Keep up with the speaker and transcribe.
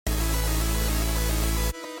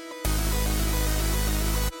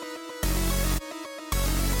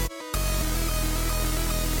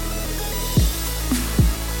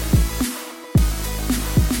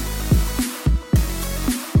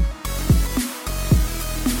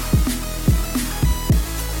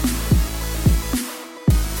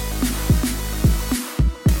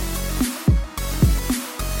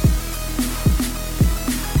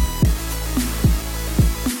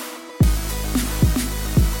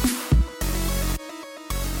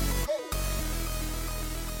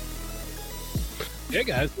Hey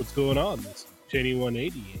guys, what's going on? This is Cheney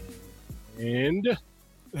 180 and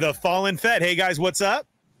the Fallen Fett. Hey guys, what's up?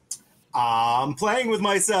 I'm playing with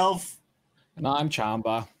myself. And I'm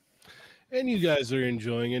Chamba. And you guys are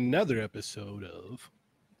enjoying another episode of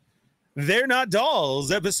They're Not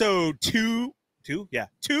Dolls, episode 269.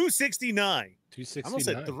 269. I almost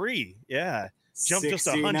said 3. Yeah. Jump just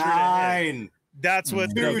 100 ahead. 69. That's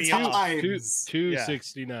what threw me off. times.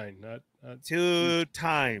 269, not 2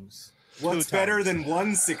 times. What's 2 better times. than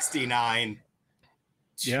 169?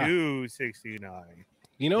 Yeah. 269.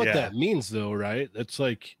 You know what Yeah. that means though, right? That's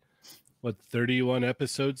like what, 31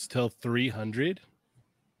 episodes till 300?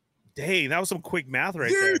 Dang, that was some quick math right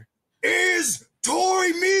This there. is Toy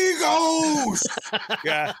Migos.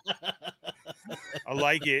 Yeah. I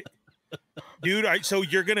like it. Dude, so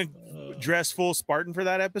you're going to dress full Spartan for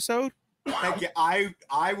that episode? Heck yeah,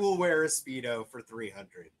 I will wear a Speedo for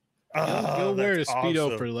 300. You'll wear a that's Speedo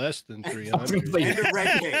awesome. for less than I was 300. gonna And a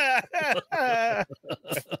red cape.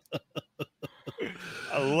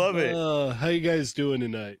 I love it. How you guys doing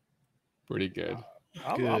tonight? Pretty good.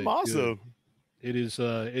 I'm good, awesome. It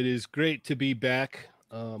is great to be back.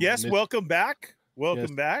 Yes, welcome back. Welcome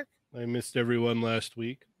Yes. back. I missed everyone last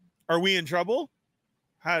week. Are we in trouble?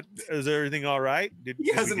 Is everything all right? Did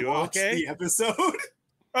He we hasn't do watched okay? the episode.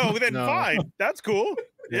 Oh, then No. fine. That's cool.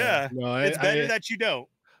 Yeah. No, It's better that you don't.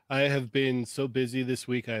 I have been so busy this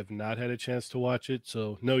week. I have not had a chance to watch it.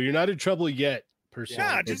 So no, you're not in trouble yet, per se.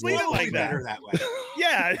 Yeah, but just we'll- leave it Well, like that. better that way.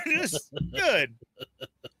 Yeah, just good.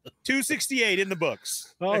 268 in the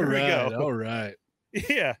books. All there right, we go. all right.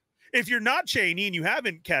 Yeah. If you're not Cheney and you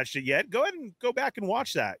haven't catched it yet, go ahead and go back and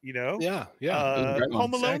watch that, you know? Yeah, yeah. Great one.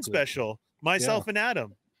 Home Alone Exactly. special. Myself and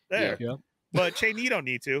Adam. There. Yeah. But Cheney, you don't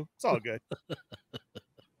need to. It's all good.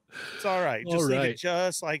 It's all right. Just All leave right. it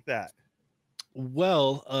just like that.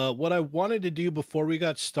 Well, what I wanted to do before we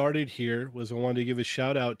got started here was I wanted to give a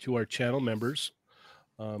shout out to our channel members.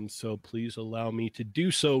 So please allow me to do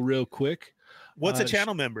so real quick. What's a Uh,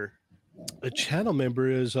 channel member? A channel member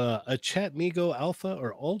is a Chatmigo Alpha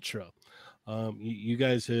or Ultra. You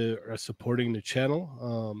guys are supporting the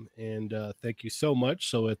channel, and thank you so much.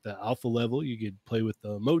 So at the Alpha level, you could play with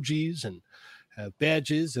the emojis and have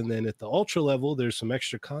badges, and then at the Ultra level, there's some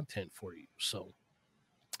extra content for you. So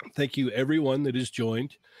thank you everyone that has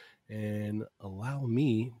joined, and allow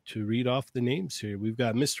me to read off the names here. We've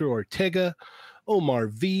got Mr. Ortega, Omar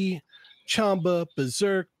V, Chamba,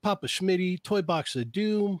 Berserk, Papa Schmitty, Toy Box of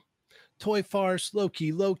Doom, Toy Farce,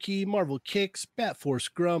 Loki, Marvel Kicks, Bat Force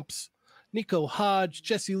Grumps, Nico Hodge,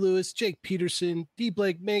 Jesse Lewis, Jake Peterson, D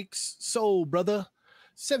Blake Makes, Soul Brother,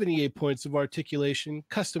 78 points of articulation,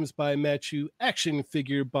 Customs by Matchu, Action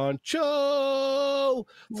Figure Boncho,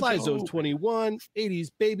 Fly Zone 21, 80s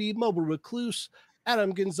Baby, Mobile Recluse,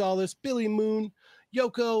 Adam Gonzalez, Billy Moon,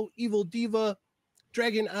 Yoko, Evil Diva,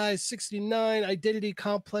 Dragon Eyes 69, Identity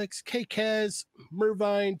Complex, K-Kaz,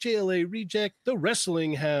 Mervine, JLA Reject, The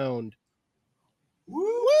Wrestling Hound,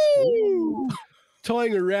 Woo!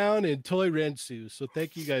 Toying Around, and Toy Rensu. So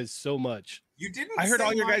thank you guys so much. You didn't. I heard say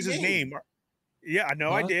all your my guys' name. Yeah, I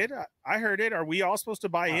know I Huh? did. I heard it. Are we all supposed to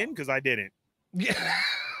buy in? Because I didn't. Yeah.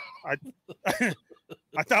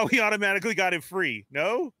 I thought we automatically got it free.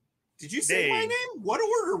 No? Did you say my Dang. name? What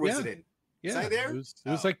order was Yeah. it in? Yeah, I there? it was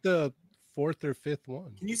Oh. like the fourth or fifth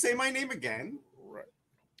one. Can you say my name again?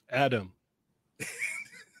 Adam.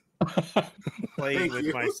 Playing Thank with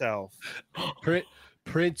you. myself.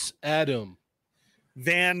 Prince Adam.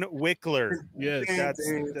 Van Wickler. Yes.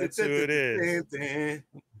 That's who it is.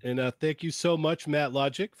 And thank you so much, Matt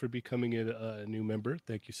Logic, for becoming a new member.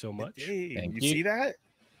 Thank you so much. Hey, Thank you you. see that?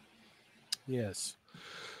 Yes.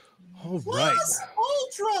 All right. Plus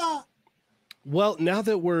Ultra. Well, now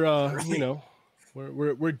that we're Right. you know,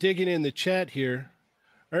 we're digging in the chat here,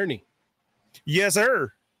 Ernie, Yes,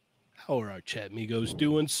 sir. how are our chat amigos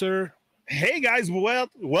doing, sir? Hey guys,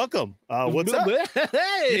 welcome. What's up?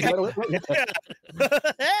 Hey.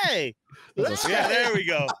 Hey. Yeah, there we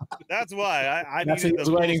go. That's why I That's he needed was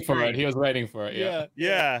the full waiting for it. screen. He was waiting for it. Yeah.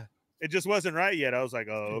 Yeah, it just wasn't right yet. I was like,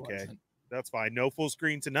 oh, It okay, wasn't. that's fine. No full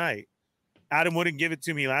screen tonight. Adam wouldn't give it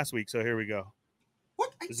to me last week, so here we go.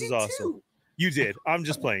 What? I This did is awesome. Too. You did. I'm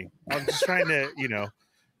just playing. I'm just trying to, the Are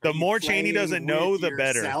you more Cheney playing doesn't know, with the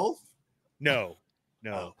better. yourself? No.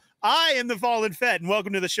 Oh. I am the Fallen Fett, and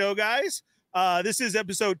welcome to the show, guys. This is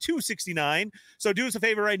episode 269. So do us a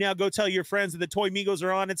favor right now. Go tell your friends that the Toy Migos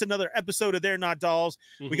are on. It's another episode of They're Not Dolls.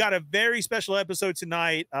 We got a very special episode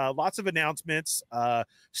tonight. Lots of announcements,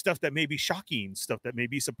 stuff that may be shocking, stuff that may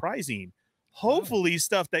be surprising. Hopefully,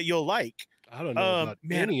 stuff that you'll like. I don't know about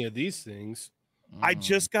man. any of these things. I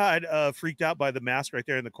just got freaked out by the mask right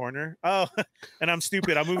there in the corner. Oh, and I'm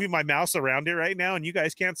stupid. I'm moving my mouse around it right now, and you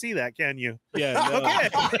guys can't see that, can you? Yeah. No. Okay.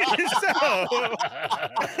 So,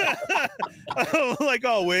 I'm like,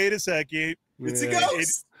 oh, wait a second. It's a Yeah.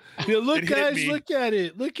 ghost. Yeah, look, it hit guys, me. look at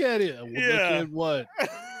it. Look at it. Look Yeah. at what?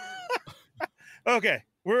 Okay,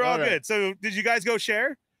 we're all All right. good. So, did you guys go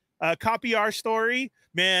share? Copy our story,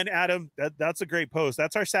 man. Adam, that's a great post.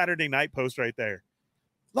 That's our Saturday night post right there.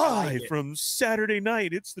 like Live it. from Saturday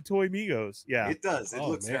night. It's the Toy Migos. Yeah. It does. It Oh,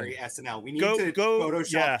 looks man. very SNL. We need Go- to go-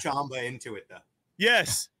 Photoshop yeah. Chamba into it though.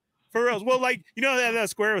 Yes. For real. Well, like, you know that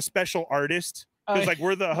square of special artist? Because like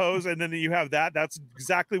we're the hose, and then you have that. That's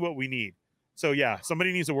exactly what we need. So yeah,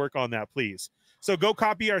 somebody needs to work on that, please. So go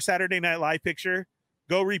copy our Saturday Night Live picture,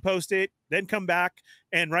 go repost it, then come back.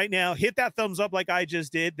 And right now, hit that thumbs up like I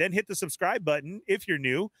just did. Then hit the subscribe button if you're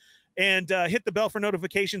new, and hit the bell for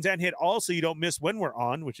notifications, and hit all so you don't miss when we're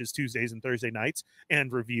on, which is Tuesdays and Thursday nights,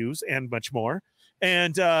 and reviews and much more.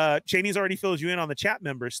 And Cheney's already filled you in on the chat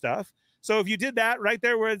member stuff. So if you did that right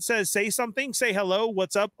there where it says say something, say hello,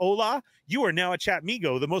 what's up, hola, you are now a Chat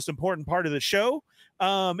Migo, the most important part of the show.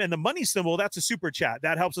 And the money symbol, that's a super chat.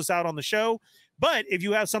 That helps us out on the show. But if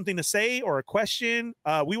you have something to say or a question,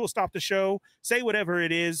 we will stop the show, say whatever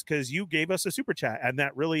it is, because you gave us a super chat. And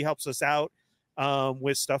that really helps us out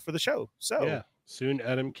with stuff for the show. So Yeah. Soon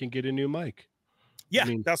Adam can get a new mic. yeah, I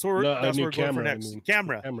mean, that's what we're, no, a that's new what we're going for camera, I next. mean.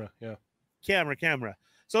 Camera. Camera.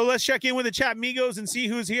 So let's check in with the Chat Migos and see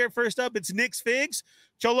who's here. First up, it's Nick's Figs.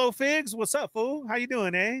 Cholo Figs, what's up, fool? How you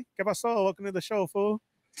doing, eh? ¿Qué pasó? Welcome to the show, fool.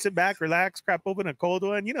 Sit back, relax, crap open a cold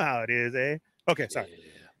one. You know how it is, eh? Okay, sorry.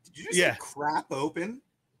 Did you just Yeah. say crap open?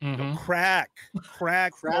 Mhm. Crack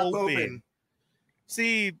Crap open. open.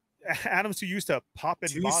 See, Adam's too used to popping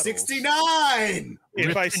bottles. 269.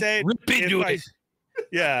 If I said, Rip into if I, it.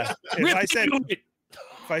 yeah, Rip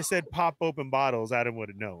if I said pop open bottles, Adam would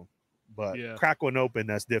have known. But Yeah. crack one open,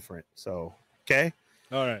 that's different. So, okay.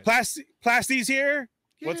 All right. Plasty's here.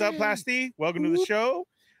 What's up, Yay. Plasty? Welcome to the show.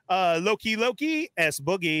 Loki, S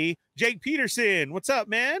Boogie, Jake Peterson. What's up,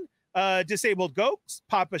 man? Disabled Goats,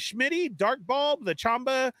 Papa Schmitty, Dark Bulb, the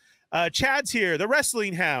Chamba. Chad's here, the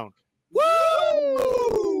Wrestling Hound.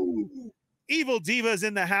 Woo! Evil Divas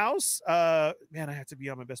in the house. Man, I have to be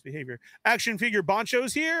on my best behavior. Action Figure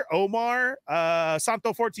Boncho's here. Omar, Santo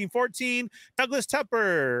 1414, Douglas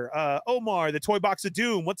Tupper, Omar, the Toy Box of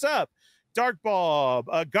Doom. What's up? Dark Bulb,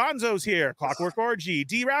 Gonzo's here. Clockwork Orgy,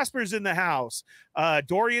 D Rasper's in the house.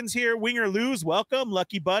 Dorian's here. Winger Lose, welcome.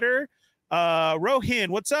 Lucky Butter, Rohin,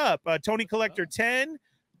 what's up? Tony Collector 10.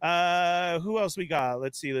 Who else we got?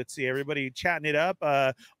 Let's see. Everybody chatting it up.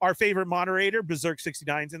 Our favorite moderator, Berserk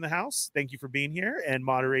 69's in the house. Thank you for being here and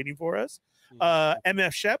moderating for us.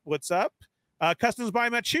 MF Shep, what's up? Customs by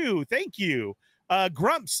Machu, thank you.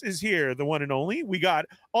 Grumps is here, the one and only. We got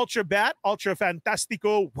Ultra Bat, Ultra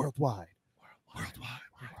Fantastico Worldwide.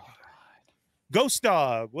 Ghost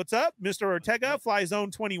Dog, what's up? Mr. Ortega, Fly Zone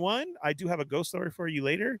 21. I do have a ghost story for you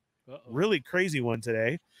later. Really crazy one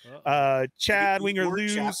today. Chad Did it eat Winger more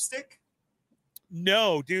Lose. chapstick?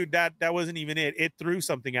 No, dude, that wasn't even it. It threw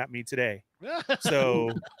something at me today. So,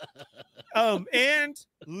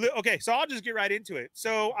 okay, so I'll just get right into it.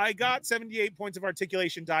 So I got 78 points of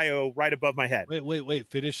articulation dio right above my head. Wait.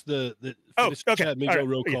 Finish the Oh, finish okay. Chat Migo All right.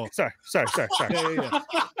 roll Okay, call. Sorry. Yeah.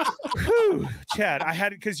 Whew, Chad, I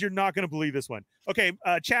had it because you're not going to believe this one. Okay,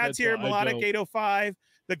 Chad's That's here, I Melodic don't. 805,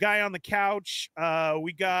 the guy on the couch.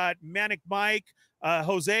 We got Manic Mike,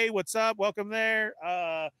 Jose, what's up? Welcome there.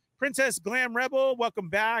 Princess Glam Rebel, welcome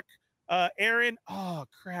back. Aaron, oh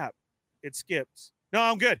crap, it skipped. No,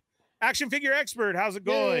 I'm good. Action Figure Expert, how's it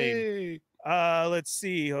going? Yay. Let's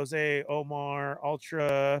see, Jose, Omar,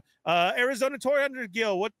 Ultra, Arizona Toy 100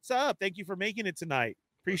 Gil, what's up? Thank you for making it tonight.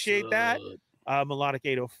 Appreciate that. Melodic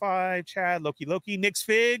 805, Chad, Loki, Nick's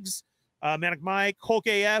Figs, Manic Mike, Hulk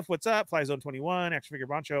AF, what's up? Fly Zone 21, Action Figure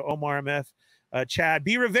Boncho, Omar MF, Chad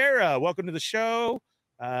B. Rivera, welcome to the show.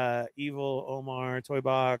 Evil, Omar, Toy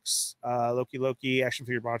Box, Loki, Action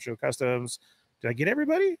Figure Boncho Customs. Did I get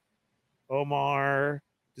everybody? Omar,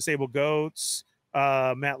 Disabled Goats,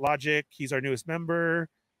 Matt Logic, he's our newest member.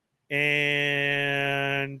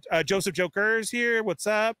 And Joseph Joker's here. What's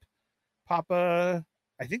up? Papa,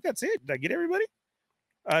 I think that's it. Did I get everybody?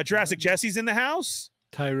 Jurassic Jesse's in the house.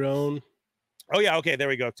 Tyrone. Oh, yeah. Okay, there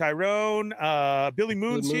we go. Tyrone, Billy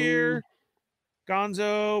Moon's Moon. here.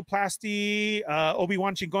 Gonzo, Plasty,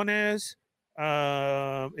 Obi-Wan Chingones.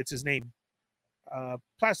 It's his name.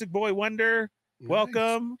 Plastic Boy Wonder. Nice.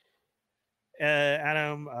 Welcome.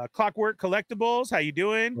 Adam, Clockwork Collectibles. How you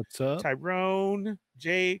doing? What's up? Tyrone,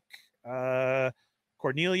 Jake,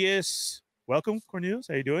 Cornelius. Welcome, Cornelius.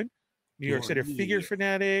 How you doing? New York City Yeah. figure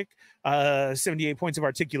fanatic. 78 points of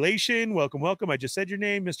articulation. Welcome, welcome. I just said your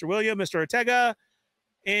name, Mr. William, Mr. Ortega.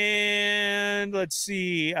 And let's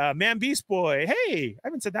see, Man Beast Boy. Hey, I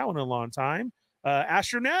haven't said that one in a long time.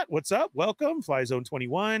 Astronaut, what's up? Welcome. Fly Zone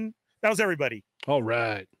 21. That was everybody. All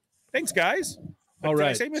right. Thanks, guys. All Did I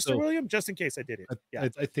right. say Mr. So William? Just in case I did it. Yeah.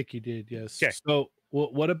 I think you did. Yes. 'Kay. So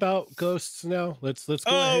what about ghosts now? Let's go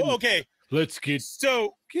ahead. Oh, okay. Let's get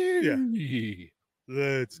So scary.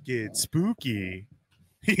 let's get spooky.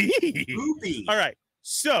 Poopy. All right.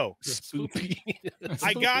 So Spoopy.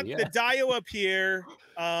 I got Yeah. the Dio up here.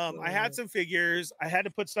 I had some figures. I had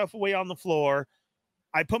to put stuff away on the floor.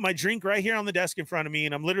 I put my drink right here on the desk in front of me,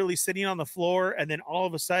 and I'm literally sitting on the floor. And then all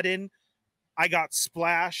of a sudden, I got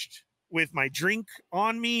splashed with my drink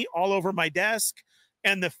on me all over my desk,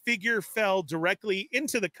 and the figure fell directly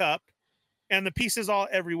into the cup, and the pieces all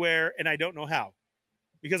everywhere. And I don't know how,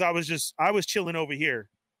 because I was chilling over here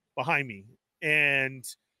behind me and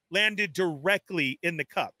landed directly in the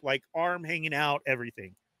cup, like arm hanging out,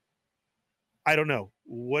 everything. I don't know.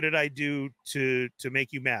 What did I do to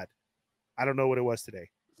make you mad? I don't know what it was today.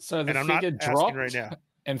 So the And I'm not figure asking dropped right now.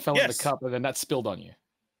 and fell in the Yes. cup, and then that spilled on you.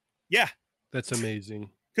 Yeah, That's amazing.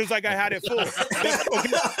 because like I had it full.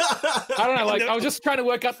 I don't know. Like And I was just trying to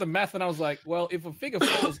work out the math, and I was like, well, if a figure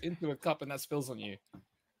falls into a cup and that spills on you,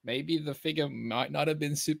 maybe the figure might not have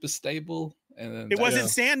been super stable. And then It wasn't Yeah.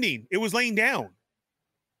 standing. It was laying down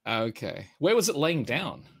okay. Where was it laying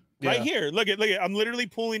down? right Yeah. here. Look at. I'm literally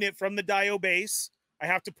pulling it from the Dio base. I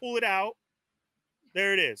have to pull it out.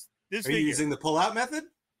 There it is. This Are you figure. using the pull-out method?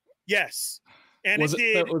 Yes. And Was it it-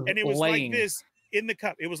 did. so it was And it was laying. like this in the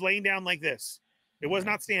cup. It was laying down like this. It was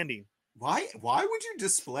not standing. Why would you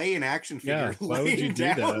display an action Yeah, figure why would you laying do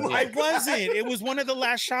down? that? I like wasn't. It was one of the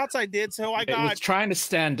last shots I did. So I It was got. trying to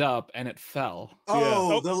stand up and it fell.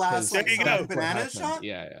 Oh, Yeah. the last There like, you go. stuffed What banana happened. shot?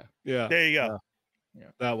 Yeah. Yeah. There you go.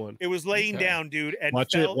 That one. It was laying Okay. down, dude, and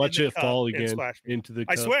Watch fell it. Watch in the it cup fall and again splashed me. into the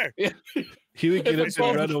I cup. swear. He would get If up it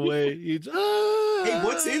and run falls- away. He'd, Hey,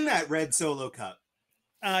 what's in that red solo cup?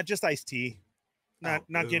 Just iced tea. Not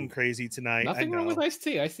Oh, getting boo. crazy tonight. Nothing I wrong with know. iced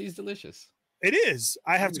tea. Iced tea is delicious. It is.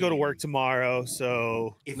 I have to go to work tomorrow,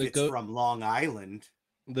 so If The it's goat- from Long Island.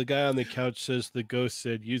 The guy on the couch says the ghost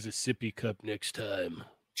said, "Use a sippy cup next time."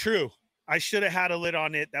 true. I should have had a lid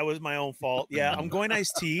on it. That was my own fault. Yeah, I'm going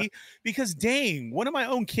iced tea because dang, one of my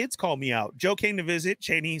own kids called me out. Joe came to visit.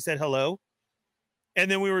 Cheney said hello. And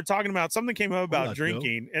then we were talking about something came up about Hola, Joe.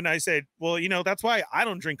 drinking. And I said, well, that's why I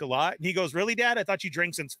don't drink a lot. And he goes, really, Dad? I thought you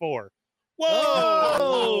drank since 4. Whoa.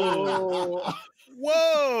 Oh.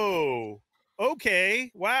 Whoa.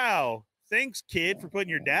 Okay. Wow. Thanks, kid, for putting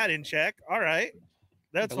your dad in check. All right.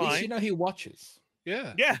 That's At least fine. you know he watches.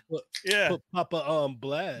 Yeah. Yeah. Put, Yeah. put Papa on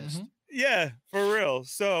blast. Mhm. Yeah, for real.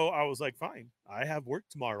 So I was like, fine, I have work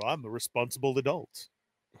tomorrow. I'm a responsible adult.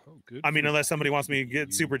 Oh, good. I mean, for unless somebody wants me to get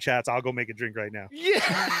you. super chats, I'll go make a drink right now. I'll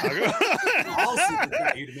Yeah. go- I'll super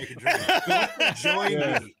chat you to make a drink. Join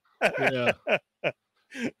Yeah. me. Yeah.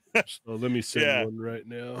 So let me send Yeah. one right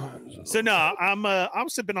now. So no, I'm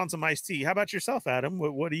sipping on some iced tea. How about yourself, Adam?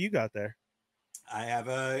 What do you got there? I have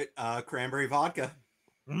a cranberry vodka.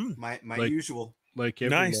 Mm, My Like- usual. like every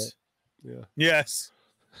nice. night. Yeah. Yes.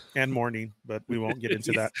 And morning, but we won't get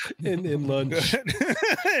into that. In lunch. In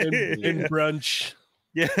yeah. brunch.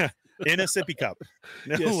 Yeah. In a sippy cup.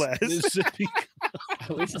 No Yes, less. in a sippy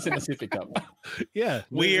At least it's in a sippy cup. Yeah.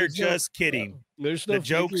 We're there's no- just kidding. There's the no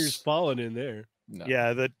jokes jokes- falling in there. No.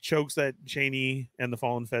 Yeah, the jokes that Cheney and the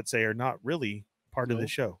Fallen Fed say are not really part of the Nope.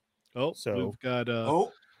 show. Oh, So- we've got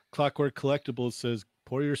Oh, Clockwork Collectibles says,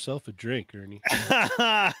 "Pour yourself a drink, Ernie."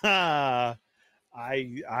 I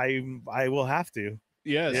will have to.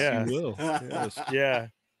 Yes, Yeah. you will. Yes. Yeah,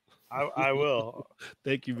 I will.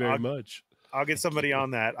 Thank you very much. I'll get somebody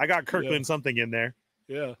on that. I got Kirkland something in there.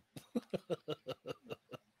 Yeah.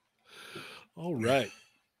 All right.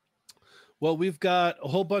 Well, we've got a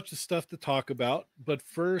whole bunch of stuff to talk about, but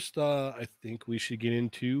first, I think we should get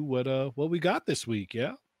into what we got this week.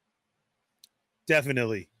 Yeah.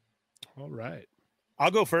 Definitely. All right.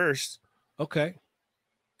 I'll go first Okay.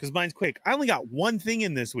 because mine's quick. I only got one thing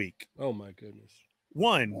in this week. Oh my goodness.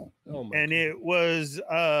 One. Oh my. And it was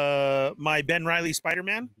my Ben Riley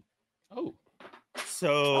Spider-Man. Oh,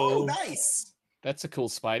 So oh, nice. that's a cool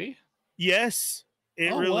Spidey. yes,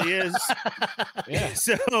 it Oh, really wow. is. Yeah.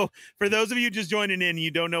 So for those of you just joining in, you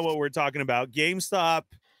don't know what we're talking about. GameStop,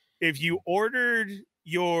 if you ordered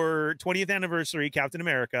your 20th anniversary Captain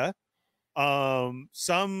America,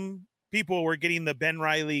 some people were getting the Ben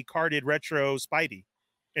Riley carded retro Spidey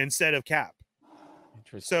instead of Cap.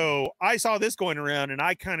 Interesting. So I saw this going around and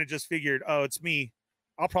I kind of just figured, oh, it's me.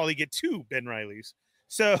 I'll probably get 2 Ben Rileys.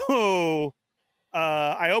 So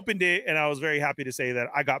I opened it and I was very happy to say that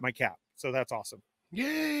I got my cap. So that's awesome.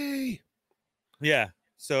 Yay! Yeah.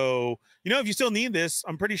 So, if you still need this,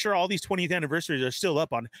 I'm pretty sure all these 20th anniversaries are still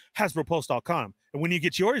up on HasbroPulse.com. And when you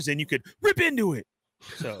get yours in, you could rip into it.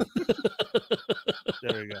 So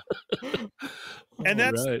there we go. And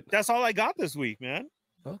that's all I got this week, man.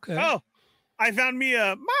 Okay. Oh, I found me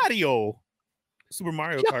a Super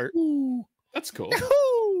Mario Kart. Yahoo! That's cool.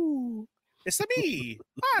 Yahoo! It's a me,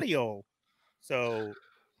 Mario. So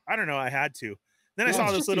I don't know. I had to. Then I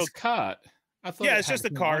saw this little cart. I thought it's just a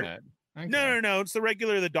cart. Okay. No. It's the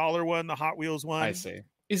regular, the $1 one, the Hot Wheels one. I see.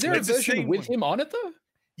 Is there a It's the version same with one. him on it though?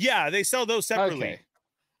 Yeah, they sell those separately. Okay.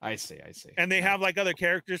 I see. And they have like other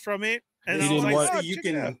characters from it. And He I was didn't like, want- you check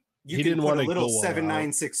it out. can you He can didn't put wanna a little go all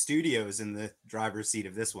 796 Studios in the driver's seat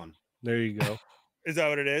of this one. There you go. Is that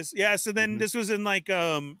what it is? Yeah. So then Mhm. this was in like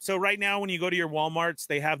so right now when you go to your Walmarts,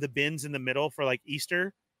 they have the bins in the middle for like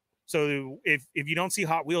Easter. So if you don't see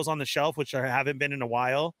Hot Wheels on the shelf, which I haven't been in a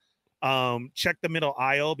while, check the middle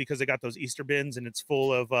aisle because they got those Easter bins and it's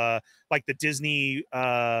full of like the Disney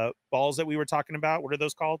balls that we were talking about. What are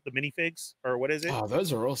those called? The minifigs or what is it? Oh,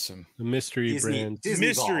 those are awesome. The mystery brand. Disney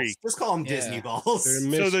Mystery. balls. Just call them Yeah. Disney balls. They're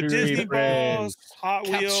So the mystery Disney brands. balls, Hot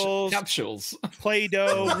Wheels, Capsules.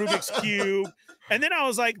 Play-Doh, Rubik's Cube. And then I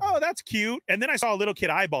was like, oh, that's cute. And then I saw a little kid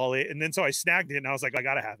eyeball it. And then so I snagged it and I was like, I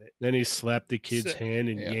gotta have it. Then he slapped the kid's So- hand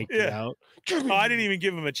and Yeah. yanked it Yeah. out. Oh, I didn't even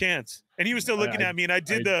give him a chance. And he was still looking at me and I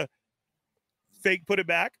did the fake put it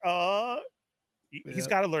back. He's Yeah.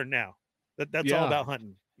 got to learn now. That's all Yeah. about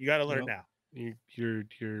hunting. You got to learn Yep. now. You're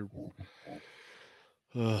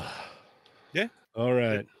Yeah. All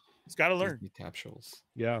right. He's got to learn. Disney capsules.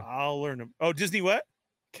 Yeah. I'll learn him. Oh, Disney what?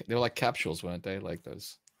 They were like capsules, weren't they? Like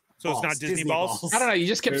those. So it's not Balls, Disney, Disney balls? balls. I don't know. You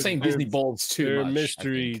just kept They're- saying they're- Disney balls too They're much. I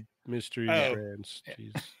mystery Oh. brands.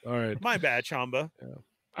 Jeez. All right. My bad, Chamba. think.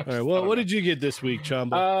 All right. Well, what did you get this week,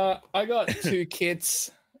 Chamba? I got two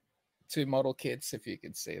kits, two model kits, if you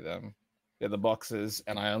could see them. They're the boxes,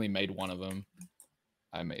 and I only made one of them.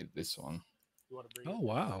 I made this one. Oh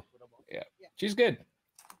wow. She's good.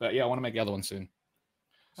 But yeah, I want to make the other one soon.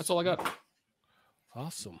 That's all I got.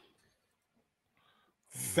 Awesome.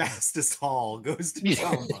 Fastest haul goes to Yeah.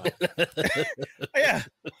 Chamba. Yeah,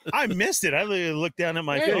 I missed it. I literally looked down at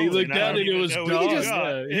my Yeah, phone. you looked and I down don't and it even was know what done. you Yeah,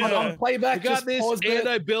 got. yeah. On I playback, got just this pause and it.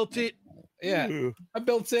 I built it. Yeah, Ooh. I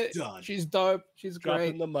built it. Done. She's dope. She's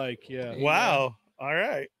Dropping great. the mic. Yeah. Yeah. Wow. All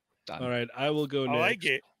right. Done. All right. I will go I next. like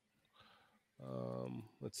it.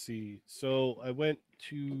 Let's see. So I went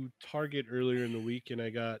to Target earlier in the week and I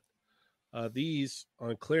got these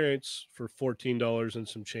on clearance for $14 and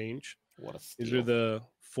some change. What a These steal. are the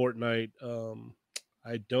Fortnite.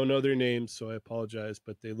 I don't know their names, so I apologize,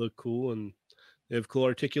 but they look cool and they have cool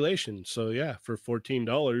articulation. So yeah, for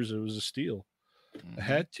 $14, it was a steal. I Mhm.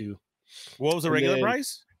 had to. What was the And regular then-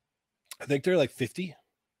 price? I think they're like 50.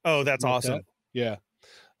 Oh, that's like awesome. that. Yeah.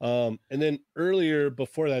 And then earlier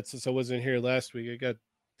before that, since I wasn't here last week, I got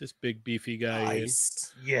this big beefy guy in.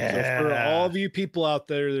 Nice. Yeah. So for all of you people out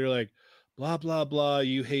there, they're like, blah, blah, blah,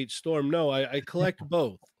 you hate Storm. No, I collect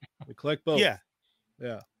both. I collect both. Yeah.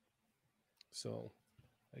 Yeah. So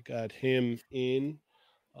I got him in.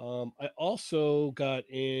 I also got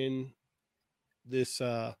in this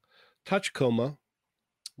touch coma,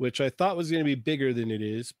 which I thought was going to be bigger than it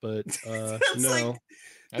is, but That's no. like-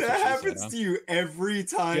 That's that what she said, happens huh? to you every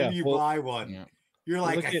time Yeah, you well- buy one. Yeah. You're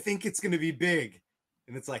like, look I at- think it's gonna be big,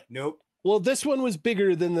 and it's like, nope. Well, this one was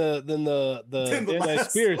bigger than the Than the last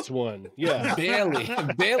anti-spirits one. Yeah.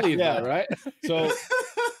 barely Yeah. though, right? So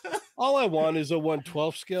all I want is a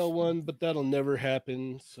 1/12 scale one, but that'll never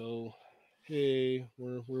happen. So hey,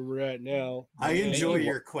 where we're at now. I Yeah, enjoy you-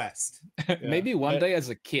 your quest. Maybe one I- day as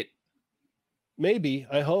a kit. Maybe,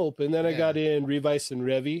 I hope. And then I Yeah. got in Revice and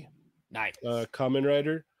Revi, Nice. Kamen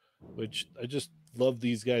Rider, which I just love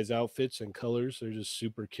these guys' outfits and colors. They're just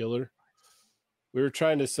super killer. We were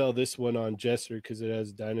trying to sell this one on Jesser because it has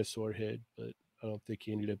a dinosaur head, but I don't think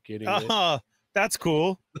he ended up getting it. Oh, that's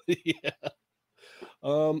cool. Yeah.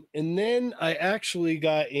 And then I actually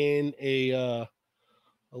got in a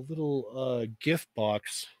little gift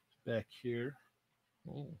box back here.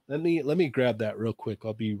 Ooh. Let me grab that real quick.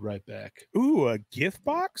 I'll be right back. Ooh, a gift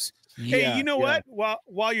box? Hey, Yeah, you know yeah. what?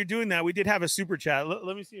 While you're doing that, we did have a super chat.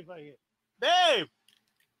 Let me see if I can. Babe!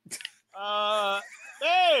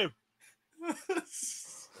 Babe!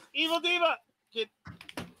 Evil Diva! Get.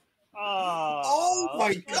 Oh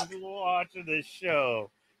my she's God. Watching the show.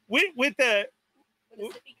 With the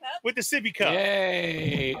sippy cup.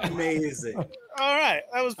 Yay. Amazing. All right.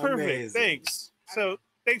 That was perfect. Amazing. Thanks. So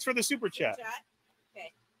thanks for the super chat.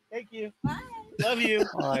 Okay. Thank you. Bye. Love you.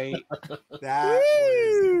 I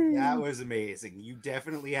That was amazing. You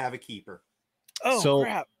definitely have a keeper. Oh So-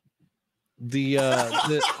 crap! The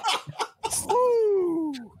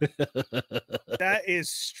Woo! That is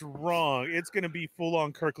strong. It's gonna be full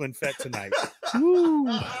on Kirkland Fett tonight. Woo.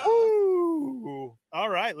 Woo! All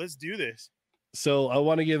right, let's do this. So I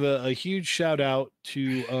want to give a huge shout out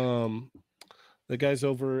to the guys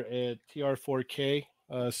over at TR4K,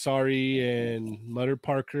 Sorry and Mutter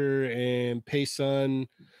Parker and Payson.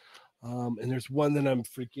 And there's one that I'm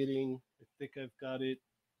forgetting. I think I've got it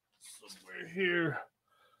somewhere here.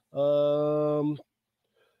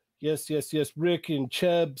 Yes. Rick and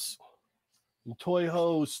Chebs and Toy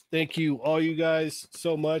Host. Thank you, all you guys,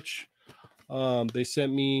 so much. They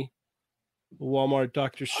sent me Walmart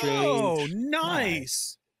Doctor Strange. Oh,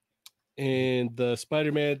 nice. And the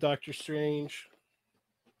Spider-Man Doctor Strange.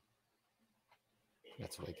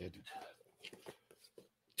 That's wicked.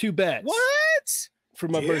 2 bats. What? For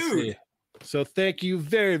my Dude. birthday. So thank you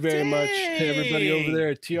very, very much to everybody over there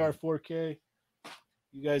at TR4K.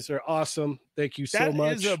 You guys are awesome. Thank you so That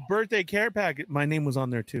much. is a birthday care package. My name was on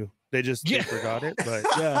there too. They just Yeah. forgot it, but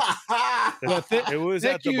Yeah. Well, it was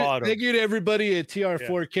at the bottom. Thank you to everybody at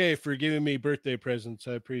TR4K for giving me birthday presents.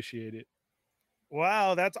 I appreciate it.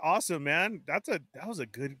 Wow, that's awesome, man. That was a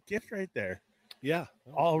good gift right there. Yeah.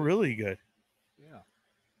 All really good. Yeah.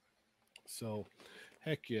 So,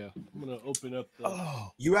 heck yeah. I'm going to open up the.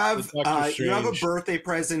 Oh, You have The Doctor you have a Strange. birthday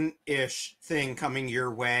present ish thing coming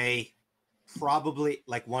your way. Probably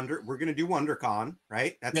like we're gonna do WonderCon,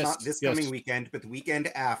 right? That's Yes, not this yes. coming weekend, but the weekend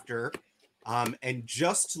after. And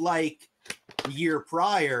just like the year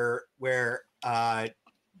prior, where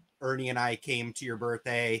Ernie and I came to your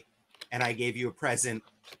birthday and I gave you a present,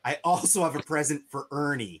 I also have a present for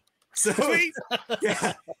Ernie. So sweet.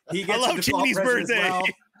 yeah, he I gets love a default Jeannie's present as birthday. well.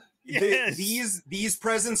 Yes. These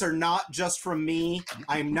presents are not just from me.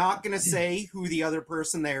 I'm not gonna say who the other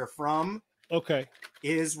person they are from Okay.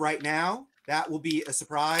 is right now. That will be a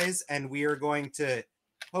surprise, and we are going to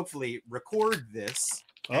hopefully record this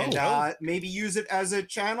and Oh, maybe use it as a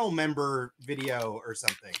channel member video or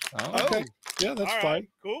something. Oh, okay. Yeah, that's All right, fine.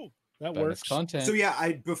 cool. That bonus works. content. So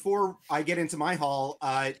yeah, before I get into my haul,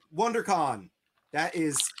 WonderCon, that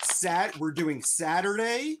is we're doing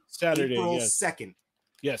Saturday, Saturday, April yes. 2nd.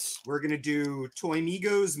 Yes. We're gonna do Toy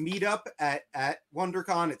Migos meetup at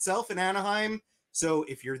WonderCon itself in Anaheim. So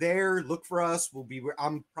if you're there, look for us.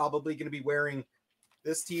 I'm probably gonna be wearing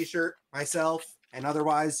this T-shirt myself, and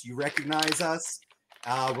otherwise you recognize us.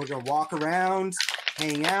 We're gonna walk around,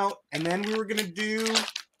 hang out, and then we were gonna do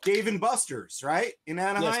Dave and Buster's, right, in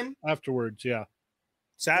Anaheim. Afterwards, yeah. Go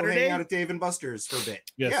Saturday. hang out at Dave and Buster's for a bit.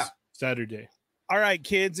 Yes. Yeah. Saturday. All right,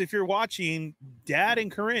 kids, if you're watching, Dad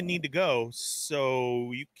and Corinne need to go.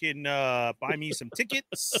 So you can buy me some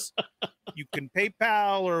tickets. You can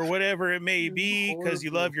PayPal or whatever it may be because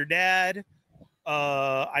you love your dad.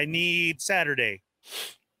 I need Saturday.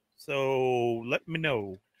 So let me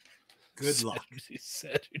know. Good luck.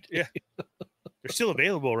 Saturday. Yeah. They're still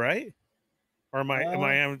available, right? Or am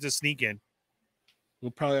I having to sneak in?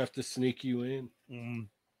 We'll probably have to sneak you in. I'm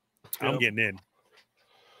Yep. getting in.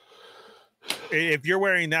 If you're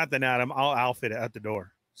wearing that, then Adam, I'll outfit it at the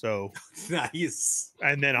door. So, Nice.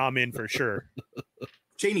 and then I'm in for sure.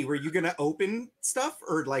 Cheney, were you gonna open stuff,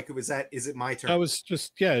 or like is it my turn? I was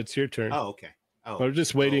just, yeah, it's your turn. Oh, okay. I Oh, was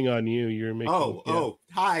just waiting on you. You're making. yeah.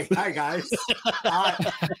 Hi guys.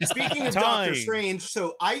 Speaking of Doctor Time. Strange,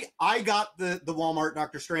 so I got the Walmart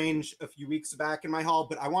Doctor Strange a few weeks back in my haul,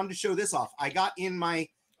 but I wanted to show this off. I got in my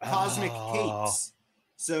Cosmic Oh. Capes.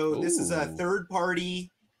 So this is a Ooh.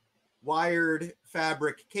 third-party wired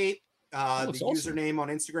fabric cape. The looks awesome. username on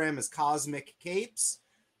Instagram is Cosmic Capes.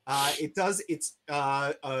 Cosmic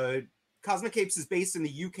Capes is based in the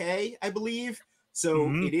UK, I believe. So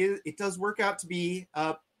Mhm. it does work out to be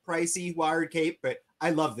a pricey wired cape, but I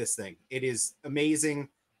love this thing. It is amazing.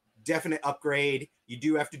 Definite upgrade. You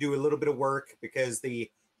do have to do a little bit of work because you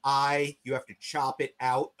have to chop it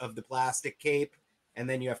out of the plastic cape, and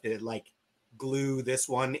then you have to like glue this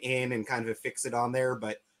one in and kind of fix it on there.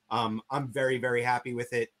 But I'm very, very happy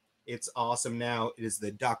with it. It's awesome now. It is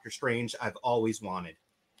the Doctor Strange I've always wanted.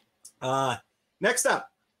 Next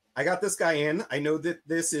up, I got this guy in. I know that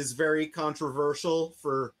this is very controversial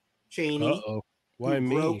for Cheney, Why who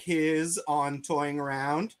me? broke his on toying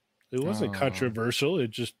around. It wasn't Oh. controversial. It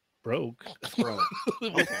just broke. Bro.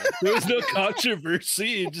 Okay. There was no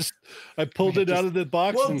controversy. I pulled it out of the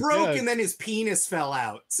box. Well, and, broke, yeah. and then his penis fell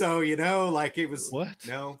out. So, like it was What?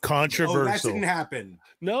 no. Oh, that Controversial. didn't happen.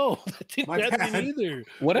 No, that didn't My happen bad. either.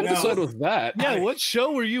 What episode No. was that? Yeah, what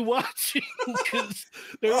show were you watching? Because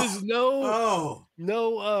there was no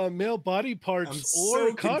male body I'm parts so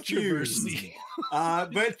or controversy.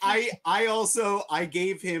 confused. But I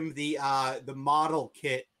gave him the model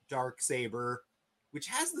kit Darksaber, which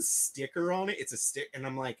has the sticker on it. It's a stick, and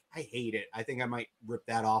I'm like, I hate it. I think I might rip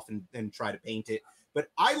that off and then try to paint it. But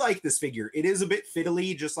I like this figure. It is a bit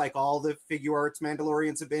fiddly, just like all the figure arts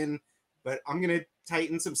Mandalorians have been. But I'm gonna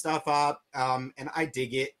tighten some stuff up, and I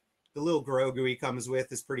dig it. The little Grogu he comes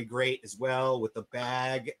with is pretty great as well, with the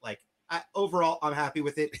bag. Like, overall, I'm happy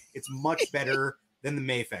with it. It's much better than the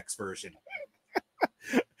Mafex version.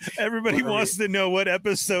 Everybody wants to know what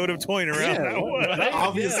episode of Toying Around that was.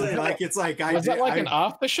 Obviously, it's like Was that like an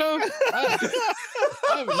after show? I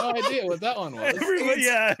have no idea what that one was.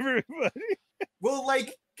 Everybody. Well,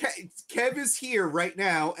 Kev is here right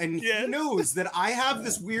now, and he knows that I have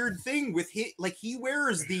this weird thing with he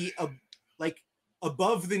wears the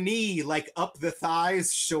above the knee, up the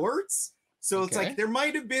thighs shorts. So it's like there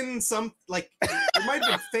might have been some there might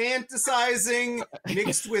have been fantasizing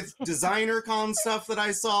mixed with designer con stuff that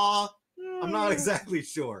I saw. I'm not exactly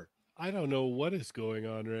sure. I don't know what is going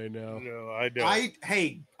on right now. No, I don't.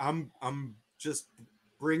 I'm just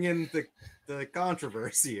bringing the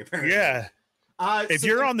controversy. Apparently. Yeah. If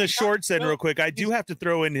you're on the short set real quick, I do have to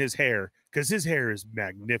throw in his hair because his hair is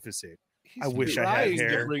magnificent. I wish I had trying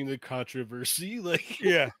hair. to bring the controversy.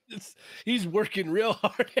 He's working real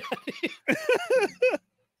hard at it.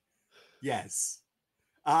 Yes.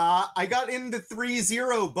 I got into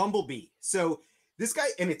 3-0 Bumblebee. So this guy,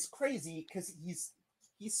 and it's crazy because he's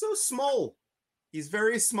so small. He's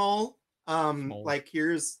very small.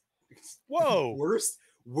 Here's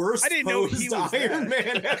worst I didn't know he was Iron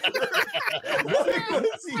Man ever.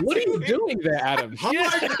 What are you doing there, Adam? Oh my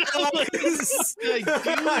God, this is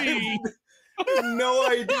no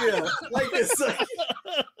idea.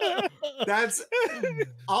 That's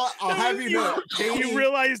I'll have you know. You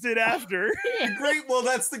realized it after.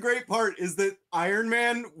 That's the great part is that Iron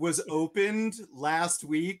Man was opened last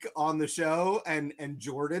week on the show, and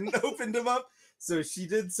Jordan opened him up. So she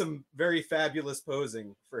did some very fabulous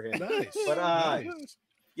posing for him. Nice. But nice.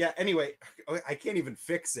 Yeah, anyway, I can't even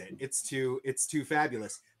fix it. It's too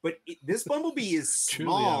fabulous. But this Bumblebee is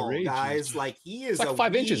small, guys. He is it's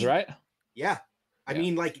 5 inches, right? Yeah. I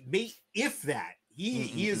mean, if that.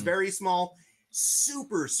 He is very small,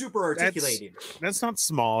 super articulated. That's not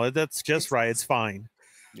small. That's just right. It's fine.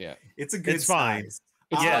 Yeah. It's a good It's fine. size.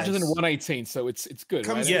 It's larger than 118, so it's good,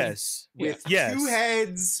 Comes right? With 2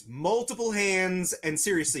 heads, multiple hands, and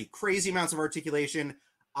seriously, crazy amounts of articulation.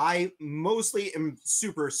 I mostly am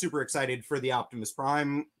super excited for the Optimus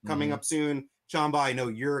Prime coming up soon. Chamba, I know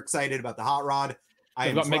you're excited about the Hot Rod.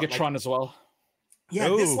 I've got Megatron as well. Yeah,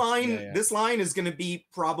 this line is going to be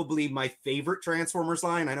probably my favorite Transformers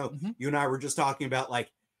line. I know you and I were just talking about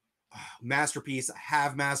Masterpiece. I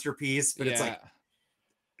have Masterpiece, but it's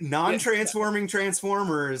non-transforming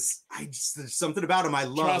Transformers. There's something about them I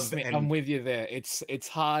love. Trust me, I'm with you there. It's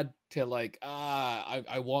hard to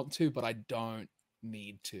I want to, but I don't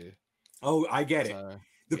need to. Oh, I get it.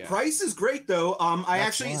 The price is great though.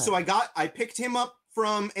 I picked him up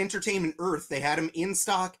from Entertainment Earth. They had him in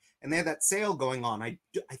stock and they had that sale going on. I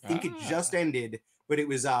think it just ended, but it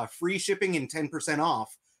was free shipping and 10%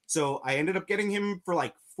 off. So I ended up getting him for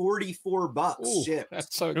 $44 shipped.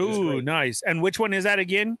 That's so good. Ooh, nice. And which one is that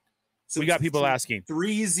again? So we got people asking.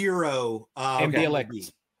 3-0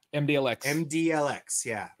 MDLX. MDLX,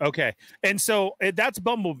 yeah. Okay. And so that's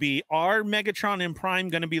Bumblebee. Are Megatron and Prime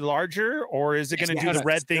going to be larger, or is it going to do the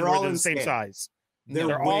red thing where they're the same size?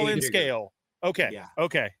 They're all in scale. Okay. Yeah.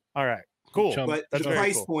 Okay. All right. Cool. But the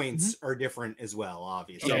price points are different as well,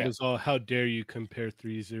 obviously. How dare you compare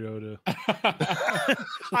 3-0 to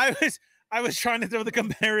I was trying to throw the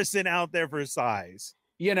comparison out there for size.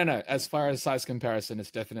 Yeah, no. As far as size comparison,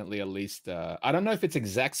 it's definitely at least I don't know if it's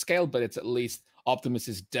exact scale, but it's at least Optimus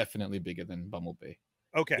is definitely bigger than Bumblebee.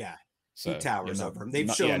 Okay. Yeah. So he towers over him. They've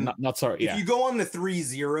not, shown if you go on the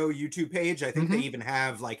 3-0 YouTube page, I think they even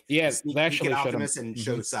have they actually Optimus and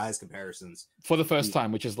show size comparisons for the first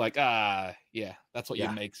time, which is that's what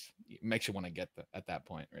makes you want to get at that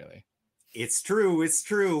point, really. It's true.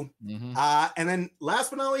 And then last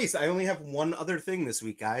but not least, I only have one other thing this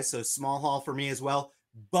week, guys. So small haul for me as well,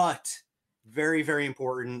 but very, very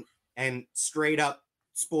important and straight up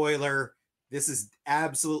spoiler. This is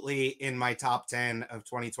absolutely in my top 10 of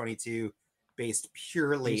 2022 based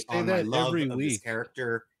purely on my love of this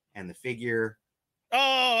character and the figure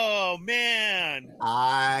Oh man.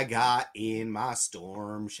 I got in my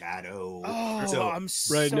Storm Shadow. Oh, So, I'm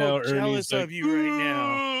right so now, jealous Ernie's like, of you right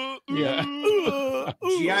now. Yeah.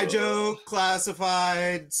 G.I. Joe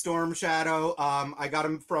Classified Storm Shadow. I got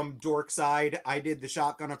him from Dorkside. I did the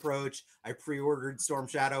shotgun approach. I pre-ordered Storm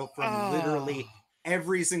Shadow from literally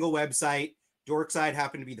every single website. Dorkside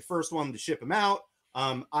happened to be the first one to ship him out.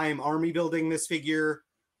 I am army building this figure.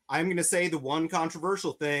 I'm going to say the one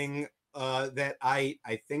controversial thing that I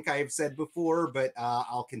think I've said before, but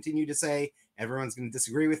I'll continue to say. Everyone's going to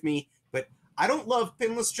disagree with me, but I don't love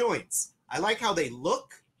pinless joints. I like how they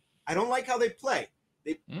look. I don't like how they play.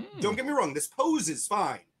 Don't get me wrong, this pose is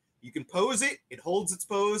fine. You can pose it, it holds its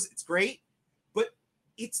pose, it's great, but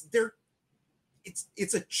it's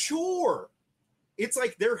a chore. It's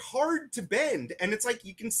like they're hard to bend, and it's like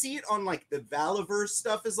you can see it on like the Valaverse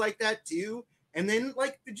stuff is like that too, and then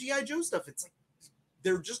like the G.I. Joe stuff, it's like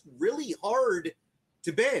they're just really hard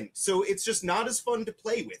to bend, so it's just not as fun to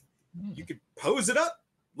play with. You could pose it up,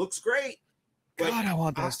 looks great. But God, I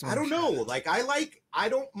want that. I don't know. Like I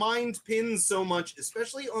don't mind pins so much,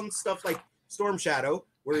 especially on stuff like Storm Shadow,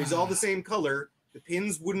 where he's all the same color. The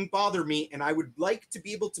pins wouldn't bother me, and I would like to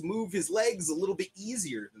be able to move his legs a little bit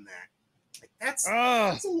easier than that. Like that's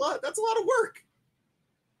a lot. That's a lot of work.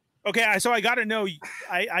 Okay, so I got to know.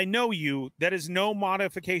 I know you. That is no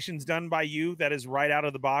modifications done by you. That is right out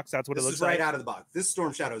of the box. That's what This it looks is right like. out of the box. This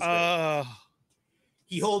Storm Shadow is great.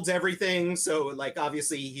 He holds everything. So, like,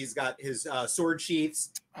 obviously, he's got his sword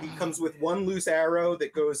sheaths. He comes with one loose arrow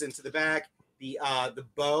that goes into the back. The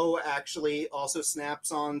bow actually also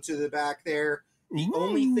snaps onto the back there. The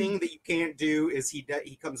only thing that you can't do is he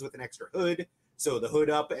comes with an extra hood. So the hood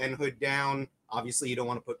up and hood down. Obviously, you don't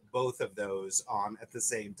want to put both of those on at the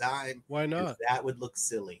same time. Why not? That would look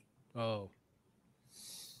silly. Oh.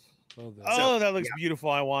 Well, then. Oh, that looks beautiful.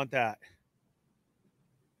 I want that.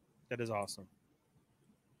 That is awesome.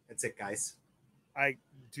 That's it, guys. I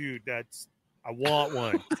want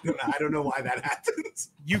one. I don't know why that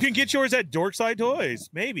happens. You can get yours at Dorkside Toys.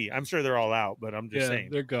 Maybe. I'm sure they're all out, but I'm just saying.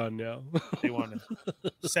 They're gone now. They want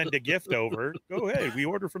to send a gift over. Go ahead. We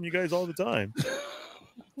order from you guys all the time.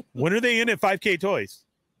 When are they in at 5K Toys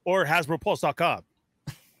or HasbroPulse.com?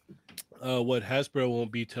 What Hasbro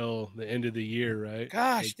won't be till the end of the year, right?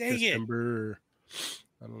 Gosh, dang December, or,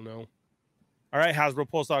 I don't know. All right,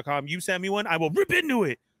 HasbroPulse.com. You send me one, I will rip into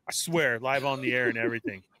it. I swear, live on the air and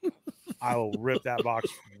everything. I will rip that box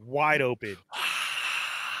wide open.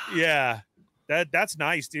 Yeah, that's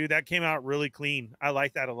nice, dude. That came out really clean. I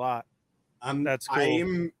like that a lot. That's cool. I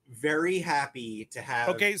am very happy to have.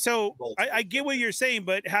 Okay, so I get what you're saying,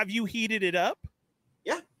 but have you heated it up?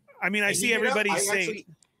 Yeah. I mean, I see everybody saying.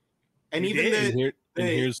 And You even did? And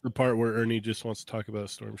here's the part where Ernie just wants to talk about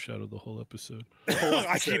Storm Shadow the whole episode.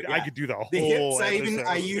 I could do the whole hips. episode.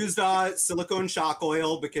 I used silicone shock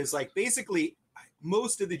oil because, like, basically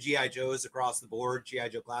most of the GI Joes across the board, GI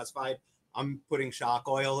Joe Classified, I'm putting shock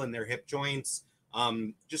oil in their hip joints.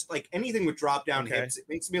 Just like anything with drop down hips, it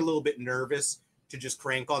makes me a little bit nervous to just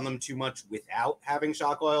crank on them too much without having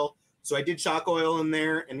shock oil. So I did shock oil in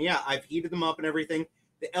there, and yeah, I've heated them up and everything.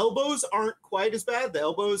 The elbows aren't quite as bad. The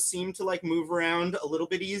elbows seem to like move around a little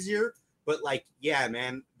bit easier, but like, yeah,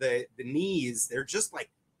 man, the knees, they're just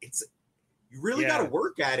like, you really got to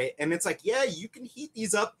work at it. And it's like, yeah, you can heat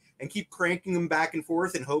these up and keep cranking them back and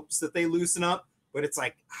forth in hopes that they loosen up. But it's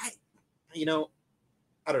like, I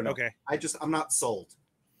don't know. Okay. I'm not sold.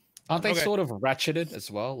 Aren't they sort of ratcheted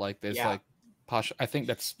as well? Like there's like partial. I think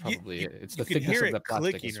that's probably it. It's the thickness of the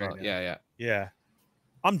plastic as well. Right, yeah.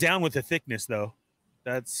 I'm down with the thickness though.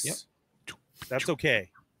 That's okay.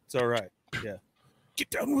 It's all right. Yeah. Get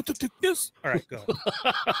down with the thickness. All right, go.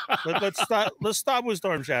 Let's stop with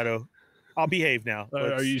Storm Shadow. I'll behave now.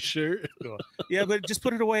 Are you sure? Yeah, but just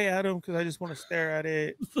put it away, Adam, because I just want to stare at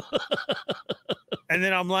it. And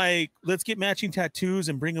then I'm like, let's get matching tattoos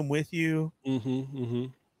and bring them with you.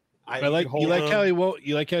 I like you like how he won't.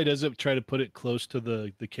 You like how he doesn't try to put it close to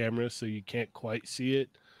the camera so you can't quite see it.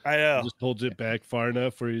 I know. He just holds it back far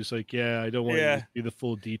enough where he's like, yeah, I don't want you to see the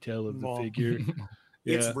full detail of the figure.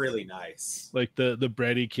 It's really nice. Like the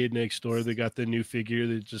Bratty kid next door, they got the new figure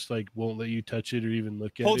that just like won't let you touch it or even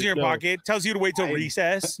look at it. Holds in your pocket, tells you to wait till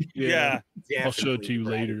recess. Yeah. I'll show it to you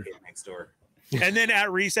later. Next door. And then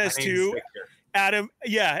at recess too, Adam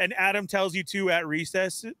tells you too at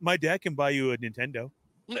recess, my dad can buy you a Nintendo.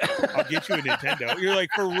 I'll get you a Nintendo. You're like,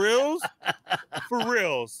 for reals? For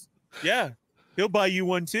reals. Yeah. He'll buy you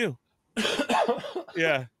one too.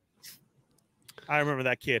 Yeah. I remember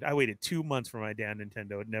that kid. I waited 2 months for my damn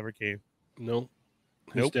Nintendo. It never came. Nope.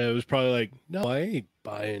 His dad was probably like, no, I ain't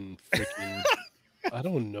buying freaking I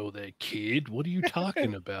don't know that kid. What are you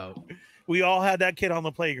talking about? We all had that kid on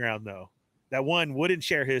the playground, though. That one wouldn't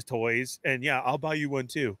share his toys, and yeah, I'll buy you one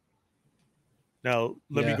too. Now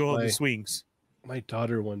let me Yeah, go on the swings. My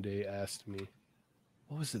daughter one day asked me,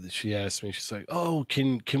 what was it that she asked me? She's like, "Oh,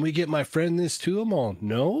 can we get my friend this too?" I'm all,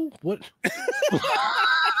 "No, what?"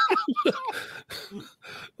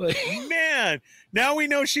 Like, Man, now we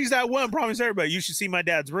know she's that one. Promise everybody, you should see my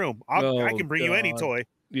dad's room. I can bring you any God. toy.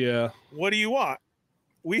 Yeah. What do you want?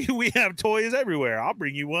 We have toys everywhere. I'll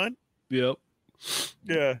bring you one. Yep.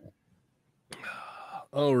 Yeah.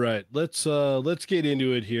 All right, let's get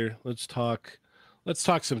into it here. Let's talk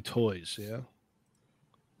some toys. Yeah.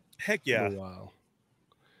 Heck For yeah. a while.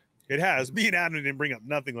 It has. Me and Adam didn't bring up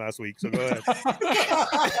nothing last week, so go ahead.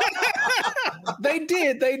 They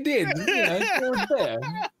did. You know,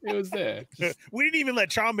 it was there. We didn't even let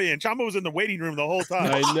Chamba in. Chamba was in the waiting room the whole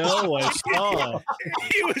time. I know. I saw.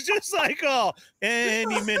 He was just like, "Oh,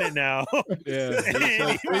 any minute now." Yeah.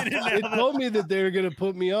 They told me that they were gonna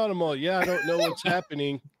put me on. I'm all, yeah. I don't know what's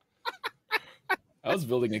happening. I was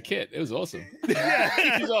building a kit. It was awesome.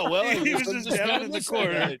 Yeah. He's all, well, He was just down in the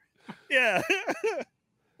corner. Yeah.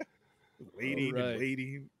 Waiting All right. and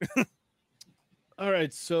waiting. All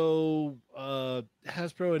right, so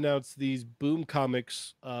Hasbro announced these Boom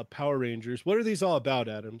Comics Power Rangers. What are these all about,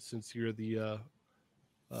 Adam? Since you're the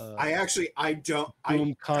I don't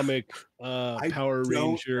Boom Comic Power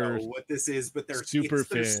Ranger know what this is, but they're super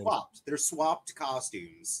they're fan. swapped. They're swapped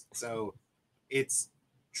costumes. So it's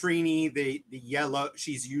Trini, the yellow.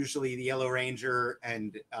 She's usually the Yellow Ranger,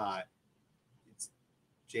 and it's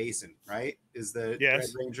Jason, right? Is the Red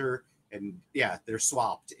Ranger. And yeah, they're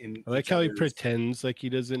swapped in. I like how he pretends like he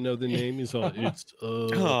doesn't know the name. He's all, it's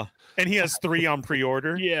and he has 3 on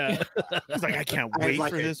pre-order. Yeah. He's like, I can't I wait have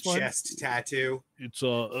like for a this one. chest tattoo. It's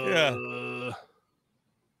all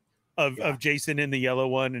Of Jason in the yellow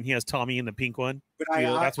one, and he has Tommy in the pink one. But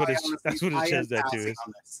that's what it I says am that passing too.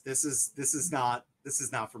 on this is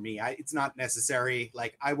not for me. It's not necessary.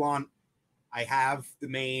 Like I have the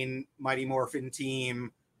main Mighty Morphin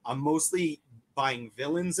team. I'm mostly buying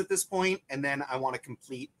villains at this point, and then I want to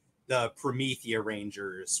complete the Promethea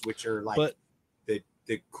Rangers, which are like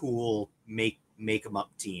the cool make them up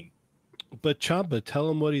team. But Chamba, tell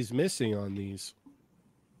him what he's missing on these.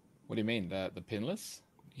 What do you mean? The pinless?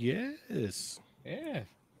 Yes. Yeah.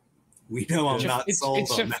 We know I'm not sold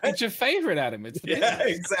on that. It's your favorite, Adam. It's yeah,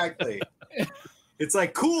 exactly. It's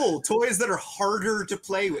like cool toys that are harder to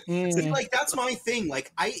play with. So, like that's my thing.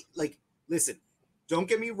 Like listen. Don't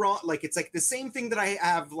get me wrong. Like, it's like the same thing that I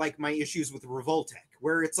have, like, my issues with Revoltech,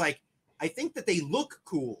 where it's like, I think that they look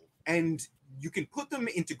cool and you can put them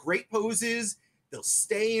into great poses. They'll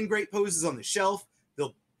stay in great poses on the shelf.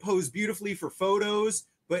 They'll pose beautifully for photos.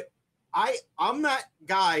 But I'm that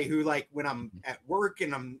guy who, like, when I'm at work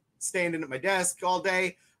and I'm standing at my desk all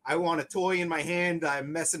day, I want a toy in my hand that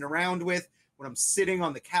I'm messing around with. When I'm sitting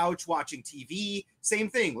on the couch watching TV,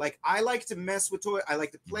 same thing. Like I like to mess with toys. I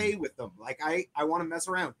like to play with them. Like I want to mess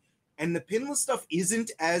around. And the pinless stuff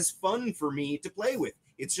isn't as fun for me to play with.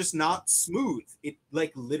 It's just not smooth. It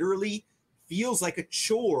like literally feels like a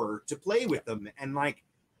chore to play with them. And like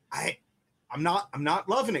I'm not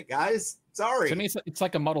loving it, guys. Sorry. To me, it's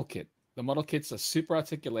like a model kit. The model kits are super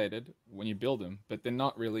articulated when you build them, but they're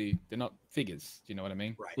not figures. Do you know what I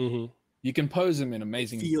mean? Right. Mm-hmm. You can pose them in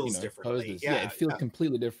amazing differently. poses. Yeah, it feels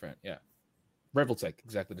completely different. Yeah. Revoltech,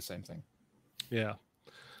 exactly the same thing. Yeah.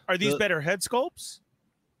 Are these better head sculpts?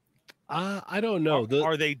 I don't know.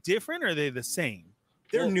 Are they different or are they the same?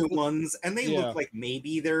 They're new ones, and they look like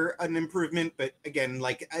maybe they're an improvement. But again,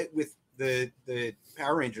 like with the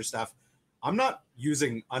Power Ranger stuff, I'm not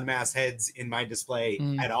using unmasked heads in my display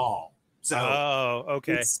at all. So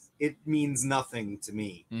okay. It means nothing to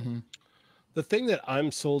me. Mm-hmm. The thing that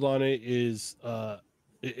I'm sold on it is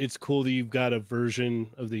it's cool that you've got a version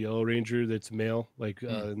of the Yellow Ranger that's male, like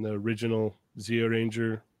in the original Zeo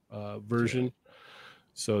Ranger version. Yeah.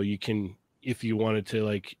 So you can, if you wanted to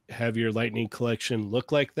like have your Lightning collection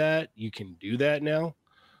look like that, you can do that now.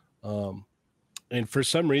 And for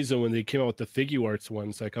some reason, when they came out with the Figuarts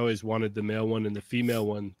ones, like I always wanted the male one and the female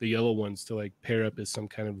one, the yellow ones, to like pair up as some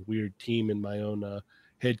kind of weird team in my own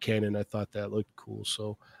headcanon. I thought that looked cool.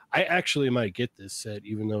 So I actually might get this set,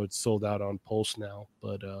 even though it's sold out on Pulse now.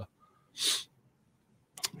 But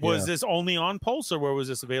was this only on Pulse, or where was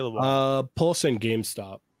this available? Pulse and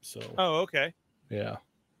GameStop. So okay. Yeah.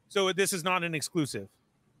 So this is not an exclusive.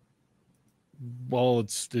 Well,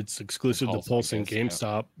 it's exclusive to Pulse and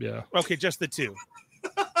GameStop. Yeah. Okay, just the two.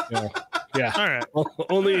 Yeah. Yeah. All right.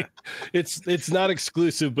 Only it's not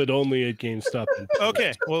exclusive, but only at GameStop.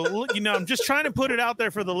 Okay. Well, I'm just trying to put it out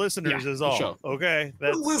there for the listeners Yeah, is for all. sure. Okay.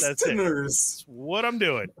 That's it. Listeners. That's what I'm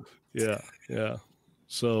doing. Yeah.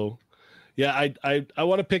 So, yeah, I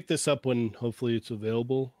want to pick this up when hopefully it's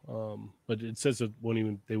available. But it says they won't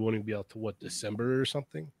even be out to what, December or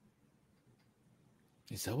something.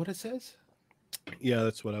 Is that what it says? Yeah,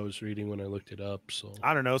 that's what I was reading when I looked it up. So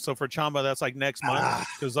I don't know. So for Chamba, that's like next month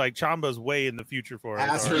because like Chamba's way in the future for it.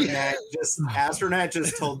 Astronaut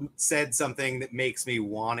just said something that makes me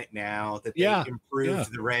want it now. That they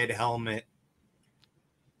improved the red helmet,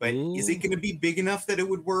 but is it going to be big enough that it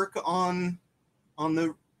would work on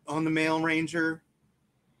the male Ranger?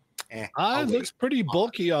 It looks pretty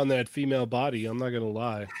bulky on that female body. I'm not gonna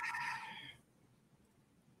lie.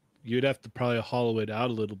 You'd have to probably hollow it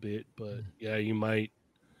out a little bit, but yeah, you might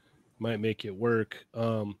make it work.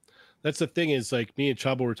 That's the thing is, like me and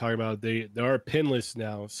Chabo were talking about, they are pinless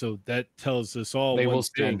now, so that tells us all they will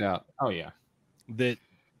stand out. Oh yeah, that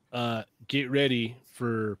get ready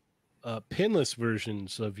for pinless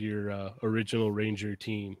versions of your original Ranger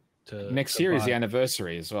team. Next year is the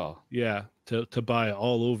anniversary as well. Yeah, to buy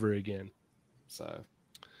all over again. So,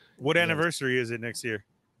 what anniversary is it next year?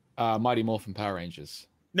 Mighty Morphin Power Rangers.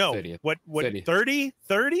 No, 30th. what 30?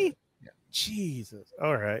 30? Yeah. Jesus.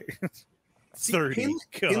 All right. 30.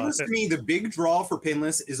 Pinless to me, the big draw for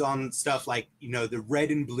Pinless is on stuff like, the red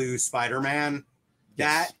and blue Spider-Man.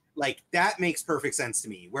 Yes. That makes perfect sense to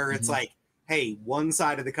me, where it's like, hey, one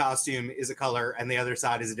side of the costume is a color and the other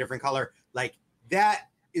side is a different color. Like, that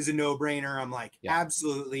is a no-brainer. I'm like,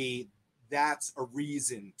 absolutely, that's a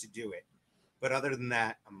reason to do it. But other than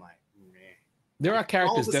that, I'm like, meh. There are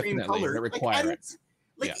characters definitely that require it.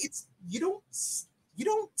 It's you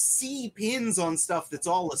don't see pins on stuff that's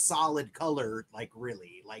all a solid color,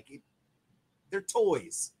 really. They're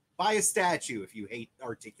toys. Buy a statue if you hate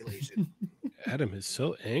articulation. Adam is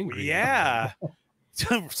so angry. Yeah.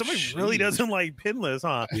 Somebody really doesn't like Pinless,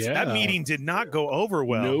 huh? Yeah. That meeting did not go over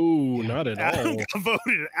well. No, not at Adam all. got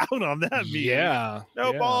voted out on that meeting. Yeah.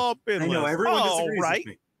 Nope, all Pinless. I know, everyone disagrees with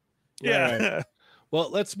me. Yeah. Right. Well,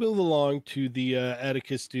 let's move along to the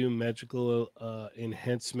Atticus Doom magical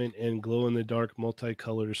enhancement and glow-in-the-dark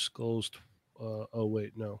multicolor skulls.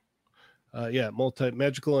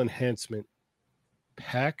 Magical enhancement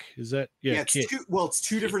pack. Is that? Yeah, it's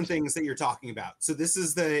two different things that you're talking about. So this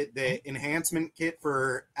is the enhancement kit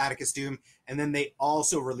for Atticus Doom, and then they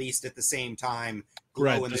also released at the same time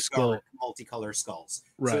glow-in-the-dark multicolor skulls.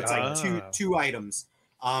 Right. So it's like two items.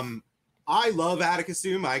 I love Atticus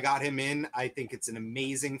Doom. I got him in. I think it's an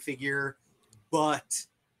amazing figure, but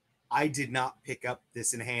I did not pick up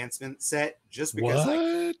this enhancement set just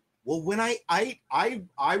because. When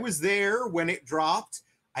I was there when it dropped,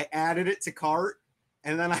 I added it to cart,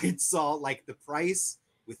 and then I saw the price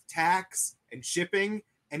with tax and shipping,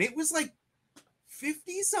 and it was like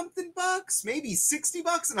 50 something bucks, maybe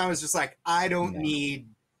 $60, and I was just like, I don't need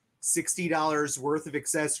 $60 worth of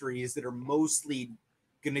accessories that are mostly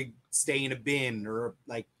gonna stay in a bin or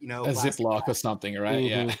a Ziploc or something, right?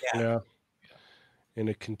 Yeah, in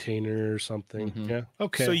a container or something. Yeah,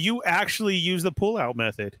 okay. So you actually use the pull-out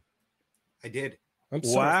method? I did. I'm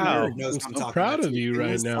so proud of you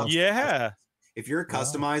right now. Yeah. If you're a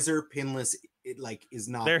customizer, Pinless is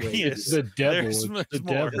not. There he is. The devil. The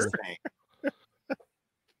devil.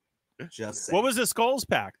 Just saying. What was the skulls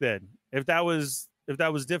pack then? If that was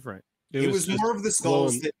different. It was more of the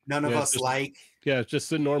skulls that none of us like. Yeah, just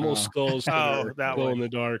the normal skulls that glow in the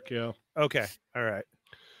dark. Yeah. Okay. All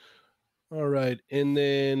right. And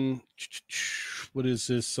then what is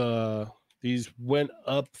this? These went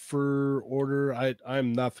up for order.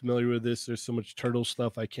 I'm not familiar with this. There's so much turtle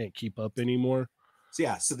stuff I can't keep up anymore.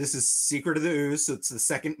 So this is Secret of the Ooze. So it's the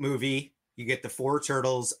second movie. You get the 4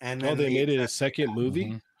 turtles, and then they made it a second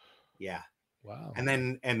movie. Yeah. Wow. And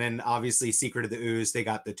then obviously Secret of the Ooze, they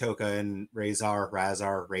got the Toka and Razor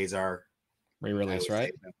re-release,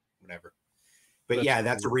 right? Whatever. But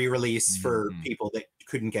that's a re-release for people that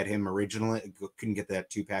couldn't get him originally, couldn't get that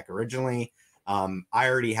 2-pack originally. I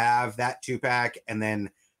already have that 2-pack, and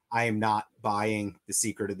then I am not buying the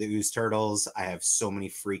Secret of the Ooze turtles. I have so many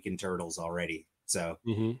freaking turtles already, so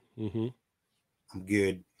I'm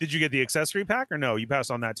good. Did you get the accessory pack or no? You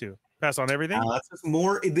passed on that too. Pass on everything. That's just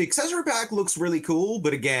more. The accessory pack looks really cool,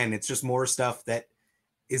 but again, it's just more stuff that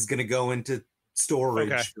is going to go into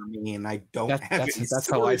storage for me, and I don't have it. That's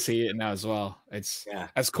how I see it now as well. It's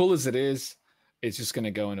as cool as it is. It's just going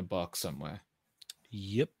to go in a box somewhere.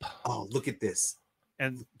 Yep. Oh, look at this.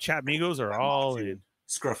 And Chat Migos are all in.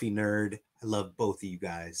 Scruffy Nerd. I love both of you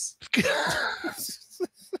guys.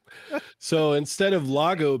 So instead of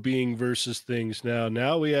Lago being versus things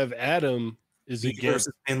now we have Adam is Me against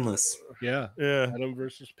versus Pinless. yeah Yeah. Adam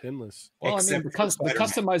versus Pinless. Well, I mean, Except because for the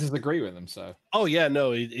Spider-Man. customizers agree with them, so Oh yeah,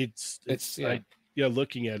 no, it's yeah. yeah,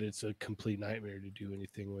 looking at it, it's a complete nightmare to do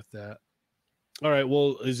anything with that. All right,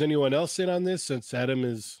 well, is anyone else in on this since Adam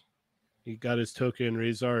he got his token in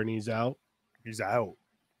Razor and he's out? He's out.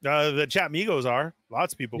 The Chat Migos are.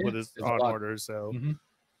 Lots of people Yeah, put this there's a on lot. order. So Mhm.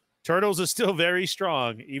 Turtles is still very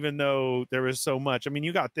strong, even though there was so much. I mean,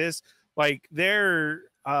 you got this, like their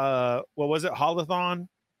what was it? Holothon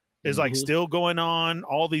is like Mhm. still going on,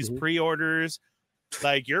 all these Mhm. pre-orders.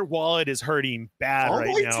 Like your wallet is hurting bad All right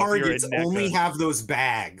my now. if you're Targets a NECA. only have those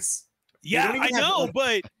bags. Yeah, don't even I have, know, like,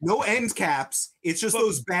 but No end caps. It's just But-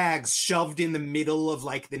 those bags shoved in the middle of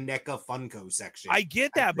like the NECA Funko section. I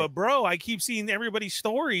get that. But bro, I keep seeing everybody's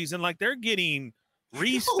stories and like they're getting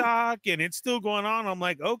restock and it's still going on. I'm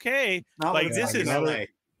like, okay, Not like, what it's this like in is- LA.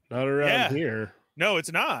 Not around Yeah. here. no,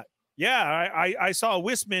 it's not. Yeah, I saw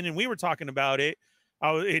Wisman and we were talking about it.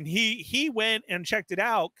 And he went and checked it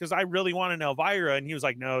out because I really wanted an Elvira, and he was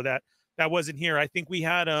like, no, that wasn't here. I think we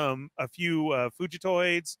had a few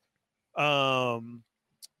Fugitoids.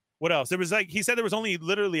 What else? There was like he said there was only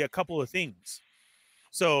literally a couple of things.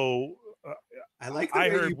 So I like the I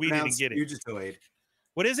way heard you we didn't pronounce get it. Fugitoid.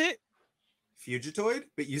 what is it? Fugitoid?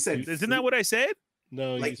 But you said Isn't that what I said?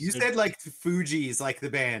 No, like you said like Fuji's like the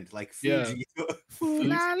band, like Yeah. Fuji. Ooh,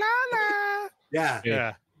 la la la. Yeah. Yeah.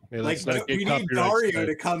 Yeah. Hey, Like let's not get we need copyright Dario strike.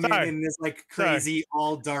 to come Sorry. in this like Sorry. crazy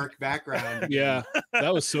all dark background. Yeah,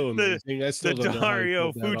 that was so The- amazing. I still The don't know how he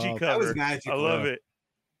Dario pulled that Fuji off. That was cover. magical. I love Yeah. it.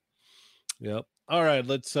 Yep. All right,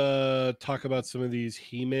 let's talk about some of these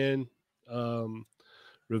He-Man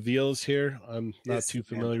reveals here. I'm not This too man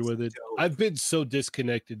familiar was with it. dope. I've been so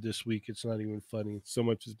disconnected this week. It's not even funny. So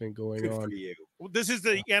much has been going Good on. for you. Well, this is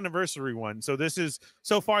the anniversary one. So this is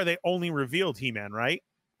so far they only revealed He-Man, right?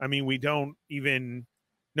 I mean, we don't even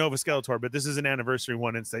know of a Skeletor, but this is an anniversary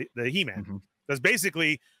one. It's the He-Man. Mhm. That's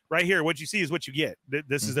basically right here. What you see is what you get.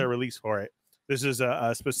 This is their release for it. This is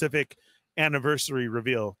a specific anniversary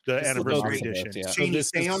reveal, the This looks anniversary great. edition. Yeah. So Shaney, this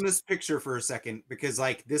stay is- on this picture for a second because,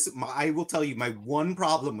 like, I will tell you my one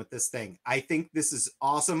problem with this thing. I think this is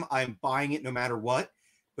awesome. I'm buying it no matter what.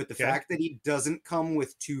 But the Okay. fact that he doesn't come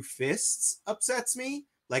with two fists upsets me.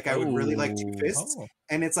 Like, I would really like two Oh. fists. Oh.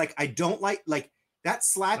 And it's like, I don't like that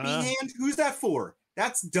slappy Uh. hand. Who's that for?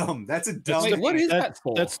 That's dumb. That's a dumb. Wait, what thing. is That- that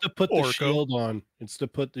for? That's to put the Orko. shield on. It's to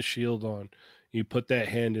put the shield on. You put that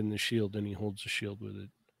hand in the shield and he holds the shield with it.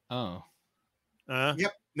 Oh.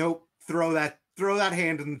 Yep. Nope. Throw that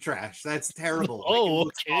hand in the trash. That's terrible. Like, it Oh,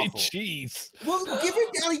 looks okay. awful. Jeez. Well, give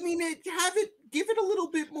it a little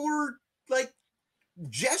bit more like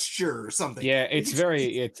gesture or something. Yeah, it's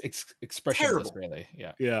expressionless, terrible. really.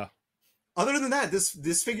 Yeah. Yeah. Other than that,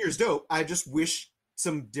 this figure is dope. I just wish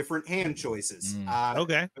some different hand choices.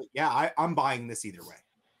 Okay. But yeah, I'm buying this either way.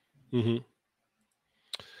 Mm-hmm.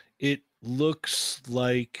 It looks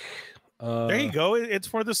like. There you go. It's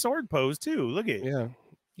for the sword pose too. Look at it. Yeah.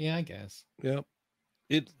 Yeah, I guess. Yep.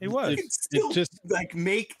 It was. You It, can still just like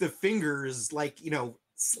make the fingers like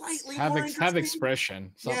slightly Have more have interesting.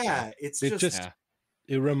 expression. something. Yeah, it's It just, just- Yeah.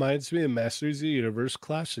 it reminds me of Masters of the Universe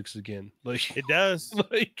Classics again. Like It does.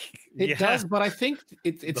 like It Yeah. does, but I think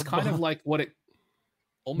it's The kind of bomb. like what it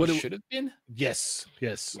almost it- should have been. yes.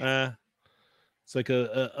 It's like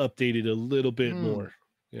a updated a little bit Hmm. more.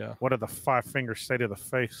 Yeah. What are the 5 fingers say to the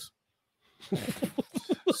face?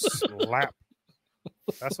 Slap.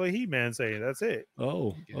 That's what He-Man say. That's it.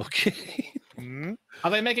 Oh, okay. Mhm.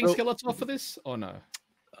 Are they making So- Skeletor for this or no?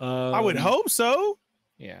 I would Um, hope so.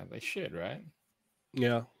 Yeah, they should, right?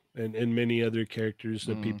 Yeah, and many other characters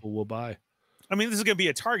that Mm. people will buy. I mean, this is going to be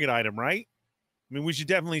a Target item, right? I mean, we should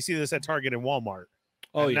definitely see this at Target and Walmart.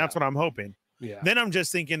 Oh And yeah, that's what I'm hoping. yeah, Then I'm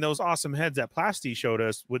just thinking those awesome heads that Plasti showed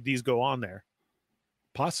us, would these go on there?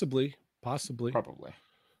 possibly. Probably.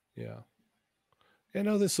 Yeah. I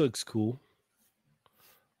know this looks cool.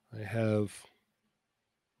 I've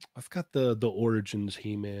got the Origins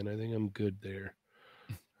He-Man. I think I'm good there.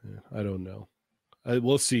 Yeah, I don't know.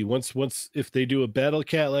 We'll see. Once if they do a Battle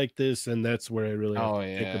Cat like this, and that's where I really have Oh, to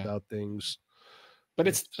think yeah. about things. But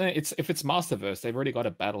it's if it's Masterverse, they've already got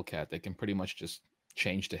a Battle Cat. They can pretty much just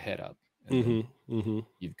change the head up. And then Mm-hmm, mm-hmm.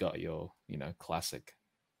 you've got your, classic.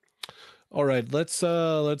 All right, let's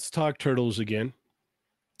talk Turtles again.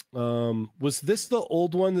 Was this the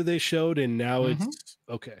old one that they showed, and now Mhm. it's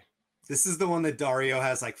okay? this is the one that Dario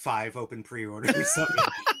has like 5 open pre-orders.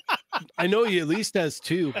 I know he at least has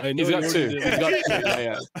 2. I know He's got he 2. ordered He's at got least 2. two.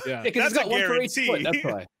 Yeah. Yeah. Because he's That's a got one for each foot. That's guarantee.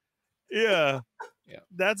 why. Yeah. Yeah.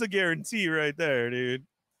 That's a guarantee right there, dude.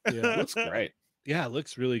 Yeah. Looks great. Yeah, it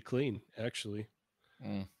looks really clean, actually.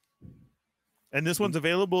 Mm. And this one's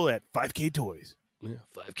available at 5K Toys. Yeah,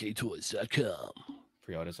 5ktoys.com.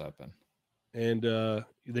 Pre-orders open. And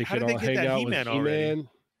they How can did they all get hang that out He-Man with already? He-Man.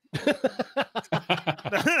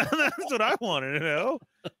 That's what I wanted to know.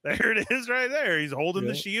 There it is right there. He's holding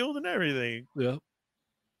the Yeah. shield and everything. Yep.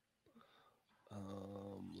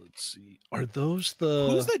 Let's see. Are those the?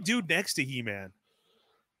 Who's the dude next to He-Man?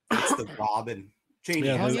 It's the Robin. Changing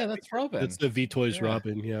Yeah, Oh his yeah, that's Robin. That's the V-Toys Yeah.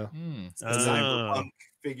 Robin. Yeah. Hmm. It's the cyberpunk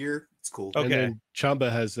figure. It's cool. Okay. And then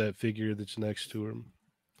Chamba has that figure that's next to him.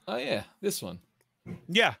 Oh yeah, this one.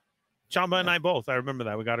 Yeah. Chamba and I both. I remember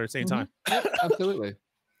that. We got her at the same time. Yep, absolutely.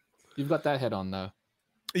 You've got that head on though.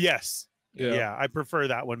 Yes. Yeah. I prefer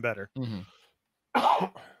that one better. Mm-hmm.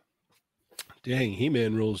 Dang,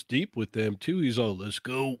 He-Man rolls deep with them too. He's all, let's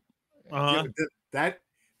go. Uh-huh.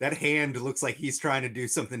 That hand looks like he's trying to do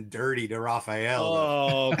something dirty to Raphael.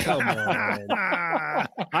 Oh, come on.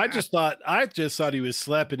 I just thought he was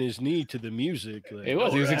slapping his knee to the music. Like, He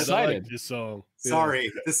was. He was "Alright, I like excited." this song. Yeah.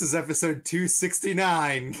 Sorry, this is episode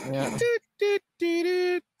 269. Yeah.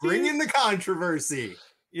 Bring in the controversy.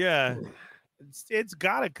 Yeah. It's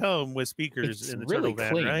got to come with speakers It's in the really turtle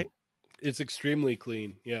van, clean. right? It's extremely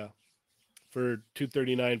clean. Yeah. For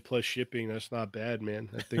 $239 plus shipping, that's not bad, man.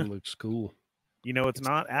 That thing looks cool. You know, it's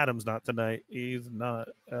not. Adam's not tonight. He's not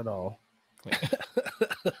at all.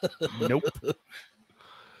 Nope.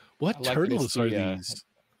 What I like turtles this, are the, these?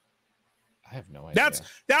 I have no idea.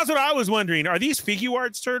 That's what I was wondering. Are these Figure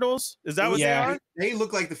Arts turtles? Is that what Yeah. they are? They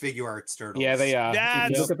look like the figure arts turtles. Yeah, they are. If That's-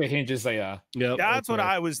 you look at the hinges, they are. Yep, That's what okay.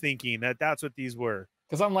 I was thinking. That's what these were.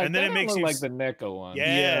 Because I'm like, And then they it don't makes look you like s- the NECA one.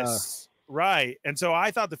 Yes. Right. And so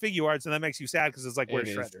I thought the Figure Arts, and that makes you sad because it's like, It where's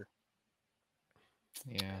is. Shredder?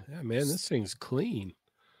 Yeah. Yeah, man, this thing's clean.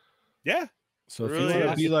 Yeah. So if Really you want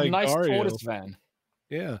to is. be like nice Dario, tortoise van.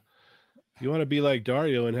 yeah. If you want to be like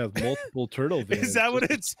Dario and have multiple turtle vans. Is that what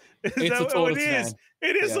it's? Is It's that a what tortoise it is? van.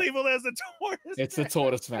 It is Yeah. labeled as a tortoise. It's a van.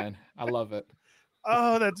 tortoise van. I love it.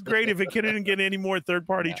 Oh, that's great. If it couldn't get any more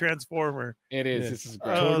third-party Yeah. Transformer. It is. Yeah. This is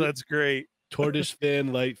great. Oh, that's great. tortoise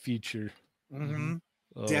van light feature? hmm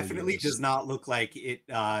Oh, Definitely yes. does not look like it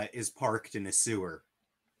is parked in a sewer.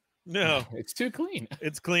 No, It's too clean.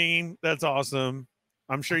 it's clean. That's awesome.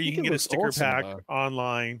 I'm sure I you think can it get a looks sticker awesome, pack though.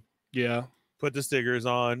 online. Yeah. Put the stickers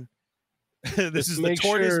on. This Just is the make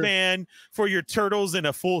tortoise sure- van for your turtles in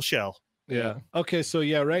a full shell. Yeah. Okay, so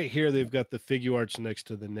yeah, right here they've got the Figure Arts next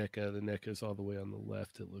to the NECA. The NECA is all the way on the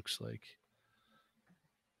left, it looks like.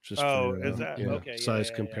 Just Oh, for, is that- okay, yeah, size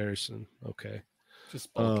yeah, yeah. comparison. Okay.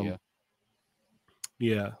 Just bulkier.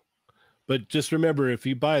 Yeah. But just remember, if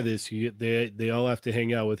you buy this, they all have to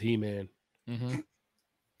hang out with He-Man. Mm-hmm.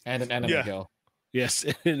 And an anime Yeah. girl. Yes,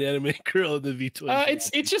 an anime girl in the V-Toys.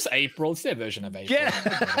 It's just April. It's their version of April.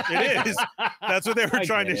 Yeah. It is. That's what they were I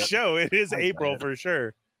trying to get it. show. It is I get April it. for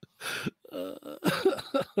sure.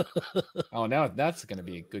 Oh, now that's going to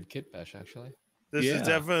be a good kit bash, actually. This Yeah. is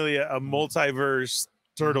definitely a multiverse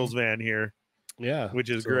Turtles van here, yeah. which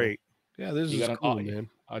is so- great. Yeah, this You is got an cool, eye. man.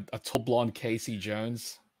 A tall blonde Casey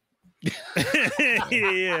Jones.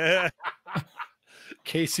 Yeah.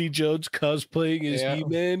 Casey Jones cosplaying as Yeah.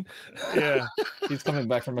 He-Man. Yeah. He's coming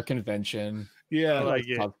back from a convention. Yeah, I like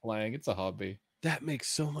it. Cosplaying. It's a hobby. that makes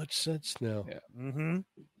so much sense now. Yeah. Mm-hmm.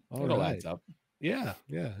 All It all right. adds up. Yeah,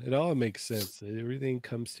 yeah, it all makes sense. Everything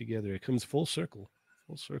comes together. It comes full circle.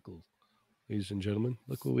 Full circle. Ladies and gentlemen,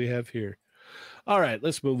 look what we have here. All right,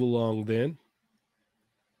 let's move along then.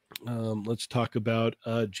 Let's talk about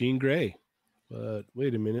Jean Grey. But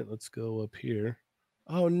wait a minute, let's go up here.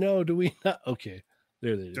 Oh no, do we not? Okay,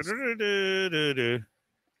 there it is.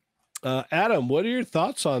 Adam, what are your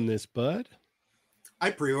thoughts on this, bud? I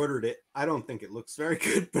pre-ordered it. I don't think it looks very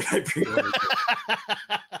good, but I pre-ordered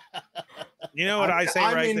it. You know what I say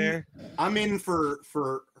I'm right in- there? I'm in for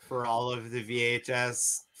all of the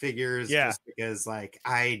VHS figures, Yeah. just because like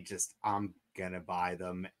I'm gonna buy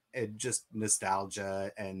them. It just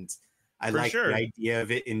nostalgia, and I For like sure. the idea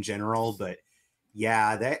of it in general. But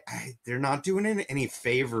yeah, they're not doing any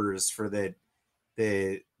favors for the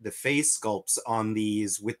face sculpts on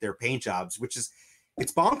these with their paint jobs, which is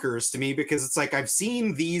it's bonkers to me because it's like I've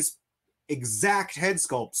seen these exact head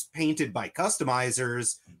sculpts painted by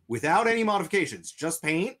customizers without any modifications, just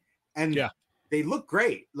paint, and Yeah. they look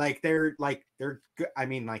great. They're good. I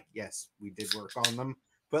mean, like, yes, we did work on them,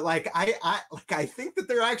 but I think that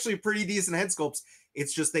they're actually pretty decent head sculpts.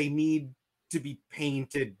 It's just they need to be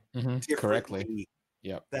painted Correctly. differently.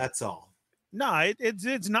 Yep. That's all. No,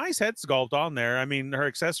 it's nice head sculpt on there. I mean, her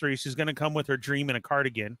accessory, she's going to come with her dream and a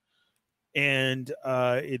cardigan, and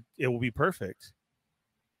it will be perfect.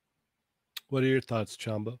 What are your thoughts,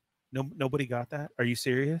 Chamba? nobody got that. Are you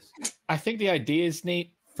serious? I think the idea is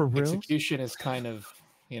neat. For real? Execution is kind of,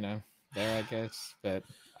 there, I guess. But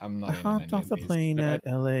I'm not. I in hopped any off of the these. plane But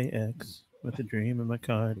at LAX with a dream in my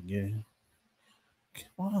cardigan.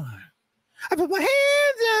 Come on. I put my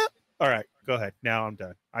hands up. All right, go ahead. Now I'm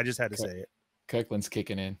done. I just had to Okay. say it. Kirkland's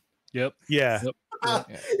kicking in. Yep. Yeah. Yep. Yeah.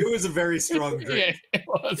 It was a very strong drink. It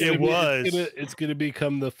was. It was. It's gonna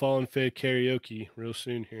become the Fallen Fed karaoke real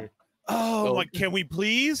soon here. Oh, like, can we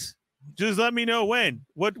please? Just let me know when.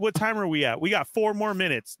 What time are we at? We got 4 more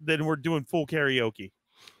minutes, then we're doing full karaoke.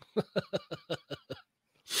 I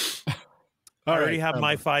already have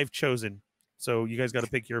my 5 chosen. So you guys got to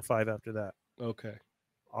pick your 5 after that. Okay.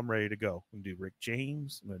 I'm ready to go. I'm gonna do Rick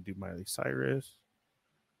James. I'm gonna do Miley Cyrus.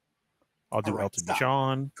 I'll do All right, Elton stop.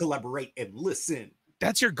 John. Collaborate and listen.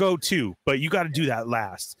 That's your go-to, but you got to do that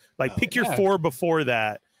last. Like, Oh, pick your yeah. 4 before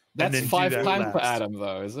that. That's then do 5 that times for last. Adam,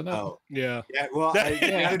 though, isn't it? Oh, Yeah. yeah. Well, That-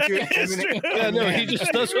 I gotta do it. It's true. Yeah, no, he just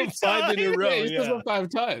does Every them 5 in a time. row. Yeah, he's Yeah. done 5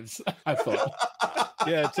 times. I thought.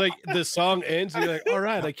 Yeah, it's like the song ends and you're like, all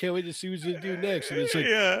right, I can't wait to see what he's gonna do next. And it's like,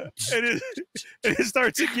 Yeah, and it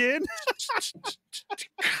starts again.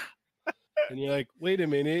 and you're like, wait a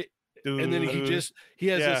minute. And then he has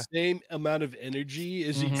Yeah. the same amount of energy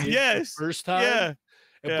as he Mhm. did Yes. the first time. Yeah.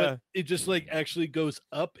 But Yeah. it just like actually goes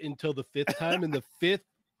up until the 5th time, and the fifth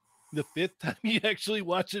time you actually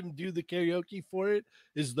watch him do the karaoke for it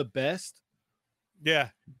is the best. Yeah.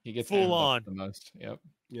 He gets Full amped up on. the most. Yep.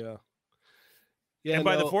 Yeah. Yeah. And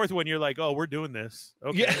by the no, 4th one, you're like, oh, we're doing this.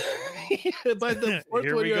 Okay. Yeah. By the 4th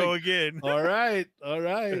Here one, we you're go like, again. all right.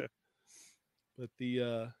 But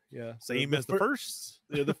the Same as the first.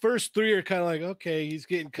 Yeah, the first 3 are kind of like, okay, he's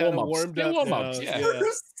getting kind of Warm-ups. warmed They're up. warm-ups, now. yeah.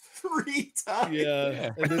 First 3 times.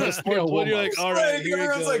 Yeah. And then the They're 4th one, you're like, warm-ups. all right, Like, here it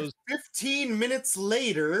it was goes. like 15 minutes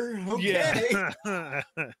later. Okay. Yeah.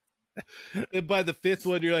 And by the 5th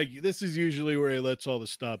one, you're like, this is usually where he lets all the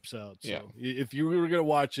stops out. So Yeah. if you were gonna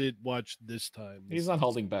watch it, watch this time. He's not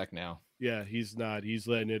holding back now. Yeah, he's not. He's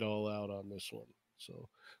letting it all out on this one. So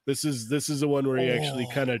this is the one where he actually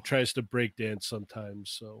kind of tries to break dance sometimes.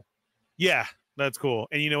 So Yeah, that's cool.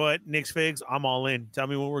 And you know what, Nick's Figs, I'm all in. Tell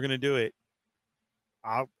me when we're gonna do it.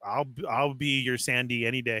 I'll be your Sandy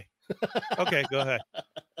any day. Okay, go ahead.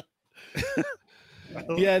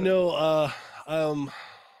 yeah, no,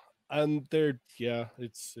 I'm there. Yeah,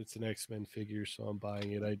 it's an X-Men figure, so I'm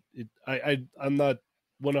buying it. I'm not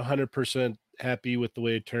 100% happy with the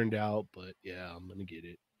way it turned out, but yeah, I'm gonna get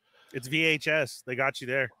it. It's VHS. They got you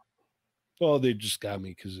there. Well, they just got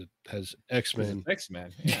me because it has X-Men.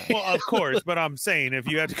 X-Men. Yeah. Well, of course, but I'm saying if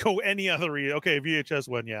you had to go any other okay, VHS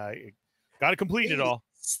one, yeah, I got to complete it all.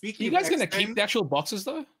 Speaking You guys of gonna X-Men, keep the actual boxes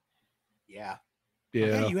though? Yeah. Yeah,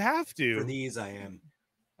 Yeah, you have For to. these, I am.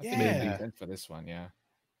 I think it'd be Yeah. good for this one. Yeah.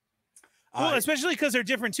 Well, especially because they're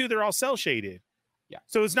different too. They're all cell shaded. Yeah.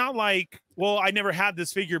 So it's not like, well, I never had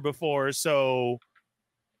this figure before, so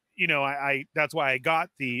I that's why I got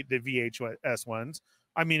the VHS ones.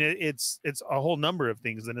 I mean, it's a whole number of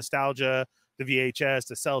things: the nostalgia, the VHS,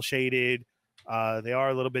 the cell shaded. They are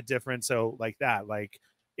a little bit different. So like that, like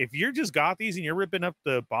if you're just got these and you're ripping up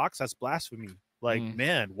the box, that's blasphemy. Like,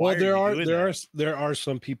 man, why well, are you doing that? there are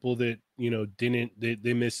some people that didn't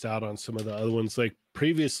they missed out on some of the other ones. Like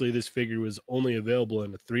previously, this figure was only available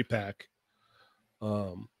in a 3-pack.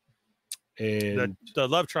 And The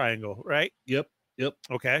love triangle, right? yep.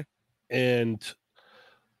 Okay. And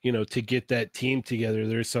to get that team together,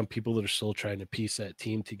 there's some people that are still trying to piece that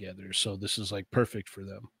team together. So this is like perfect for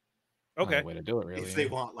them. Okay. Way to do it, really. if they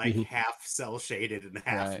want like Mhm. half cell shaded and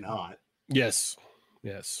half Right. not. Yes.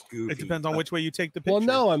 Goofy. It depends on which way you take the picture. Well,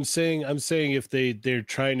 no, I'm saying if they're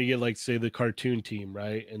trying to get like say the cartoon team,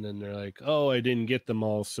 right? And then they're like, oh, I didn't get them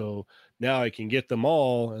all, so now I can get them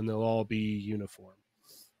all, and they'll all be uniform.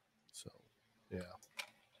 So, yeah.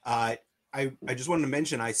 I just wanted to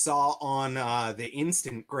mention I saw on the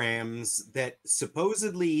Instagrams that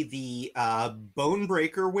supposedly the Bone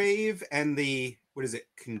Breaker wave and the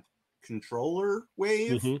controller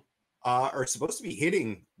wave Mhm. are supposed to be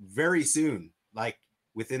hitting very soon, like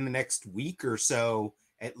within the next week or so,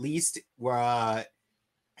 at least. I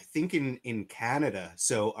think in Canada.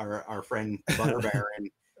 So our friend Butter Baron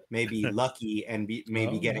may be lucky and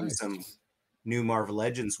maybe Oh, getting nice. some new Marvel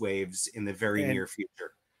Legends waves in the very And- near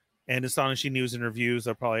future. And Astonishing News and Reviews,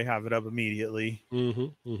 I'll probably have it up immediately.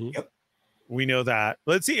 Mm-hmm, mm-hmm. Yep. We know that.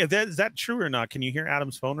 Let's see if is that true or not. Can you hear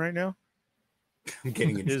Adam's phone right now? I'm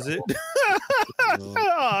getting in Is it? trouble.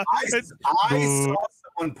 I saw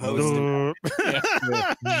someone post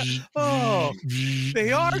it. Oh,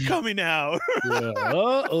 they are coming out. Yeah.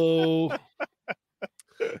 Uh-oh.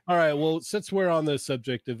 All right. Well, since we're on the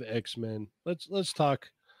subject of X-Men, let's talk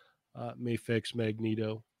Mafex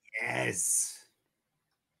Magneto. Yes.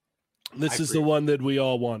 This I is the agree. one that we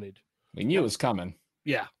all wanted. We knew it was coming.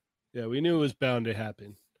 Yeah. Yeah, we knew it was bound to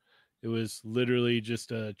happen. It was literally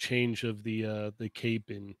just a change of the cape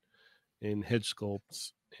and head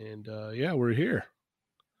sculpts. And yeah, we're here.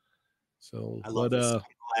 So I love this. but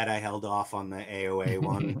I'm glad I held off on the AOA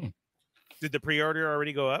one. Did the pre-order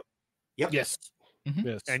already go up? Yep. yes. Mhm.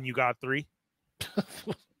 Yes. And you got 3?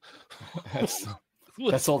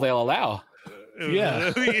 That's all they'll allow.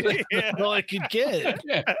 Yeah. Yeah. all I could get.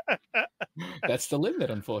 Yeah. That's the limit,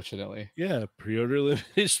 unfortunately. Yeah, pre-order limit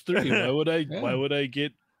is 3. Why would I Yeah. why would I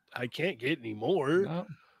get I can't get any more. No.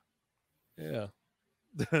 Yeah.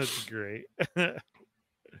 That's great.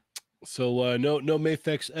 So no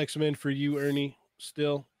Mafex X-Men for you, Ernie,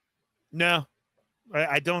 still. No,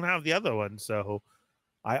 I don't have the other one, so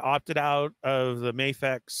I opted out of the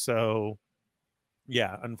Mafex. So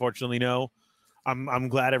yeah, unfortunately, no. I'm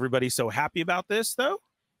glad everybody's so happy about this though,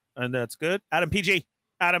 and that's good. Adam PG.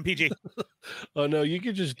 Oh no, you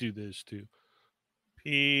could just do this too.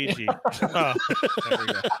 PG. Oh, there we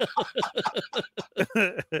go.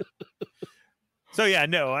 So yeah,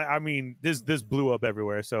 no, I mean this blew up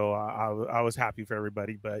everywhere, so I was happy for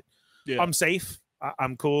everybody, but Yeah. I'm safe.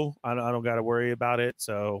 I'm cool. I don't got to worry about it,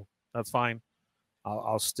 so that's fine.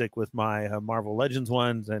 I'll stick with my Marvel Legends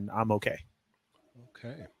ones, and I'm okay.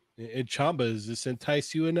 Okay. And Chamba, does this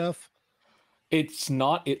entice you enough? It's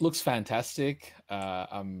not. It looks fantastic.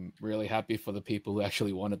 I'm really happy for the people who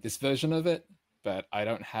actually wanted this version of it, but I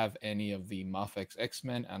don't have any of the Mafex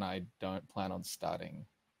X-Men, and I don't plan on starting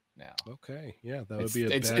now. Okay. Yeah, that would It's- be a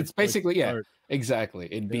it's- bad it's place basically- to yeah. start. Exactly.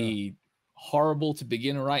 It'd Yeah. be horrible to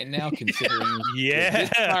begin right now, considering Yeah. this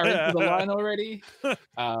far into the line already.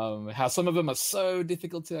 How some of them are so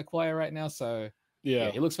difficult to acquire right now. So yeah,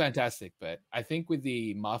 Yeah. it looks fantastic. But I think with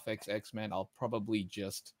the Mafex X-Men, I'll probably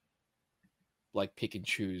just like pick and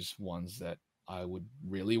choose ones that I would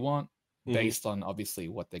really want Mhm. based on obviously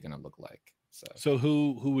what they're gonna look like. So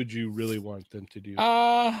who would you really want them to do?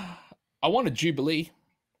 I want a Jubilee.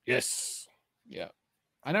 Yes. Yeah.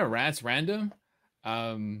 I know it's random.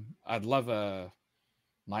 I'd love a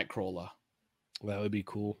Nightcrawler. That would be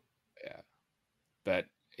cool. Yeah. But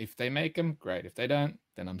if they make them, great. If they don't,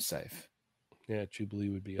 then I'm safe. Yeah, Jubilee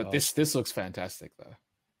would be But awesome. this looks fantastic though.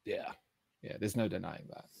 Yeah. Yeah, there's no denying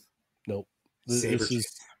that. Nope. This Sabretooth.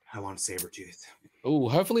 is I want Sabretooth. Oh,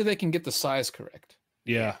 hopefully they can get the size correct.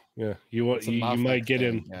 yeah. You want It's a you Mafex might get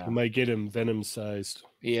him thing, yeah. you might get him Venom sized.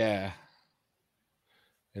 Yeah.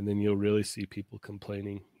 And then you'll really see people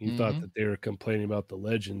complaining. You thought Mhm. that they were complaining about the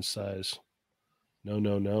legend size.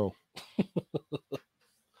 No.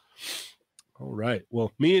 All right.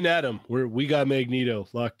 Well, me and Adam, we got Magneto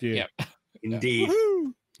locked in. Yep. Indeed.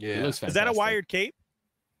 Woohoo! It looks Is that a fantastic. wired cape?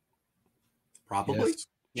 Probably. Yes.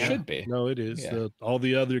 Yeah. Should be. No, it is. Yeah. All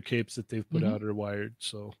the other capes that they've put Mhm. out are wired.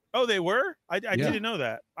 So Oh, they were? I Yeah. didn't know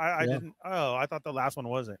that. I Yeah. didn't. Oh, I thought the last one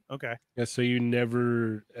wasn't. Okay. yeah. So you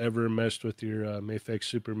never ever messed with your Mafex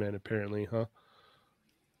Superman, apparently, huh?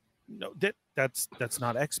 No, that's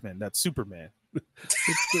not X-Men. That's Superman.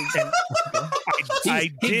 He I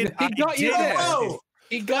did. got you there. Oh,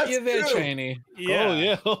 He got you That's there, true. Cheney. Yeah. Oh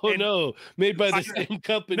yeah. Oh And no. Made by the I- same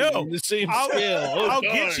company, No, the same I'll, scale. Oh, I'll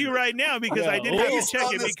darn. get you right now because I Yeah. did have to based check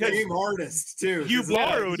on it the because same artist too. You 'cause that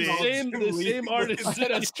borrowed is it. all The Jubilee. same artist.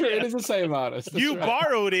 That's true. It is the same artist. That's you right.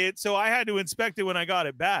 borrowed it, so I had to inspect it when I got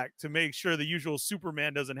it back to make sure the usual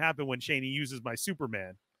Superman doesn't happen when Shaney uses my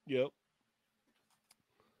Superman, Yep.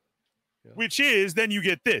 which is then you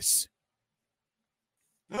get this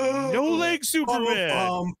no leg Superman.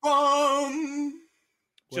 Bum, bum.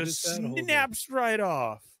 What Just is that? Hold on. snaps right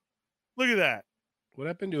off. Look at that. What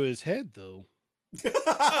happened to his head though? Oh,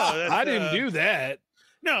 that's, I didn't do that.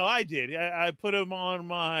 No, I did. I put him on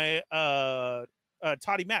my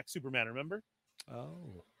Toddy Mac Superman. Remember?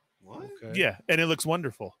 Oh. What? Okay. Yeah, and it looks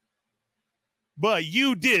wonderful. But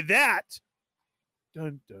you did that.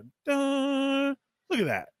 Dun dun dun. Look at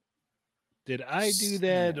that. Did I do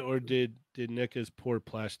that, or did NECA's poor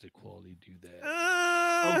plastic quality do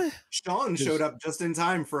that? Sean showed up just in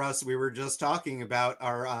time for us. We were just talking about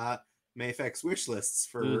our Mafex wish lists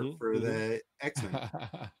for Mhm, the X-Men.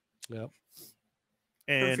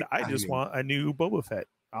 And Perfect I just timing. want a new Boba Fett.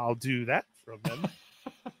 I'll do that from them.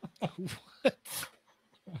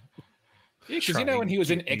 Because you know when he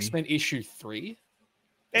was in Trying to X-Men issue 3?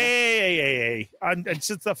 Hey. It's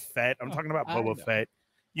just a Fett. I'm talking about I Boba know. Fett.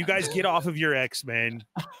 You guys get off of your X-Men.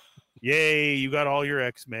 Yay, you got all your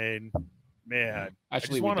X-Men. Man, I Actually,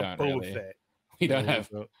 just we want a don't Boba really. Fett. We don't have.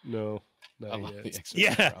 No, I not love yet. the X-Men.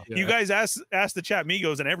 Yeah, as well. you guys ask the chat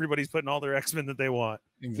Migos, and everybody's putting all their X-Men that they want.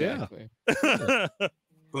 Exactly.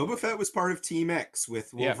 Boba Fett was part of Team X with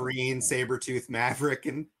Yeah. Wolverine, Sabretooth, Maverick,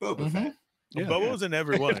 and Boba Mhm. Fett. Yeah. Boba was in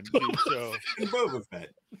every one. Dude, so And Boba Fett.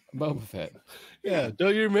 Boba Fett. Yeah,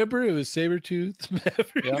 don't you remember? It was Sabretooth,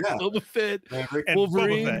 Maverick, Yeah. Boba Fett, Maverick. and Boba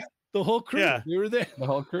Wolverine, Fett. the whole crew. Yeah. We were there. The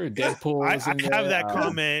whole crew. Deadpool I was in have there. that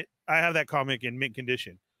comment. I have that comic in mint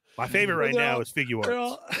condition. My favorite Well, right they're now all- is figure They're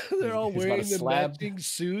arts. all they're all He's got a wearing the slab. matching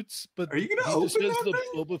suits, but Are you gonna he just open has that the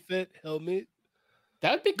thing? Boba Fett helmet.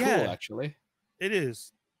 That'd be cool, Yeah. actually. It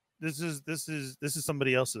is. This is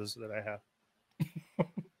somebody else's that I have.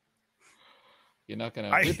 You're not gonna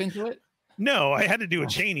I- rip into it? No, I had to do a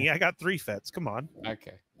Cheney. I got 3 Fets. Come on.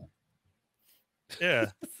 Okay.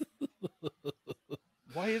 Yeah.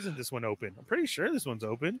 Why isn't this one open? I'm pretty sure this one's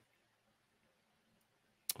open.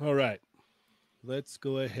 All right, let's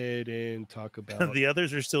go ahead and talk about The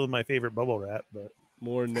others are still in my favorite bubble wrap, but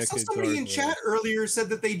more I saw naked somebody in gargoyles. chat earlier said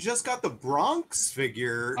that they just got the Bronx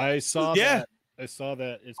figure. I saw Yeah. that. I saw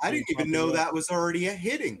that. It's I been didn't even popping know up. that was already a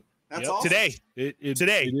hitting. That's Yep. awesome. today,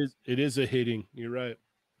 Today. it is a hitting. You're right.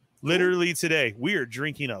 literally today, we are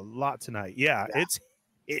drinking a lot tonight. Yeah, Yeah. it's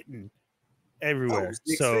hitting everywhere.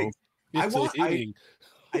 mixed So figs. I It's want- a hitting.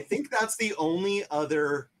 I think that's the only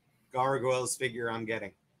other Gargoyles figure I'm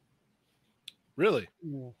getting. Really?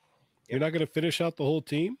 You're not going to finish out the whole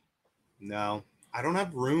team? No, I don't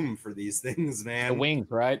have room for these things, The man. wings,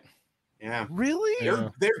 right? Yeah, really, Yeah.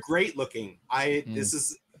 they're great looking.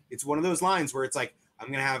 It's one of those lines where it's like I'm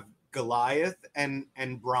gonna have Goliath and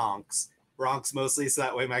Bronx. Bronx mostly so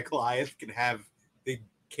that way my Goliath can have the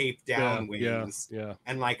cape down wings. Yeah.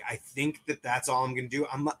 And like I think that's all I'm gonna do.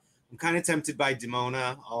 I'm kind of tempted by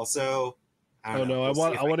Demona also. I Oh don't know. no, We'll see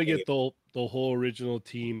if I want to can get the whole original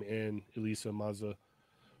team and Elisa Maza.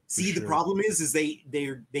 See, the sure. problem is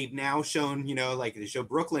they've now shown, like they show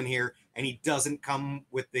Brooklyn here, and he doesn't come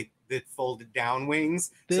with the folded down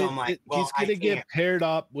wings. So I'm like, well, he's gonna I get can't. paired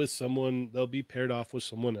up with someone. They'll be paired off with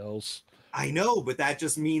someone else. I know, but that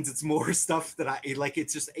just means it's more stuff that I like.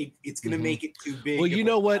 It's just it's gonna Mhm. make it too big. Well, if you I-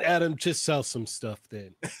 know what, Adam? Just sell some stuff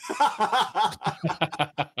then.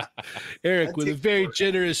 Eric I'd with a take very more.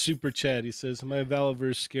 generous super chat. He says, "My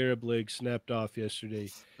Valaverse scarab leg snapped off yesterday.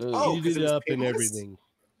 Oh, Heated 'cause it was up and pinless? everything."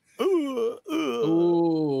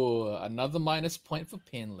 Ooh, another minus point for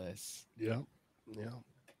pinless. Yeah, yeah,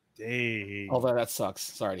 Dang. Although that sucks.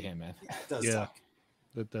 Sorry to hear, man. Yeah, it does yeah. suck.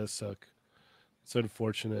 That does suck. It's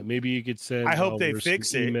unfortunate. Maybe you could send. I hope they Valaverse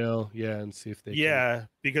fix an it. email, yeah, and see if they. Yeah,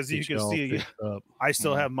 because can you get can all see, fixed up. I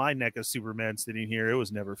still Mhm. have my neck of Superman sitting here. It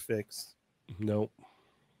was never fixed. Nope.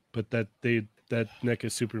 But that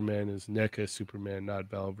NECA Superman is NECA Superman, not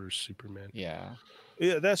Valverse Superman. Yeah.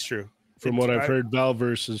 Yeah, that's true. From It's- what I've I- heard,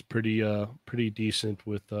 Valverse is pretty decent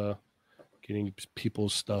with getting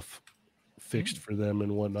people's stuff fixed for them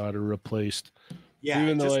and whatnot or replaced. Yeah,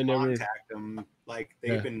 Even though just I never- contact them. Like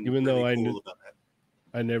they've Yeah, been even really though I cool knew- about that.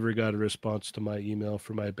 I never got a response to my email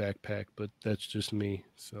for my backpack, but that's just me.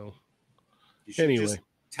 So You should anyway, just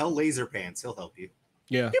tell Laser Pants, he'll help you.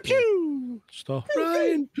 yeah. Pew, pew. Stop.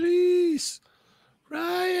 Ryan, please.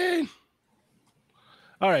 Ryan.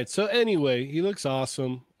 All right. So anyway, he looks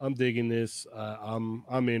awesome. I'm digging this.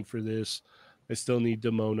 I'm in for this. I still need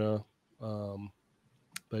Demona.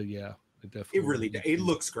 But yeah, I definitely. It really it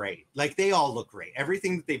looks great. Like they all look great.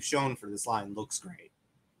 Everything that they've shown for this line looks great.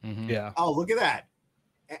 Mhm. Yeah. Oh, look at that.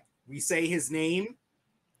 We say his name.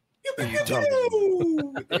 And you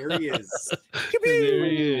There he is. There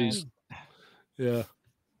he is. Yeah.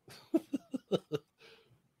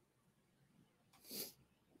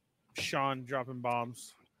 Sean dropping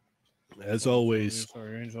bombs. As always.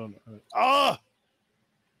 Sorry, Angel. Oh,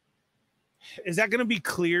 is that going to be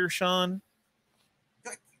clear, Sean?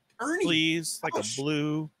 Ernie. Please, like a Gosh.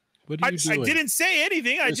 blue. What are I you doing? didn't say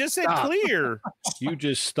anything. I Just just said stop. clear. You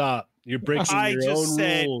just stop. You're breaking I your just own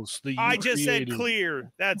said- rules. That you I just said created.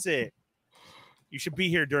 clear. That's it. You should be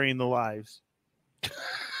here during the lives.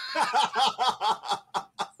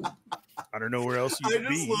 I don't know where else I you'd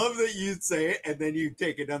just be. love that you say it and then you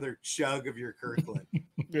take another chug of your Kirkland.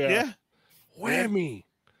 Yeah. Whammy.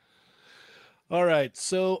 All right,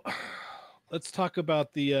 so let's talk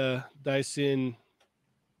about the Dyson.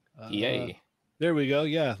 Yay. There we go.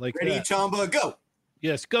 Yeah, like Ready, that. Chamba, go.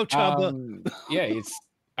 Yes, go Chamba. Yeah,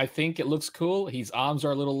 I think it looks cool. His arms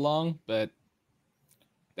are a little long, but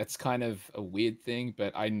that's kind of a weird thing.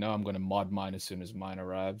 But I know I'm going to mod mine as soon as mine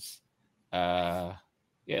arrives.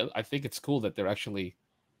 Yeah, I think it's cool that they're actually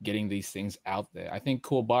getting these things out there. I think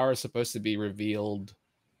Corbara is supposed to be revealed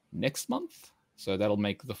next month, so that'll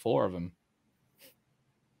make the 4 of them.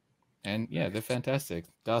 And yeah, they're fantastic.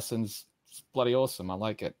 Dawson's bloody awesome. I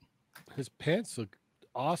like it. His pants look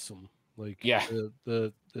awesome. Like Yeah.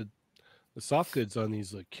 the The soft goods on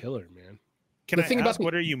these look killer, man. Can The I thing about ask,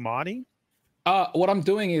 what are you modding? What I'm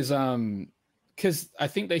doing is because I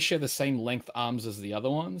think they share the same length arms as the other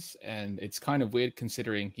ones, and it's kind of weird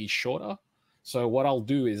considering he's shorter. So what I'll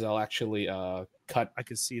do is I'll actually cut I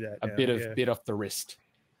could see that a now, bit off the wrist.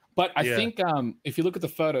 But I Yeah. think if you look at the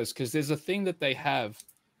photos, because there's a thing that they have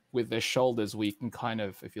with their shoulders where you can kind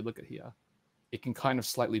of, if you look at here, it can kind of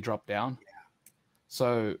slightly drop down.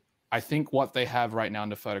 So I think what they have right now in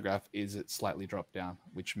the photograph is it slightly dropped down,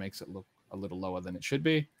 which makes it look a little lower than it should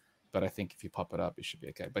be. But I think if you pop it up, it should be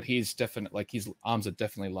okay. But he's definitely, like, his arms are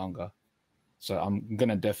definitely longer. So I'm going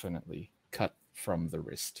to definitely cut from the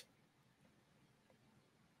wrist.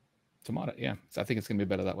 Tomato, yeah. So I think it's going to be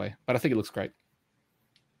better that way. But I think it looks great.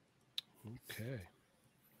 Okay.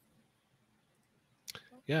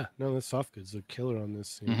 Yeah, no, the soft goods look killer on this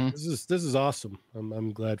scene. Mhm. This is awesome.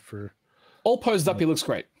 I'm glad for All posed up, he looks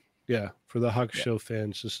great. for the Hakusho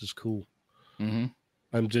fans. This is cool. Mm-hmm.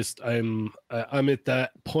 I'm at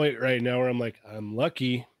that point right now where I'm like, I'm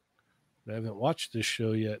lucky I haven't watched this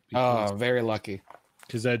show yet Oh, very lucky.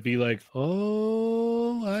 because I'd be like,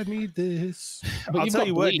 oh, I need this. But I'll you've tell got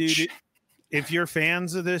you what, Bleach. dude. If you're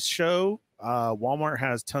fans of this show, Walmart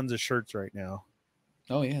has tons of shirts right now.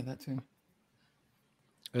 Oh, yeah, that too.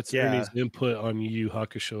 That's Yeah. Ernie's input on Yu Yu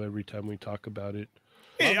Hakusho every time we talk about it.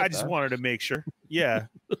 Love I it, just though. wanted to make sure. Yeah,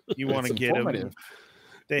 you want to It's get them. informative.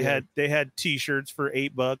 They had T-shirts for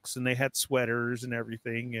 $8, and they had sweaters and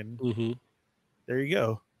everything. And Mm-hmm. there you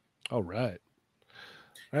go. All right.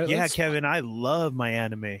 All right, Yeah, let's- Kevin, I love my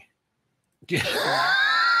anime Yeah.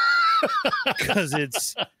 because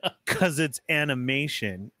it's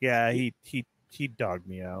animation. Yeah, he dogged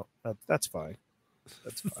me out. That's fine.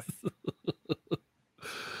 That's fine.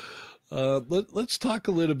 Let's talk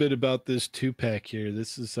a little bit about this 2-pack here.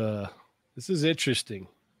 This is interesting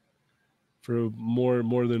for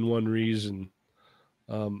more than one reason.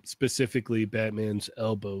 Specifically, Batman's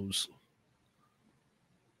elbows.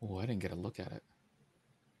 Oh, I didn't get a look at it.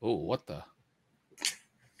 Oh, what the?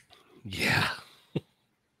 Yeah.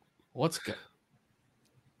 What's good?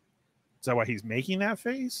 Is that why he's making that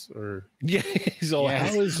face? Or Yeah. So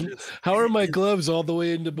Yeah. how are my gloves all the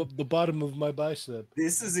way into the bottom of my bicep?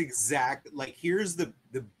 This is here's the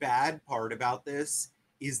bad part about this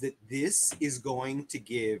is that this is going to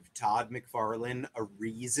give Todd McFarlane a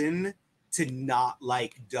reason to not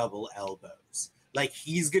like double elbows. Like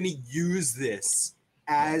he's gonna use this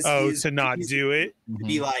as his to not reason do it. to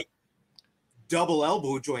be like double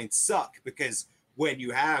elbow joints suck because when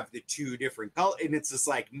you have the two different colors, and it's just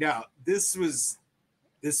like, no, this was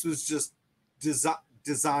just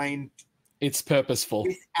designed It's purposeful.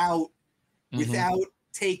 without Mhm. without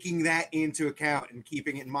taking that into account and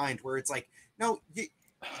keeping it in mind, where it's like, no,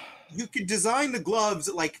 you could design the gloves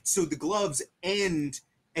like so the gloves end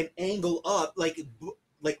and angle up like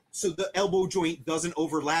so the elbow joint doesn't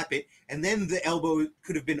overlap it, and then the elbow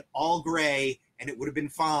could have been all gray and it would have been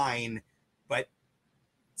fine, but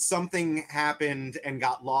something happened and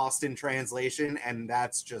got lost in translation, and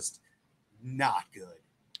that's just not good.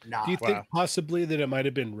 Not Do you Wow. think possibly that it might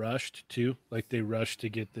have been rushed too? Like they rushed to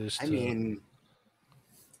get this. I mean,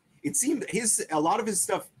 it seemed a lot of his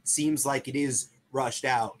stuff seems like it is rushed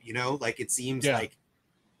out, you know, like it seems Yeah. like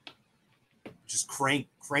just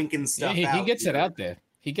cranking Yeah, stuff he out. gets you it know? out there.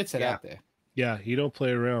 He gets it Yeah. out there. yeah, you don't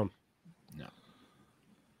play around. No.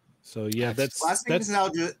 So yeah, that's Last Name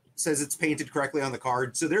Nostalgia says it's painted correctly on the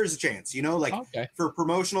card, so there's a chance, you know, like Okay. for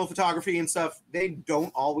promotional photography and stuff, they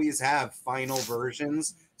don't always have final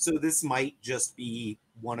versions, so this might just be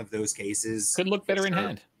one of those cases. Could look better in Sure.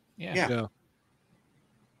 hand. Yeah. Yeah.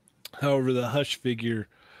 However, the Hush figure,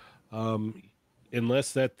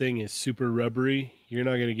 unless that thing is super rubbery, you're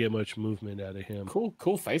not going to get much movement out of him.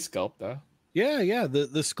 Cool face sculpt though. Yeah, the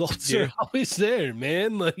sculpts Yeah. are always there,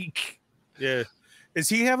 man. Like, Yeah. Does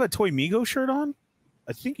he have a Toy Migo shirt on?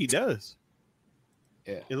 I think he does.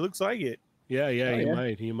 Yeah. It looks like it. yeah, Oh, he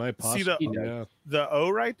yeah. might See possibly, the- yeah, The O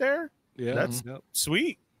right there? yeah. That's- yep.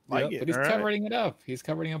 Sweet. Like Yep, it. But he's All right. covering it up. He's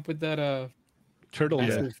covering up with that turtleneck.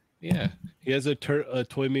 massive- yeah. He has a Toy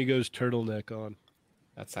Migos turtleneck on.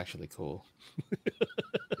 That's actually cool.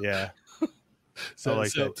 Yeah. So I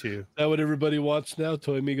like so that too. is that what everybody wants now?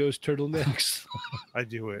 Toy Migos turtlenecks. I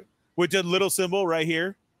do it. With the little symbol right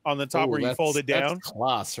here on the top Ooh, where you that's- fold it down. That's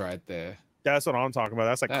class right there. That's what I'm talking about.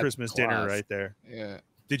 That's like That's Christmas dinner class. right there. Yeah.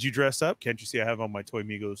 Did you dress up? Can't you see I have on my Toy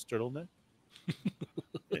Migos turtleneck?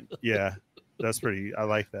 Yeah. That's pretty. I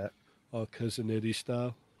like that. All Cousin Eddie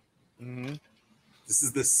style. Mm-hmm. This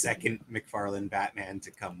is the second McFarlane Batman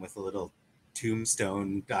to come with a little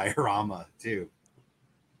tombstone diorama too.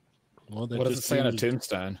 Well, that What does it just say on a means-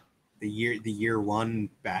 tombstone? the year one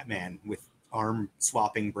Batman with arm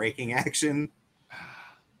swapping breaking action.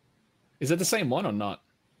 Is it the same one or not?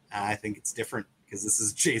 I think it's different because this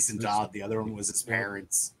is Jason Todd. The other one was his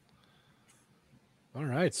parents. All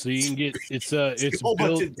right, so you can get it's A whole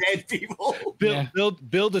bunch of dead people.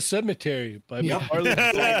 build a cemetery by Yep.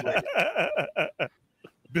 McFarlane.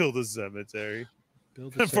 Build a cemetery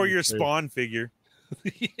Build a for your cemetery. Spawn figure.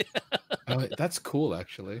 Oh, that's cool,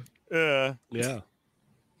 actually. Yeah. Yeah.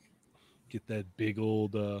 Get that big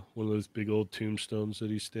old one of those big old tombstones that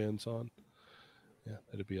he stands on. Yeah,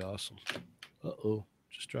 that'd be awesome. Uh-oh,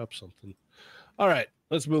 just dropped something. All right,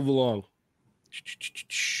 let's move along.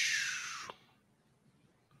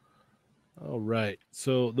 All right.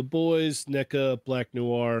 So the boys, NECA, Black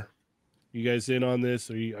Noir. You guys in on this?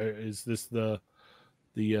 Is this the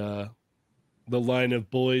line of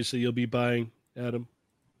boys that you'll be buying, Adam?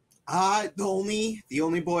 The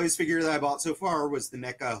only boys figure that I bought so far was the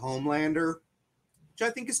NECA Homelander, which I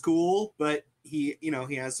think is cool, but he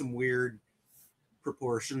has some weird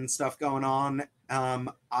proportion stuff going on.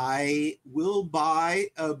 I will buy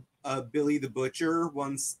a Billy the Butcher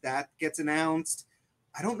once that gets announced.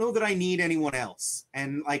 I don't know that I need anyone else,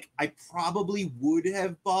 and like I probably would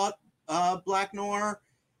have bought Black Noir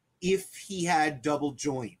if he had double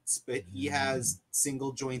joints, but he has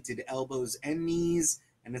single jointed elbows and knees.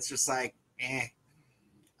 And it's just like, I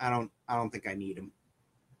don't think I need him.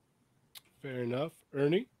 Fair enough.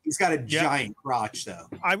 Ernie? He's got a giant crotch, though.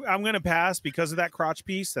 I'm going to pass because of that crotch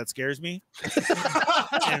piece. That scares me.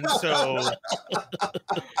 And so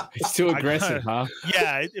It's too aggressive, huh?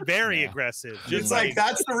 yeah, very Yeah. aggressive. It's Just like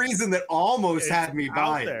that's the reason that almost it's had me out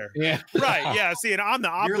buy it. there. Yeah. Right. Yeah. See, and I'm the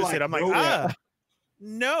You're opposite. like, I'm like, no way.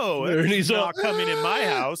 no, Ernie's it's all, not coming in my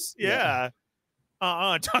house. Yeah.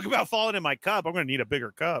 Yeah. Talk about falling in my cup. I'm going to need a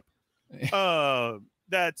bigger cup.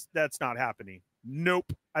 That's not happening.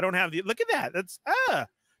 Nope. I don't have the, look at that. That's,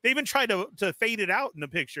 they even tried to fade it out in the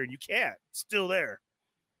picture and you can't. It's still there.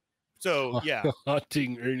 So yeah.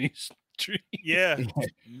 Haunting Ernie's tree. Yeah.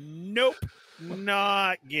 Nope.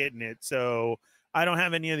 Not getting it. So I don't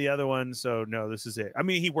have any of the other ones. So no, this is it. I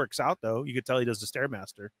mean, he works out though. You could tell he does the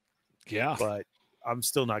Stairmaster, Yeah. but I'm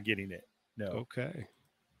still not getting it. No. Okay.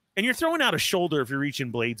 And you're throwing out a shoulder if you're reaching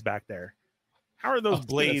blades back there. How are I those was gonna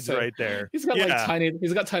blades say, right there? He's got Yeah.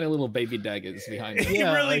 he's got tiny little baby daggers behind him. He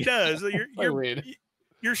Yeah, really like- does. So weird.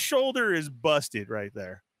 Your shoulder is busted right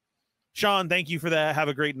there. Sean, thank you for that. Have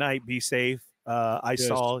a great night. Be safe. I Yes.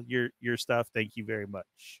 saw your stuff. Thank you very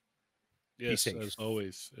much. Yes, safe. as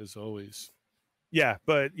always. As always. Yeah,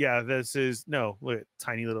 but yeah, this is no look,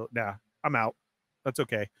 tiny little. Nah, I'm out. That's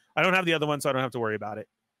okay. I don't have the other one, so I don't have to worry about it.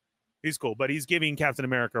 He's cool, but he's giving Captain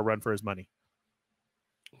America a run for his money.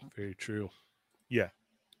 Very true. Yeah.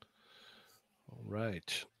 All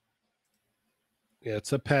right. Yeah,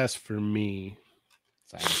 it's a pass for me.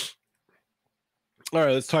 Same. All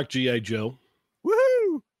right, let's talk G.I. Joe.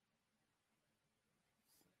 Woohoo!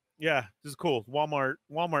 Yeah, this is cool.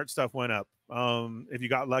 Walmart stuff went up. If you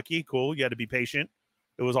got lucky, cool. You had to be patient.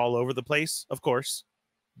 It was all over the place, of course.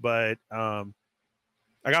 But I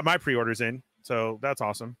got my pre-orders in, so that's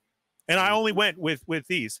awesome. And I only went with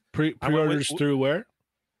these I went Pre-orders with- through where?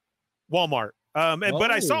 Walmart.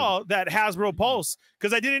 But I Oh. saw that Hasbro Pulse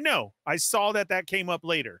because I didn't know. I saw that came up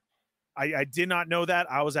later. I did not know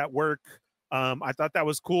that. I was at work. I thought that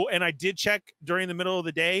was cool, and I did check during the middle of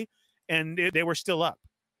the day, and they were still up.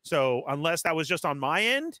 So unless that was just on my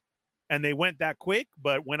end, and they went that quick,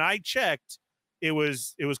 but when I checked, it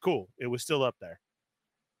was cool. It was still up there.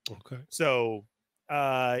 Okay. So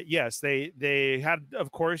yes, they had,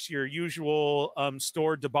 of course, your usual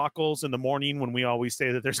store debacles in the morning when we always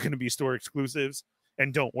say that there's going to be store exclusives,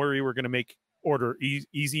 and don't worry, we're going to make order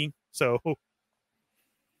easy. So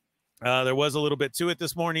there was a little bit to it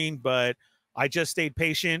this morning, but I just stayed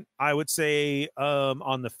patient. I would say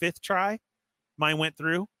on the 5th try, mine went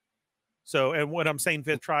through. So, and what I'm saying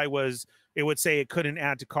 5th try was it would say it couldn't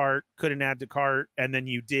add to cart, and then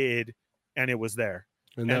you did, and it was there.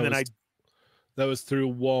 And And then that was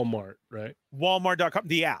through Walmart, right? Walmart.com,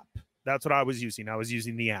 the app. That's what I was using. I was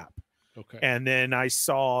using the app. Okay. And then I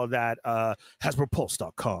saw that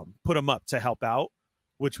HasbroPulse.com put them up to help out,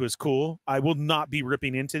 which was cool. I will not be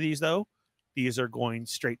ripping into these though. These are going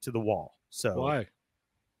straight to the wall. So Why?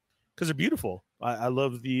 because they're beautiful. I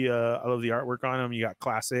love the artwork on them. You got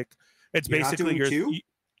classic. It's You're not basically doing two?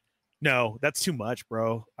 No, that's too much,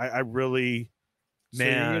 bro. I really So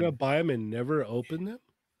you're man gonna buy them and never open them?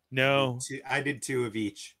 no. I did 2 of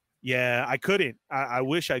each. Yeah, I couldn't. I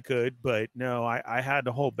wish I could, but no, I had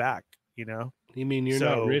to hold back, you know. You mean you're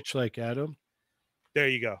So- not rich like Adam? There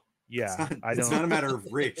you go. Yeah, It's not, I it's don't. not a matter of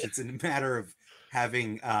rich. It's a matter of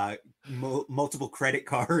having multiple credit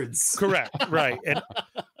cards. Correct. Right. And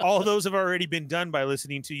all those have already been done by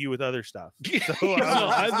listening to you with other stuff. So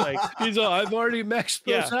I'm like, I've already maxed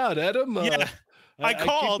those out, Adam. Yeah. I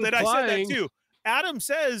called and I said that applying. too. Adam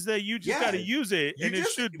says that you just got to use it and it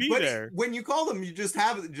should be there. When you call them, you just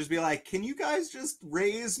have it. Just be like, "Can you guys just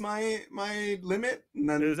raise my limit?" And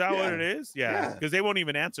then, Is that what it is? Yeah, because they won't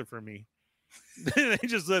even answer for me. They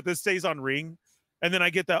just let this stays on ring, and then I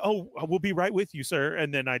get that. Oh, we'll be right with you, sir.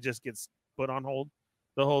 And then I just get put on hold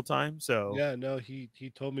the whole time. So yeah, no, he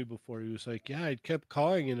told me before. He was like, yeah, I kept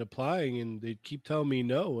calling and applying, and they'd keep telling me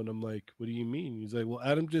no. And I'm like, what do you mean? He's like, well,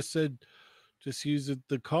 Adam just said, just use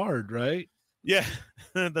the card, right? yeah,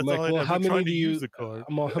 that's I'm like, all. well, how many do you? The card.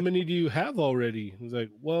 I'm all, how many do you have already? He's like,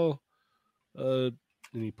 well, and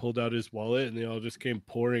he pulled out his wallet, and they all just came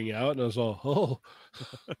pouring out, and I was all, oh,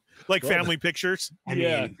 Like well, family pictures. I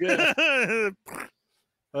yeah, mean, yeah.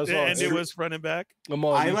 I was all, And it was front and back. I'm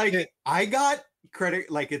all, I you like can't- I got credit.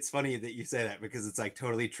 Like, it's funny that you say that because it's like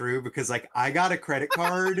totally true. Because like I got a credit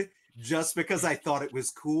card just because I thought it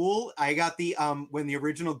was cool. I got the when the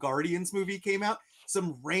original Guardians movie came out,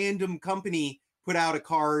 some random company put out a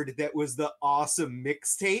card that was the awesome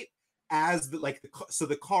mixtape as so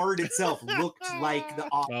the card itself looked like the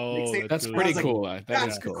awesome Oh, mixtape. That's cool. I pretty was like, cool. That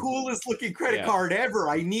That's is the cool. coolest looking credit Yeah. card ever.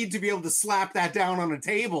 I need to be able to slap that down on a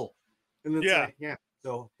table. And it's Yeah. like, yeah.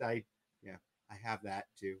 So I have that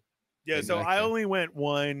too. Yeah, so I Exactly. only went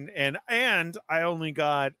one, and I only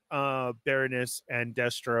got Baroness and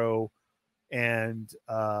Destro and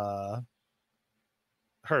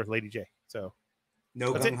her Lady J. So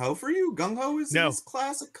No That's it. gung ho for you. Gung ho is No. his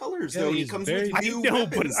classic colors, Yeah, though. He he's comes very- with I new know,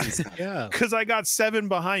 but weapons and stuff. yeah. because I got 7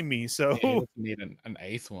 behind me, so Yeah, you don't need an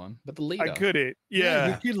eighth one, but the leader. I couldn't. You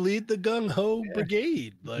Yeah. could lead the gung ho Yeah.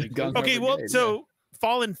 brigade. Like, Gung Ho Okay, well, Brigade, so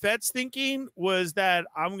Fallen Fett's thinking was that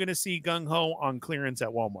I'm gonna see Gung Ho on clearance at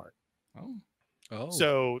Walmart. Oh, oh,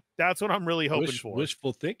 So that's what I'm really hoping for.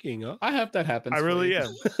 wishful thinking, huh? I hope that happens. I for really you.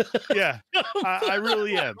 am. Yeah, I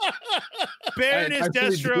really am. I Baroness really do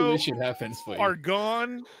Destro wish it happens for you. are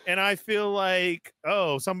gone, and I feel like,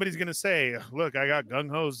 oh, somebody's gonna say, "Look, I got gung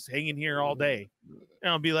hos hanging here all day," and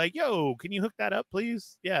I'll be like, "Yo, can you hook that up,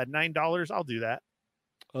 please? Yeah, $9. I'll do that."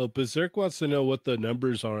 Oh, Berserk wants to know what the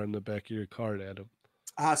numbers are on the back of your card, Adam.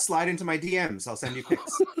 Slide into my DMs. I'll send you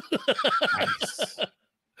pics. Nice.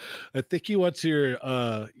 I think he wants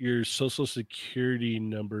your social security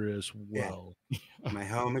number as Yeah. well. My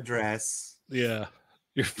home address. Yeah.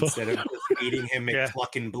 Your phone. Instead of just meeting him at Yeah.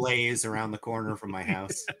 Cluckin' Blaze around the corner from my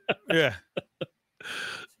house. Yeah.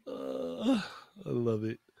 I love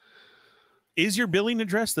it. Is your billing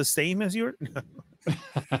address the same as your?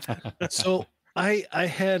 So I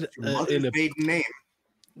had Your mother's maiden name.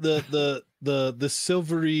 the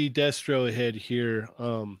silvery Destro head here.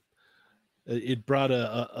 It brought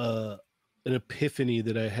an epiphany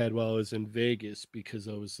that I had while I was in Vegas, because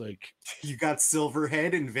I was like, You got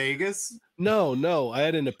Silverhead in Vegas? no, I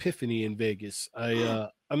had an epiphany in Vegas.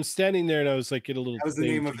 I'm standing there and I was like, get a little That was the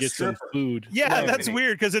thing name to of a get some stripper. food. Yeah, No, that's kidding.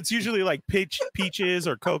 weird because it's usually like peaches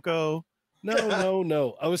or cocoa.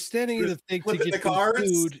 No. I was standing in the thing to Flipping get the some cards?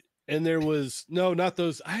 food, and there was not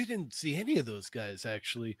those. I didn't see any of those guys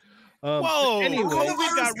actually. Whoa! anyway,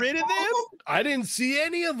 COVID got rid of them. I didn't see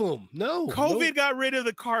any of them. No, COVID got rid of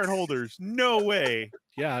the card holders. No way.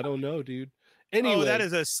 Yeah, I don't know, dude. Anyway, Oh, that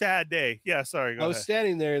is a sad day. Yeah, sorry. Go I was ahead.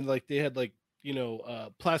 standing there and like they had like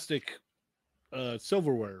plastic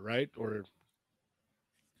silverware, right? Or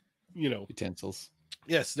Utensils.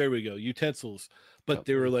 yes, there we go, utensils. But Yep.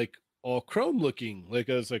 they were like all chrome looking. Like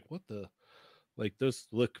I was like, what the? Like those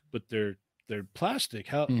look, but they're plastic.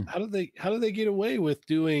 How Hmm. how do they get away with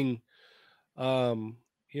doing,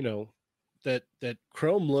 that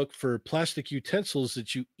chrome look for plastic utensils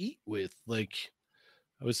that you eat with? Like,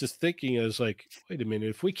 I was just thinking, I was like, wait a minute,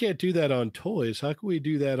 if we can't do that on toys, how can we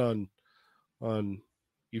do that on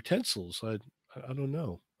utensils? I don't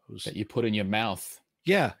know. I was, That you put in your mouth.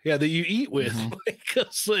 yeah, that you eat with. Mhm. Like, I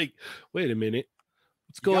was like, wait a minute,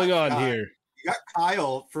 what's You got, going on here? You got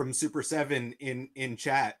Kyle from Super 7 in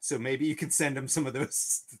chat, so maybe you can send him some of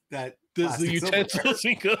those The plastic silverware. utensils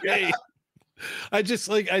and go, hey. I just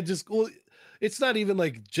well, it's not even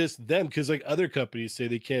like just them, because like other companies say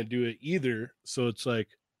they can't do it either. So it's like,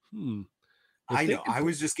 if I they know. could I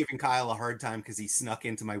was just giving Kyle a hard time because he snuck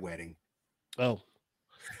into my wedding. oh,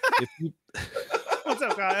 if you, What's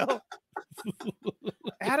up, Kyle?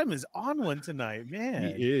 Adam is on one tonight,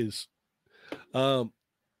 man. he is.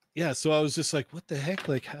 Yeah, so I was just like, what the heck?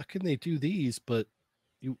 Like, how can they do these? But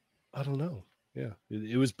I don't know. Yeah,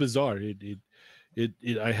 it was bizarre.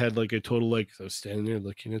 I had like a total, like, I was standing there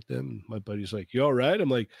looking at them. And my buddy's like, "You all right?" I'm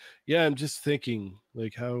like, "Yeah, I'm just thinking,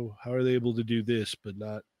 like, how are they able to do this, but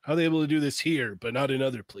not how are they able to do this here, but not in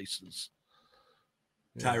other places?"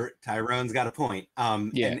 Yeah. Tyrone's got a point.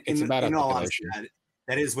 Yeah, And it's about in all honesty, articulation.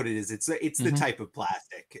 that is what it is. It's the Mhm. type of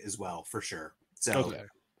plastic as well, for sure. So Okay.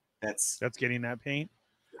 that's That's getting that paint.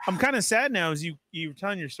 I'm kind of sad now as you're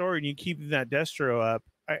telling your story and you keep that Destro up.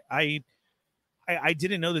 I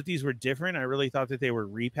didn't know that these were different. I really thought that they were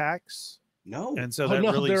repacks. no. And so Oh that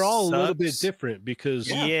no, really they're all a little bit sucks. different because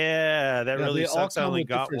Yeah, that yeah, really they all sucks. I come only with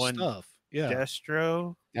got different one stuff. Yeah.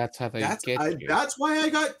 Destro. That's how they That's get you. that's why I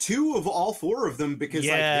got 2 of all 4 of them, because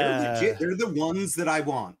like they're legit. They're the ones that I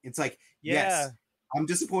want. It's like, Yeah. yes, I'm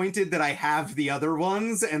disappointed that I have the other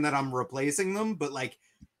ones and that I'm replacing them, but like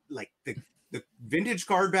the vintage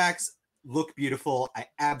card backs look beautiful. I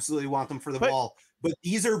absolutely want them for the But- wall. But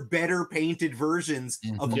these are better painted versions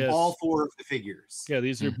of Mhm. Yes. all 4 of the figures. Yeah,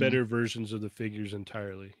 these are Mhm. better versions of the figures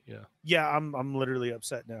entirely. Yeah. Yeah, I'm literally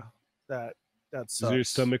upset now. That Does your sucks.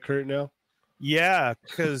 stomach hurt now? Yeah,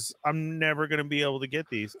 because I'm never gonna be able to get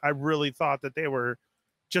these. I really thought that they were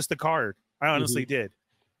just a card. I honestly did.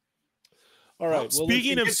 All right. Well,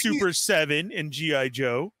 Speaking of let's- Super 7 and GI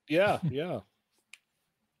Joe, yeah, yeah.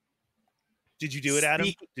 did you do it, Adam?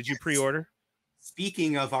 Speak- Did you pre-order?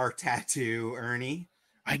 Speaking of our tattoo, Ernie,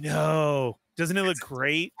 I know. Doesn't it look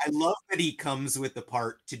great? I love that he comes with the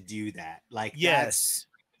part to do that. Like, Yes.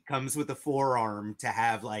 comes with a forearm to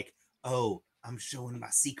have like, oh, I'm showing my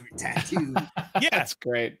secret tattoo. Yeah. That's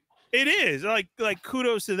great. It is like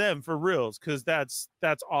kudos to them for reals, because that's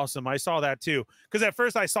awesome. I saw that too, because at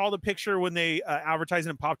first I saw the picture when they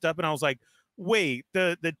advertising it popped up, and I was like, wait,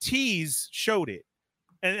 the tease showed it,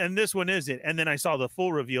 and this one isn't. And then I saw the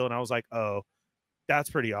full reveal, and I was like, oh, that's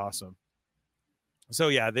pretty awesome. So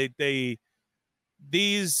yeah, these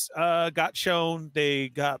got shown. They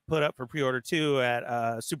got put up for pre-order too at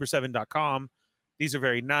super7.com. These are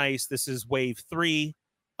very nice. This is wave 3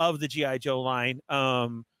 of the GI Joe line.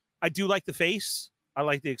 I do like the face. I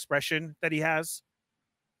like the expression that he has.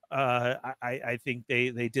 I think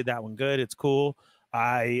they did that one good. It's cool.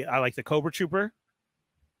 I like the Cobra Trooper.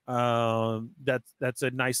 That's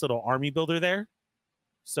a nice little army builder there.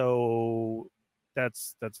 So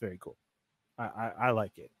that's very cool. I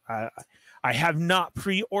like it. I have not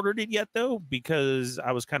pre-ordered it yet though, because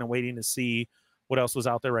I was kind of waiting to see what else was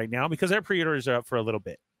out there right now, because their pre-orders are up for a little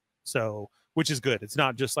bit. So, which is good. It's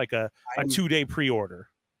not just like a 2-day pre-order.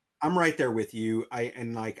 I'm right there with you.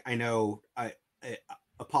 I know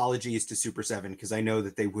apologies to Super 7, because I know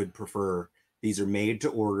that they would prefer, these are made to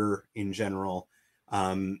order in general.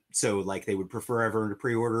 So like they would prefer everyone to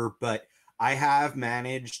pre-order, but I have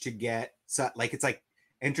managed to get, like, it's like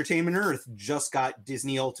Entertainment Earth just got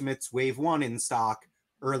Disney Ultimates Wave 1 in stock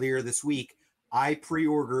earlier this week. I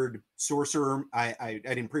pre-ordered Sorcerer. I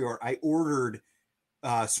didn't pre-order. I ordered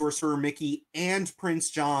Sorcerer Mickey and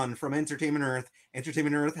Prince John from Entertainment Earth.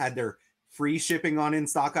 Entertainment Earth had their free shipping on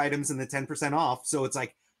in-stock items and the 10% off. So it's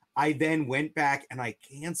like, I then went back and I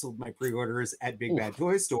canceled my pre-orders at Big Bad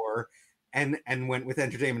Toy Store and went with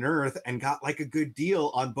Entertainment Earth and got like a good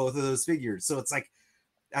deal on both of those figures. So it's like,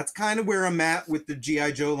 that's kind of where I'm at with the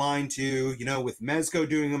G.I. Joe line too, you know, with Mezco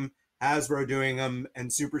doing them, Hasbro doing them,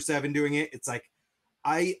 and Super 7 doing it. It's like,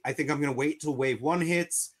 I think I'm going to wait till Wave 1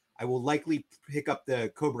 hits. I will likely pick up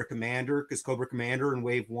the Cobra Commander, because Cobra Commander in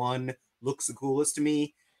Wave 1 looks the coolest to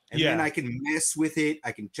me. And then I can mess with it.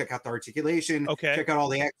 I can check out the articulation, check out all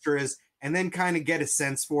the extras, and then kind of get a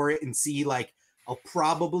sense for it and see, like, I'll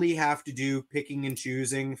probably have to do picking and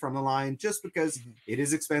choosing from the line just because it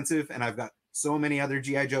is expensive and I've got so many other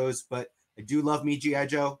G.I. Joes, but I do love me G.I.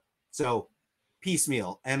 Joe. So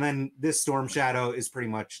piecemeal. And then this Storm Shadow is pretty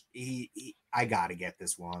much, I got to get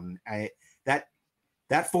this one.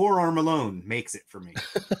 That forearm alone makes it for me.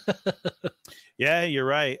 Yeah, you're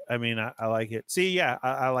right. I mean, I like it. See, yeah,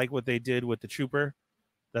 I like what they did with the Trooper.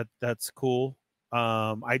 That's cool.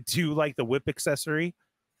 I do like the whip accessory,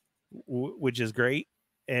 which is great.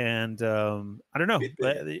 And I don't know.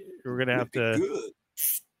 We're gonna have to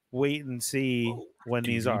wait and see when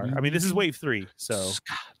these are. I mean, this is wave 3, so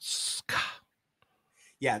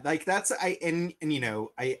yeah, like that's and you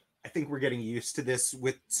know, I think we're getting used to this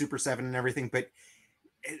with Super 7 and everything, but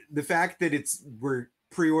the fact that we're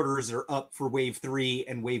pre-orders are up for wave 3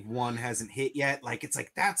 and wave 1 hasn't hit yet, like it's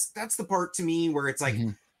like that's the part to me where it's like,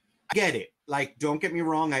 I get it. Like, don't get me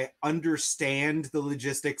wrong, I understand the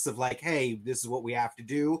logistics of like, hey, this is what we have to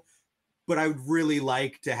do, but I would really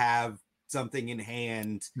like to have something in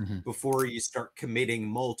hand before you start committing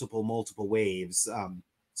multiple waves.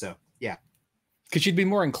 So yeah, because you'd be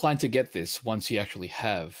more inclined to get this once you actually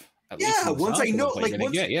have at least Yeah, an once I example know, of what you're like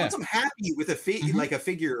gonna get. Yeah, once I'm happy with a Mhm. like a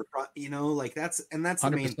figure, like that's the main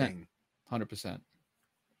 100%. thing. 100%.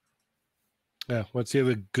 Yeah, once you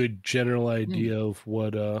have a good general Hmm. idea of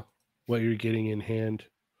what you're getting in hand,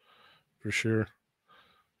 for sure.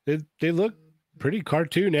 They look pretty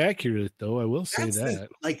cartoon accurate, though. I will say That's that.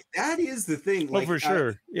 that is the thing. Oh, Like for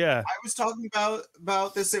sure. Yeah. I was talking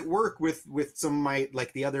about this at work with some of my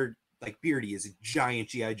like the other like Beardy is a giant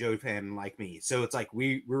GI Joe fan like me, so it's like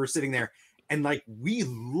we were sitting there and like we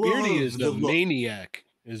love Beardy is the the look. maniac,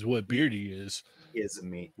 is what Beardy is. Is a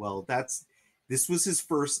me. Well, this was his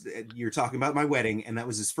first. You're talking about my wedding, and that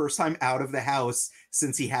was his first time out of the house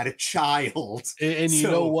since he had a child. And you know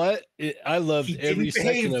So what? I loved he every didn't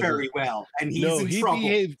behave second of very it. well, and he's No, in he trouble.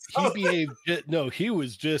 behaved. He So- behaved. No, he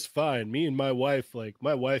was just fine. Me and my wife,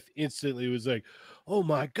 my wife instantly was like, "Oh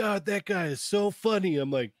my god, that guy is so funny."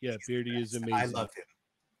 I'm like, "Yeah, He's the Beardy is best. amazing." I love him.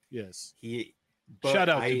 Yes. But Shout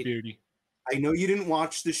out to Beardy. I know you didn't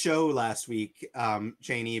watch the show last week,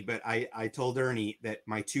 Cheney, but I told Ernie that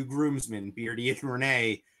my two groomsmen, Beardy and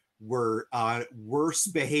Renee, were worse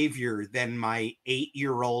behavior than my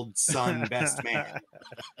 8-year-old son, best man.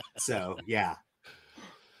 So yeah.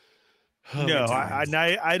 Oh, No, times.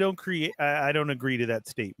 I don't create. I don't agree to that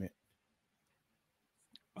statement.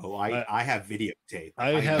 Oh, I have videotape.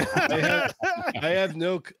 I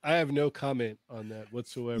have no comment on that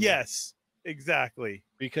whatsoever. Yes, exactly.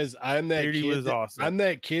 Because I'm that Beardy kid. was awesome. I'm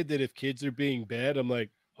that kid that if kids are being bad, I'm like,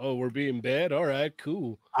 "Oh, we're being bad. All right,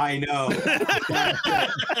 cool." I know.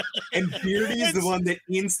 And Beardy is the one that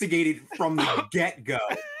instigated from the get-go.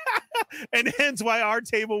 And hence why our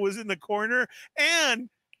table was in the corner. And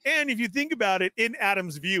if you think about it, in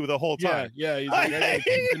Adam's view the whole Yeah, time. yeah. He's like, I gotta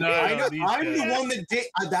keep an eye I know, on these I'm the guys. one that did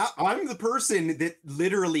that. I'm the person that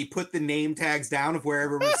literally put the name tags down of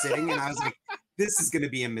wherever we're sitting, and I was like, "This is going to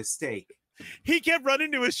be a mistake." He kept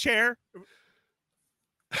running to his chair.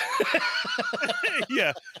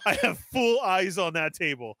 Yeah, I have full eyes on that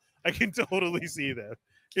table. I can totally see that.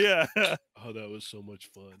 Yeah. Oh, that was so much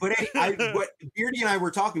fun. But what Beardy and I were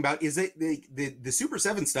talking about is that the Super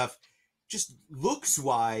 7 stuff, just looks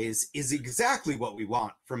wise, is exactly what we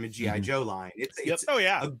want from a GI Joe line. It's Oh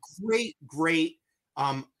yeah. a great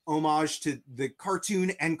homage to the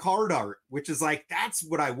cartoon and card art, which is like that's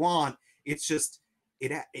what I want. It's just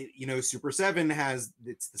it Super 7 has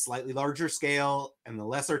it's the slightly larger scale and the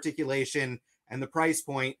less articulation and the price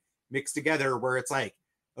point mixed together, where it's like,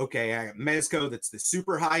 okay, I got Mezco that's the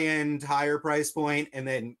super high end, higher price point, and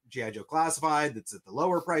then GI Joe Classified that's at the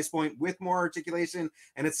lower price point with more articulation,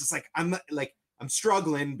 and it's just like I'm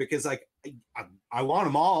struggling because like I want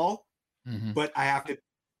them all, but I have to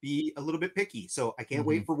be a little bit picky, so I can't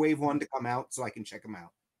wait for Wave 1 to come out so I can check them out.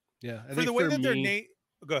 Yeah, I For think the way for that they're me-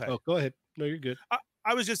 go ahead. Oh, go ahead. No, you're good.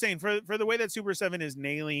 I was just saying for the way that Super 7 is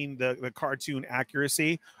nailing the cartoon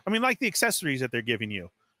accuracy. I mean, like the accessories that they're giving you.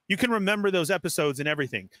 You can remember those episodes and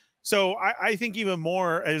everything. So I think even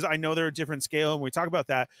more, as I know they're a different scale and we talk about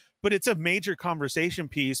that, but it's a major conversation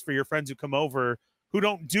piece for your friends who come over who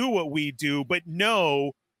don't do what we do, but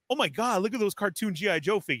know, oh my God, look at those cartoon G.I.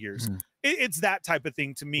 Joe figures. It's that type of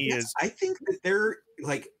thing to me. Yes, I think that they're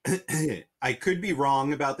like, I could be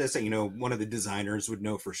wrong about this. One of the designers would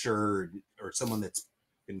know for sure, or someone that's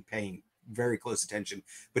been paying very close attention,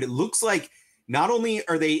 but it looks like not only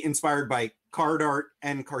are they inspired by card art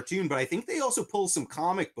and cartoon, but I think they also pull some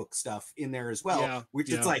comic book stuff in there as well,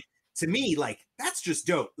 which is like, to me, like, that's just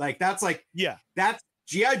dope. Like, that's like, that's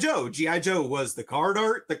G.I. Joe. G.I. Joe was the card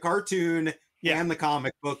art, the cartoon, and the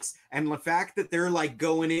comic books. And the fact that they're like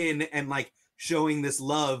going in and like showing this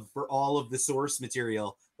love for all of the source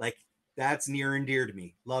material, like that's near and dear to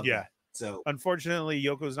me. Love that. So unfortunately,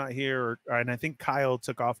 Yoko's not here, and I think Kyle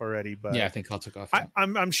took off already. But yeah, I think Kyle took off.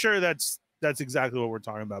 I'm sure that's exactly what we're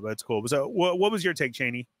talking about. But it's cool. So what was your take,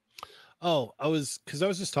 Cheney? Oh, I was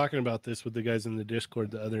just talking about this with the guys in the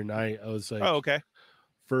Discord the other night. I was like, oh, okay.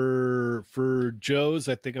 For Joe's,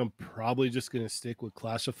 I think I'm probably just gonna stick with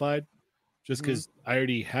Classified, just because I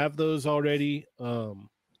already have those already. And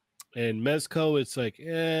Mezco, it's like,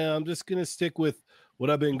 I'm just gonna stick with what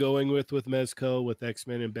I've been going with Mezco, with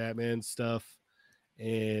X-Men and Batman stuff,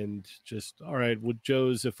 and just all right with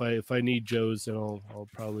Joe's. If I need Joe's, then I'll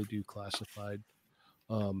probably do Classified.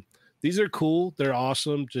 These are cool. They're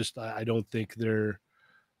awesome. Just I don't think they're.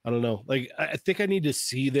 I don't know. Like I think I need to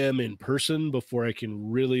see them in person before I can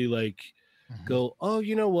really like go. Oh,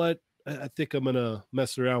 you know what? I think I'm gonna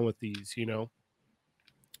mess around with these.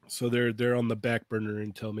 So they're on the back burner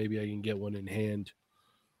until maybe I can get one in hand.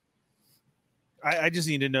 I just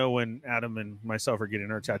need to know when Adam and myself are getting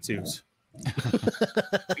our tattoos.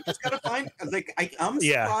 We just gotta find like I'm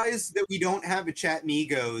Yeah. surprised that we don't have a Chat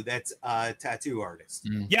Migo that's a tattoo artist.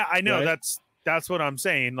 Yeah, I know. Right. That's what I'm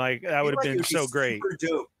saying. Like that I would feel have like it been would be so great. super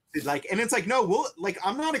dope. Like, and it's like, no, we'll like.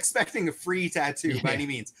 I'm not expecting a free tattoo by Yeah. any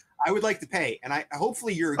means. I would like to pay, and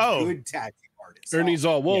hopefully you're a Oh. good tattoo artist. Ernie's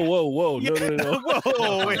all, whoa, Yeah. whoa, whoa. No, no, no.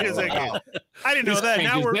 Whoa, wait a second. Wow. I didn't know This that.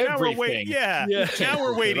 Now changes we're waiting. everything. Yeah. Yeah. Now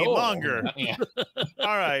we're waiting Oh, longer. Yeah.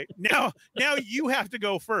 All right. Now you have to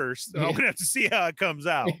go first. I'm Yeah. gonna have to see how it comes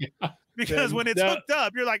out. Because Yeah, when it's that- hooked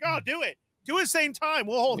up, you're like, oh, do it. Do it same time.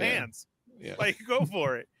 We'll hold Yeah. hands. Yeah. Like, go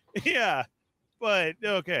for it. Yeah. But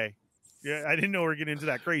okay. Yeah, I didn't know we were getting into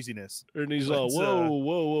that craziness. Ernie's But, all, whoa,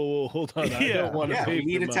 whoa, whoa, whoa. Hold on. I Yeah. don't want to Yeah, pay we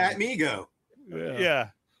need for a mine. Tat Migo. Yeah.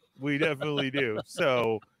 We definitely do.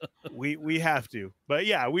 So we have to. But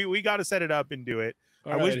yeah, we got to set it up and do it.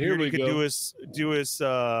 All I wish right, here Beardy we could go. do us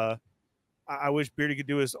I wish Beardy could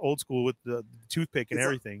do us old school with the toothpick and It's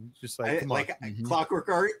everything. Just like, come on. Like Mhm. Clockwork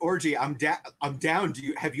Orgy. I'm down.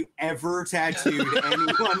 Have you ever tattooed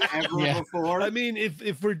anyone ever Yeah. before? I mean,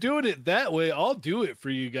 if we're doing it that way, I'll do it for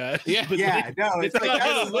you guys. Yeah. But Yeah, no, it's like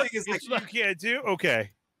that's the thing. It's like You can't do?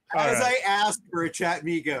 Okay. All as right. I asked for a Chat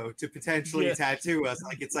Migo to potentially Yeah. tattoo us,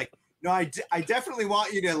 like it's like, no, I definitely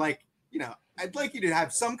want you to like, I'd like you to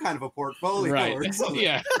have some kind of a portfolio Right. or something.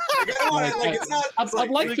 Yeah. Like, I don't want it, like it's not. I'd, it's I'd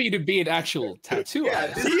like for you to be an actual tattoo yeah,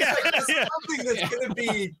 artist. this is, Yeah, like, this is yeah. something that's gonna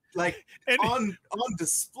be like And on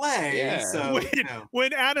display. Yeah. So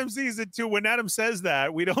when Adam sees it too, when Adam says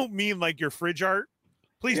that, we don't mean like your fridge art.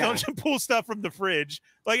 Please Yeah. don't pull stuff from the fridge.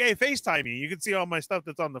 Like, hey, FaceTime me. You can see all my stuff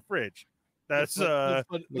that's on the fridge. That's The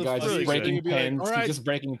guy's really just breaking You'd be like, pens. all He's right. just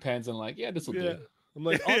breaking pens and like, yeah, this will Yeah. do. I'm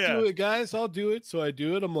like, I'll Yeah. do it, guys. I'll do it. So I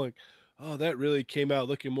do it. I'm like, oh, that really came out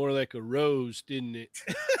looking more like a rose, didn't it?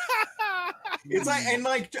 it's like, and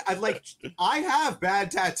I have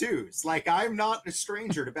bad tattoos. Like I'm not a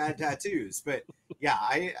stranger to bad tattoos, but yeah,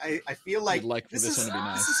 I feel like You'd like for this one to be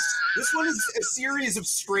nice. This one is a series of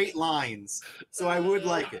straight lines, so I would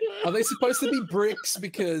like it. Are they supposed to be bricks?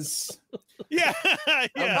 Because yeah,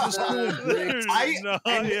 yeah. just doing bricks. No,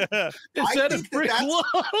 and- yeah. Is I that a think brick that's- wall?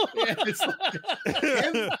 yeah, it's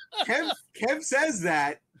like, Kev says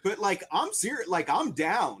that, but like I'm serious. Like I'm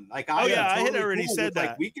down. Like Oh, I am yeah, I had totally already cool said with, that.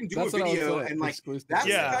 Like we can do that's a what I was video saying, and like exclusive. that's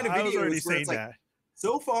the Yeah, kind of I was videos already where saying it's like, that.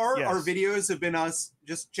 so far, our Yes. videos have been us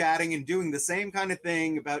just chatting and doing the same kind of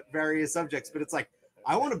thing about various subjects. But it's like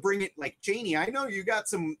I want to bring it like Cheney. I know you got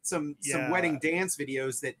some Yeah. wedding dance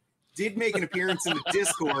videos that did make an appearance in the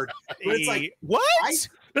Discord. But it's like what? I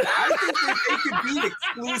think that they could be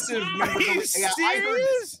exclusive Are members. you Yeah, I heard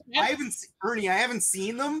this. serious? I haven't Ernie. I haven't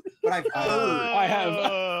seen them, but I've heard. I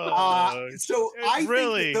have. So I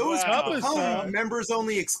really? think that those Wow. could become Uh, members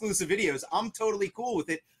only exclusive videos. I'm totally cool with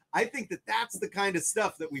it. I think that that's the kind of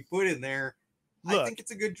stuff that we put in there. I Look. think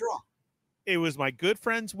it's a good draw. It was my good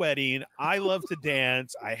friend's wedding. I love to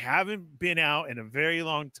dance. I haven't been out in a very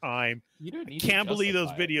long time. you don't need to Can't believe those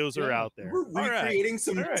justify it. videos are Yeah. out there. We're All right. recreating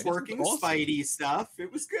some All right. twerking Awesome. Spidey stuff.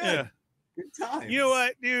 It was good. Yeah. Good times. You know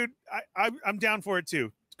what, dude? I'm down for it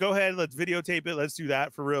too. Go ahead, let's videotape it. Let's do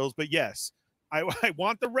that for reals. But yes, I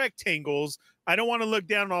want the rectangles. I don't want to look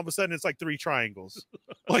down and all of a sudden it's like 3 triangles.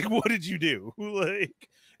 Like, what did you do? Like,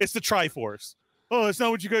 it's the Triforce. Oh, that's not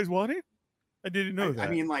what you guys wanted? I didn't know that.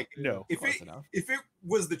 I mean, like, no. if Close it enough. if it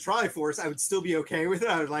was the Triforce, I would still be okay with it.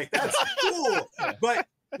 I was like, that's cool, Yeah. but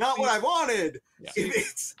not what I wanted. Yeah. If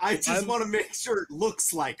it's, I just I'm- want to make sure it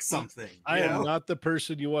looks like something. I you am know? not the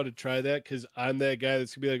person you want to try that because I'm that guy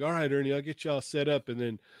that's gonna be like, all right, Ernie, I'll get you all set up. And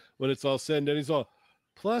then when it's all said and done, he's all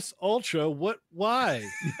plus ultra. What? Why?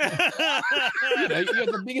 You're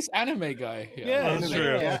the biggest anime guy. here. Yeah, that's Anime,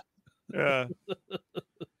 true. yeah. Yeah.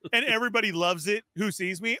 And everybody loves it. Who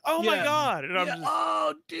sees me? Oh my Yeah. god! And I'm Yeah. just,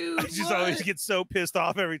 Oh, dude. I just always what? get so pissed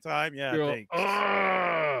off every time. Yeah, You're all, thanks.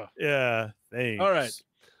 "Ugh." Yeah, thanks. All right.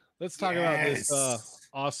 Let's talk about this Yes.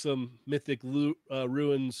 awesome mythic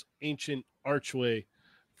ruins ancient archway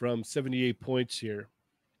from 78 points here.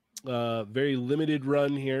 Very limited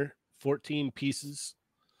run here, 14 pieces.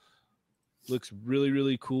 Looks really,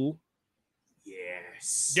 really cool.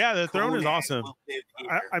 Yes. Yeah, the throne is Conan awesome. will live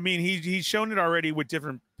I here. mean, he's shown it already with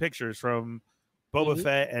different pictures from Boba Mhm.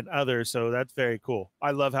 Fett and others, so that's very cool.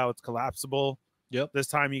 I love how it's collapsible. Yep. This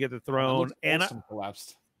time you get the It throne, looks and awesome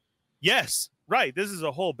collapsed. yes, right. This is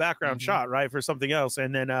a whole background Mhm. shot, right, for something else.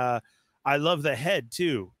 And then I love the head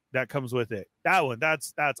too that comes with it. That one,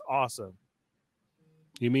 that's awesome.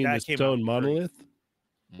 You mean That the came out stone great. monolith?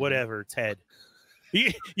 Mhm. Whatever, Ted.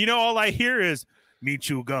 You know, all I hear is "me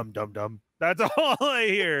chew gum, dum dum." That's all I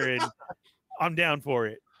hear, and I'm down for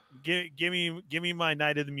it. Give me my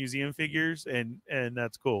Night of the Museum figures, and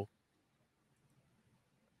that's cool.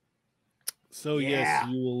 So Yeah, yes,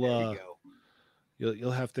 you will. There you go.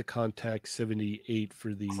 You'll have to contact 78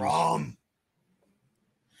 for these. Crom.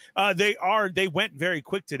 They went very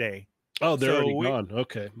quick today. Oh, they're So already gone.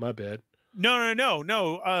 Okay, my bad.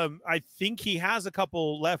 No. I think he has a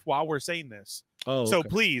couple left while we're saying this. Oh, So okay.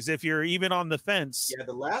 please, if you're even on the fence, Yeah,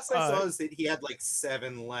 the last I saw is that he had like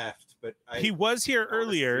 7 left, but he was here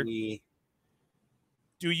earlier. honestly,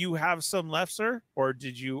 Do you have some left, sir, or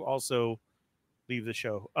did you also leave the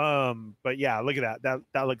show? But yeah, look at that.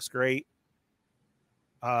 That looks great.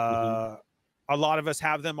 A lot of us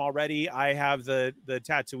have them already. I have the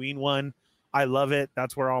Tatooine one. I love it.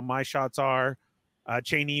 That's where all my shots are.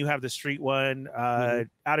 Cheney, you have the street one.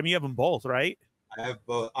 Adam, you have them both, right? I have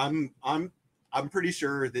both. I'm pretty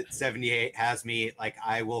sure that 78 has me. Like,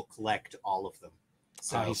 I will collect all of them.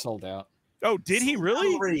 So He sold out. Oh, did he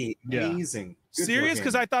really? Already Yeah. amazing. Good for Serious? him.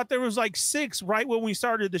 Because I thought there was like 6 right when we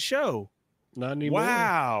started the show. Not anymore.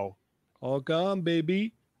 Wow. All gone,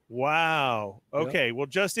 baby. Wow. Yep. Okay. Well,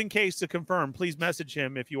 just in case to confirm, please message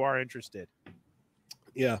him if you are interested.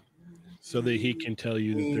 Yeah. So that he can tell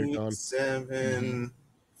you that they're 8, gone. 7,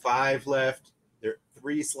 5 left. There are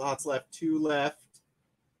 3 slots left, 2 left.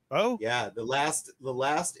 Oh, Yeah, the last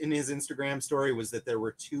in his Instagram story was that there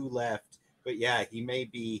were 2 left. But yeah, he may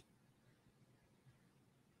be.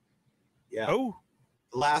 Yeah. oh,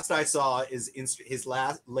 The last I saw is his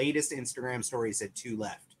latest Instagram story said 2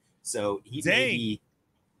 left. So he may Dang. be.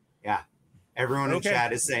 Yeah. Everyone Okay. in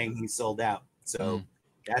chat is saying he's sold out. So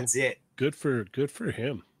that's it. Good for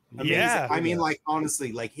him. Amazing. Yeah. I mean, like,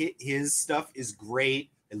 honestly, like his stuff is great.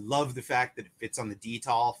 I love the fact that it fits on the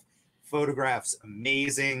DTOF. Photographs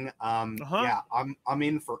amazing. Yeah, I'm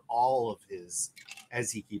in for all of his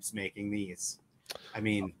as he keeps making these. I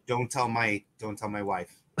mean, don't tell my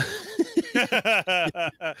wife.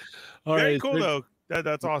 All very right. cool though.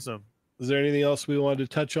 That's awesome. Is there anything else we wanted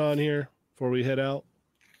to touch on here before we head out?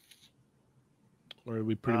 Or did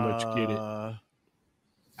we pretty much get it?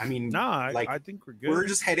 I mean, Nah, like, I think we're good. we're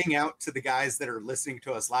just heading out to the guys that are listening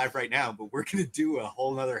to us live right now, but we're gonna do a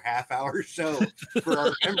whole nother half-hour show for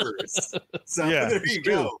our members. So Yeah, there you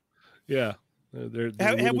go. Yeah.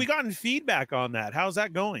 have we gotten feedback on that? How's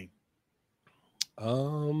that going?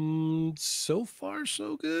 So far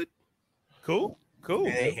so good. Cool.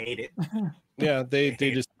 They hate it. Yeah, they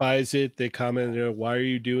despise it. They comment, why are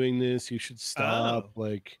you doing this? You should stop. Oh.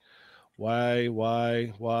 Like,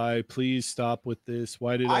 why? Please stop with this.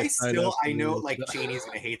 Why did I sign up I for know, this? like, Cheney's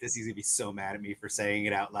gonna hate this. He's gonna be so mad at me for saying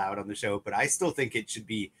it out loud on the show, but I still think it should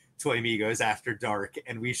be Toy Migos After Dark,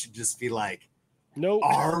 and we should just be like Nope.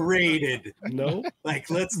 R-rated. Nope. Like,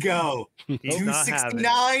 let's go. He's not having it.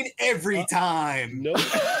 269 every time. Nope.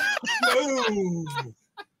 No.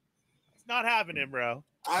 It's not happening, bro.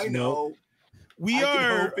 I know. We I can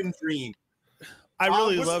are. hope and dream. I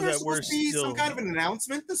really wasn't love there that we're supposed to be still. some kind of an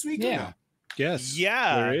announcement this week. or Yeah. no? Yes.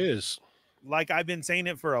 Yeah. There is. Like I've been saying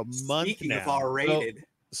it for a month Speaking now. of R-rated,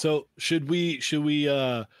 So should we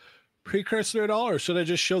precursor it all, or should I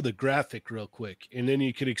just show the graphic real quick and then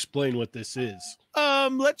you could explain what this is?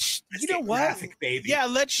 Let's. let's You know get what? graphic, baby. Yeah,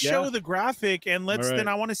 let's show Yeah. the graphic and let's. All right. Then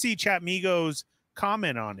I want to see Chat Migos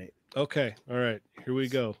comment on it. Okay. All right. Here we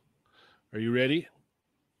go. Are you ready?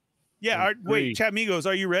 Yeah. And Wait, three. Chat Migos,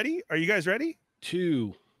 are you ready? Are you guys ready?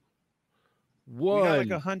 2, We got 1. like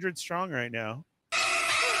 100 strong right now.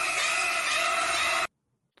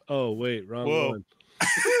 Oh wait, wrong Whoa. one.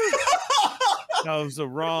 That was the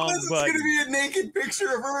wrong This is button. gonna be a naked picture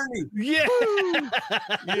of Ernie. Yeah.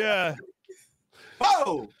 Yeah.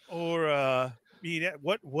 Oh, Or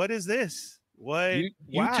what is this? What? You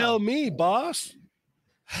Wow. tell me, boss.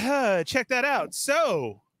 Check that out.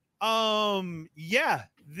 So, yeah,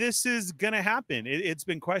 this is gonna happen. It's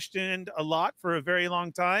been questioned a lot for a very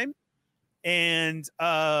long time, and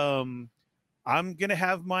I'm gonna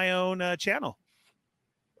have my own channel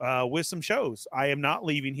with some shows. I am not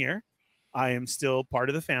leaving here. I am still part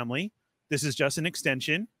of the family. This is just an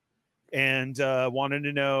extension, and wanted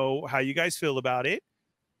to know how you guys feel about it.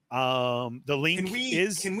 The link can we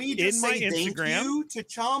is just in my say thank Instagram. you to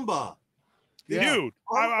Chamba? Yeah. Dude,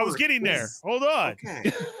 I was getting there. Yes. Hold on.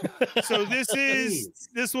 Okay. So this Please.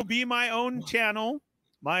 will be my own channel,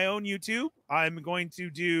 my own YouTube. I'm going to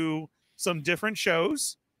do some different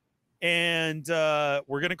shows, and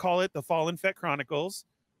we're gonna call it the Fallen Fett Chronicles.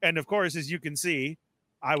 And of course, as you can see,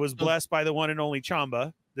 I was blessed by the one and only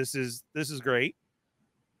Chamba. This is great.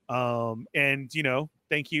 And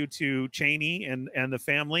thank you to Cheney and the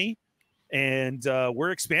family, and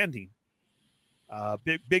we're expanding.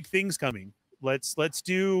 Big things coming. Let's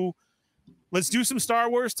do some Star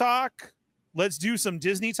Wars talk. Let's do some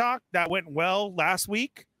Disney talk. That went well last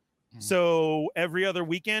week. So every other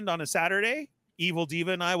weekend on a Saturday, Evil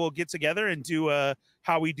Diva and I will get together and do a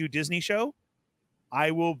How We Do Disney show.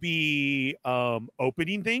 I will be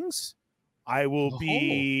opening things. I will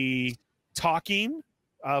be talking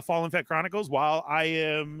Fallen Fett Chronicles while I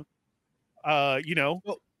am,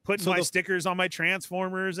 putting my stickers on my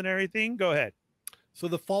Transformers and everything. Go ahead. So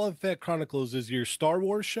the Fallen Fett Chronicles is your Star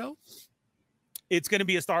Wars show? It's going to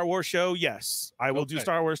be a Star Wars show. Yes, I will do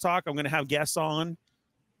Star Wars talk. I'm going to have guests on.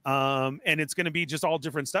 And it's going to be just all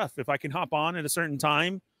different stuff. If I can hop on at a certain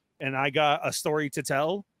time and I got a story to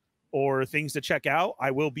tell or things to check out,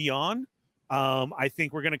 I will be on. I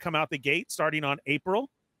think we're going to come out the gate starting on April.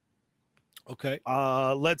 Okay.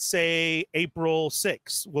 Let's say April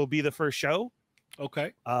 6th will be the first show.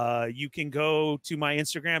 Okay. You can go to my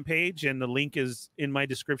Instagram page and the link is in my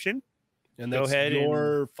description. And that's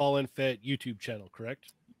your Fallen Fett YouTube channel,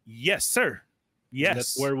 correct? Yes, sir. Yes. And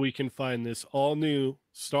that's where we can find this all new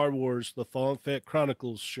Star Wars, the Fallen Fett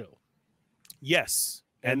Chronicles show. Yes.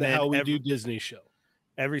 And then How We Do Disney show.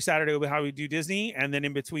 Every Saturday will be How We Do Disney. And then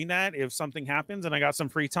in between that, if something happens and I got some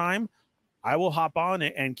free time, I will hop on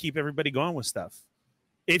it and keep everybody going with stuff.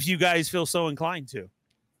 If you guys feel so inclined to.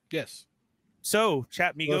 Yes. So,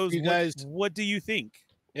 Chat Migos, guys, what do you think?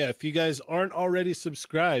 Yeah, if you guys aren't already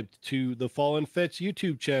subscribed to the Fallen Fett's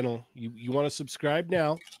YouTube channel, you want to subscribe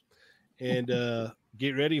now and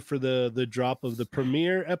get ready for the drop of the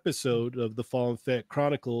premiere episode of the Fallen Fett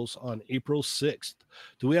Chronicles on April 6th.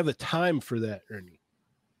 Do we have a time for that, Ernie?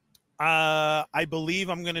 I believe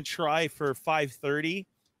I'm going to try for 5:30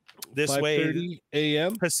 this 5:30 way.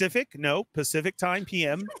 a.m. Pacific? No, Pacific time,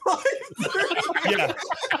 PM. Yeah.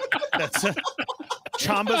 That's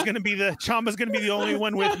Chamba's gonna be the only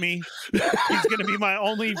one with me. He's gonna be my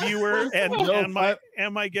only viewer and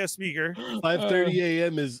my guest speaker. 5:30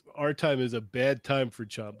 a.m. is our time is a bad time for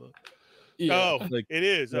Chamba. Yeah. Oh, it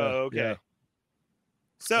is. Yeah, okay. Yeah.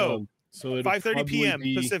 So 5:30 p.m.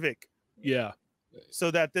 be, Pacific. Yeah.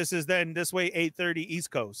 So that this is then this way 8:30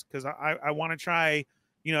 East Coast, because I want to try.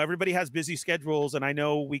 Everybody has busy schedules, and I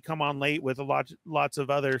know we come on late with lots of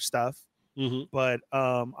other stuff. Mm-hmm. But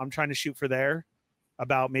I'm trying to shoot for there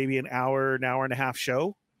about maybe an hour and a half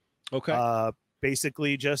show. Okay.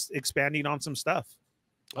 Basically just expanding on some stuff.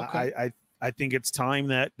 Okay. I think it's time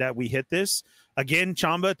that we hit this again.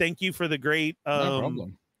 Chamba, thank you for the great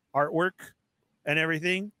artwork and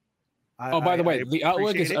everything. By the way, the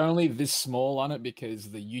artwork is only this small on it because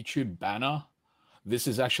the YouTube banner, this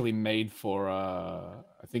is actually made for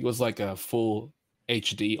I think it was like a full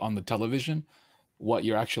HD on the television. What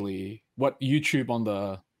YouTube on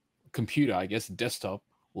the computer, I guess desktop,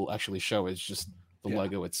 will actually show is just the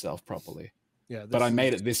logo itself properly. Yeah, but I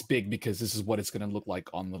made it this big because this is what it's going to look like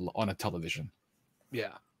on a television.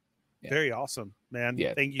 Yeah. Very awesome, man.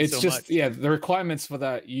 Yeah, thank you so much. Yeah, the requirements for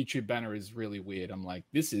that YouTube banner is really weird. I'm like,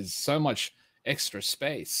 this is so much extra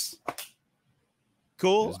space.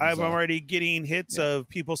 Cool. I'm already getting hits of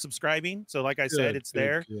people subscribing. So like I said, it's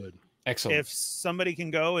there. Good. Excellent. If somebody can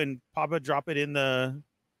go and drop it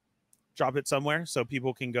somewhere so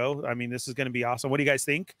people can go. I mean, this is going to be awesome. What do you guys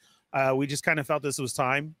think? We just kind of felt this was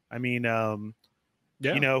time. I mean,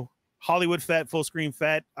 Hollywood Fett, full screen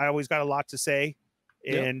Fett. I always got a lot to say,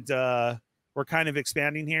 and we're kind of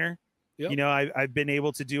expanding here. Yep. I've been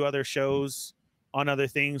able to do other shows on other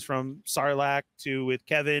things, from Sarlacc to with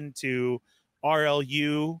Kevin to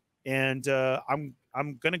RLU, and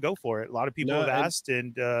I'm gonna go for it. A lot of people have asked,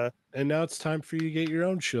 and now it's time for you to get your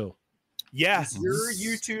own show. Yeah. Is your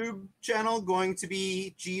YouTube channel going to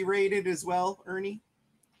be G-rated as well, Ernie?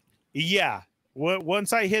 Yeah.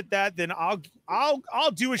 Once I hit that, then I'll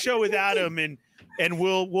do a show with Adam, and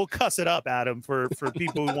we'll cuss it up, Adam, for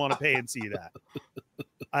people who want to pay and see that.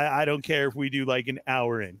 I don't care if we do like an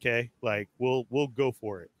hour in, okay? Like we'll go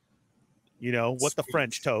for it. What the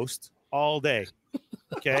French toast all day.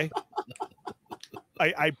 Okay.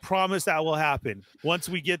 I promise that will happen once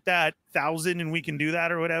we get that 1,000 and we can do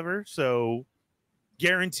that or whatever. So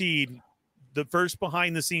guaranteed the first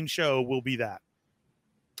behind the scenes show will be that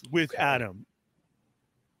with Adam.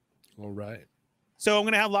 All right. So I'm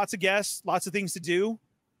going to have lots of guests, lots of things to do.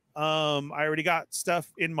 I already got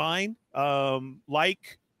stuff in mind.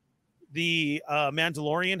 Like the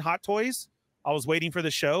Mandalorian Hot Toys. I was waiting for the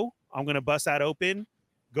show. I'm going to bust that open,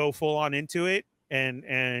 go full on into it,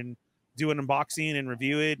 and do an unboxing and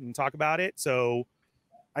review it and talk about it. So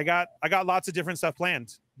I got lots of different stuff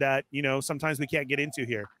planned that, sometimes we can't get into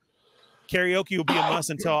here. Karaoke will be a must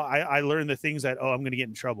until I learn the things that, I'm going to get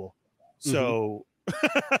in trouble. So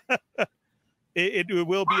it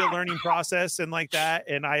will be a learning process and like that.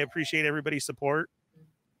 And I appreciate everybody's support.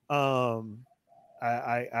 I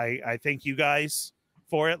thank you guys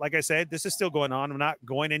for it. Like I said, this is still going on. I'm not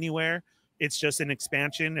going anywhere. It's just an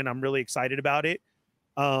expansion, and I'm really excited about it.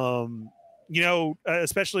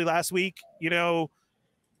 Especially last week,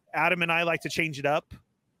 Adam and I like to change it up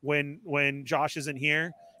when Josh isn't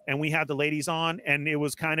here, and we had the ladies on, and it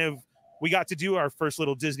was we got to do our first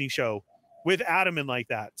little Disney show with Adam and like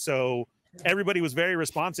that. So everybody was very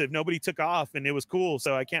responsive. Nobody took off, and it was cool.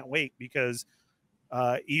 So I can't wait, because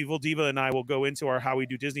Evil Diva and I will go into our how we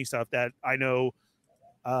do Disney stuff that I know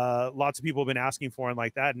lots of people have been asking for and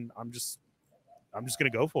like that, and I'm just gonna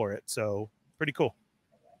go for it. So pretty cool.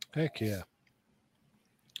 Heck yeah.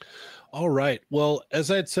 All right. Well,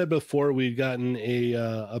 as I had said before, we've gotten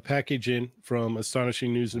a package in from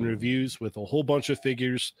Astonishing News and Reviews with a whole bunch of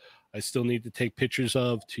figures I still need to take pictures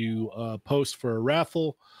of to post for a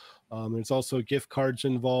raffle. There's also gift cards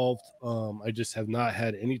involved. I just have not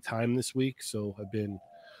had any time this week, so I've been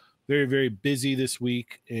very, very busy this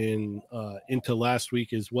week and into last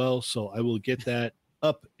week as well. So I will get that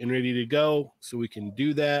up and ready to go so we can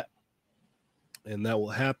do that, and that will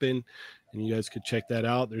happen. And you guys could check that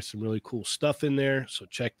out. There's some really cool stuff in there, so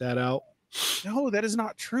check that out. No, that is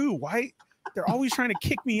not true. Why? They're always trying to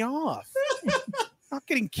kick me off. Not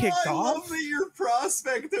getting kicked off. I love that you're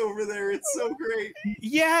prospect over there. It's so great.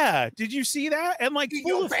 Yeah. Did you see that? And like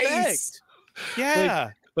full effect.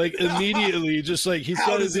 Yeah. Like immediately, just like he's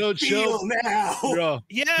got his own show now. Bro,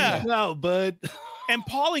 yeah. No, bud. And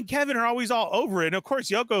Paul and Kevin are always all over it. And of course,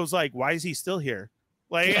 Yoko's like, why is he still here?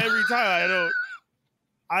 Like every time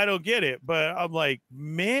I don't get it. But I'm like,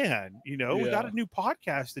 man, we got a new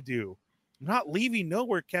podcast to do. I'm not leaving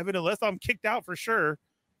nowhere, Kevin, unless I'm kicked out for sure.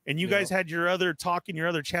 And you guys had your other talk in your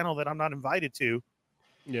other channel that I'm not invited to.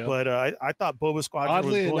 Yeah. But I thought Boba Squadron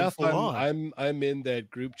oddly was going enough, full on. I'm in that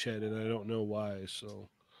group chat and I don't know why. So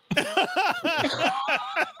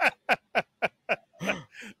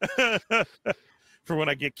for when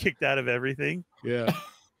I get kicked out of everything. Yeah.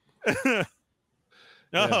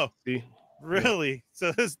 No. Yeah, really?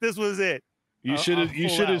 So this was it. You should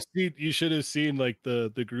have seen like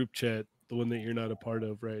the group chat, the one that you're not a part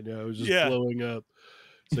of right now. It was just blowing up.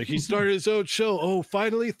 It's like he started his own show. Oh,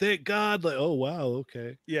 finally, thank God. Like, oh wow,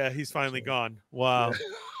 okay. Yeah, he's finally gone. Wow.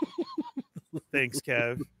 Yeah. Thanks,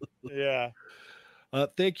 Kev. Yeah.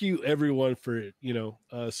 Thank you everyone for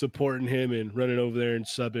supporting him and running over there and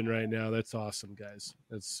subbing right now. That's awesome, guys.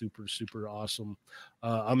 That's super, super awesome.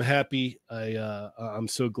 I'm happy. I'm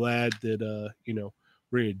so glad that we're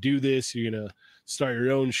gonna do this. You're gonna start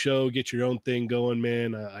your own show, get your own thing going,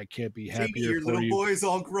 man. I can't be happier. Your little boy's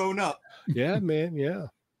all grown up. Yeah, man. Yeah.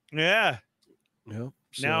 Yeah. Yeah.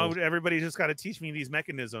 So, now everybody just got to teach me these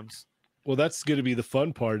mechanisms. Well, that's going to be the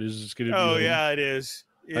fun part. Is it's going to be. Oh yeah, it is.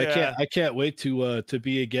 Yeah. I can't wait to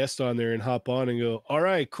be a guest on there and hop on and go. All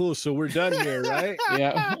right, cool. So we're done here, right?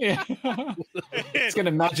 Yeah. It's going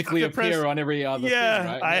to magically appear on every other. Yeah,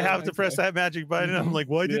 thing, right? I have to press that magic button. I'm like,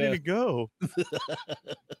 why didn't it go?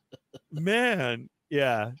 Man,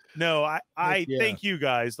 yeah. No, I thank you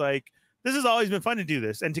guys. Like, this has always been fun to do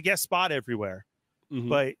this and to guest spot everywhere. Mm-hmm.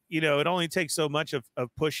 But it only takes so much of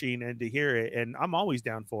pushing and to hear it, and I'm always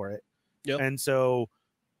down for it. Yep. And so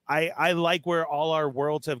I like where all our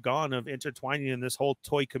worlds have gone of intertwining in this whole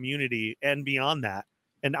toy community and beyond that.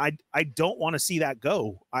 And I don't want to see that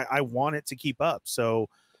go. I want it to keep up. So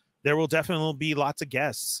there will definitely be lots of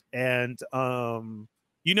guests. And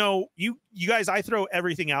you guys, I throw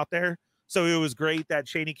everything out there. So it was great that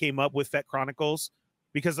Shaney came up with Fett Chronicles,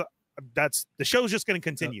 because that's the show's just going to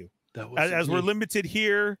continue. As we're limited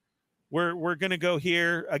here, we're gonna go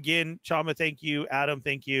here again. Chama, thank you. Adam,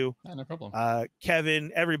 thank you. No problem.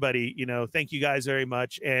 Kevin, everybody, thank you guys very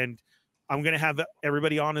much. And I'm gonna have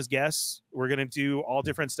everybody on as guests. We're gonna do all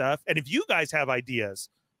different stuff. And if you guys have ideas,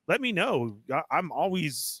 let me know. I'm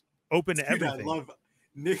always open to everything. I love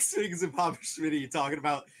Nick Spinks and Papa Schmitty talking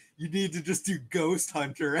about you need to just do Ghost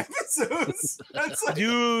Hunter episodes. That's like,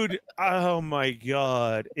 dude, oh my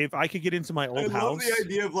God. If I could get into my old house. I love the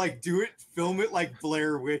idea of film it like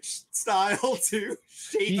Blair Witch style too.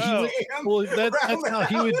 Well, that's how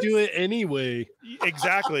he would do it anyway.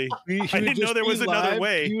 Exactly. I didn't know there was another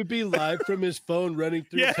way. He would be live from his phone running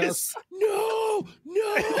through his house. No.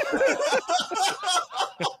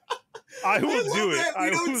 I will do it.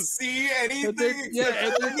 I don't see anything.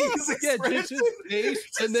 Just his face,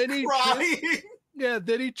 and then he trips,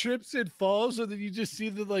 then he trips and falls, and then you just see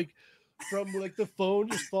the from the phone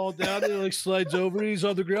just fall down and it slides over and he's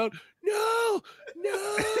on the ground. No.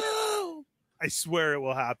 I swear it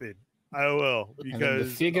will happen. I will, And then because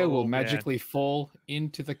the figure will man. magically fall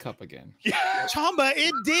into the cup again. Yeah, Chamba,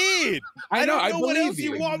 it did. I know. don't I know what believe else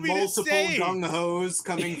you you. want me to Multiple say. gung hos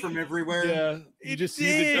coming from everywhere. Yeah, you It just see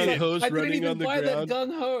the gung did. hos I didn't running even on the buy that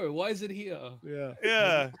ground. gung ho. Why is it here? Yeah.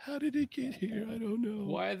 Yeah. How did it get here? I don't know.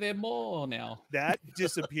 Why are there more now? That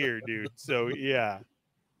disappeared, dude. So yeah.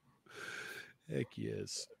 Heck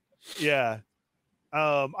yes. Yeah.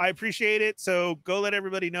 I appreciate it. So go let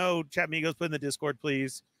everybody know. Chat Migos, put in the Discord,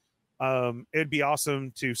 please. It'd be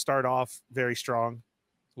awesome to start off very strong.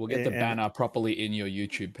 We'll get the And- banner properly in your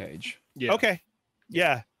YouTube page. Yeah. Okay.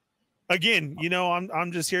 Yeah. Again,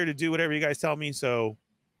 I'm just here to do whatever you guys tell me. So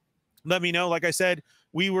let me know. Like I said,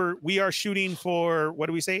 we are shooting for, what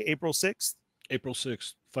do we say? April 6th. April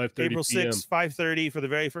 6th, 5:30 April p.m. 6th, 5:30 for the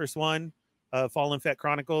very first one, Fallen Fett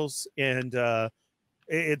Chronicles, and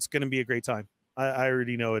it's going to be a great time. I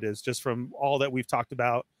already know it is, just from all that we've talked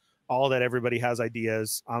about, all that everybody has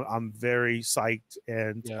ideas. I'm very psyched,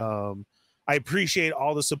 and Yeah. I appreciate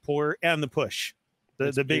all the support and the push.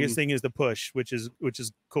 It's The biggest been- thing is the push, which is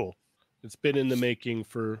cool. It's been in the making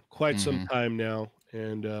for quite some Mhm. time now,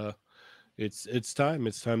 and it's time.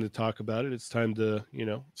 It's time to talk about it. It's time to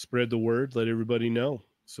spread the word, let everybody know,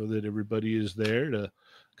 so that everybody is there to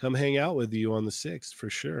come hang out with you on the 6th for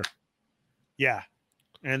sure. Yeah.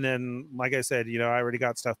 And then, like I said, I already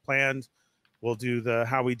got stuff planned. We'll do the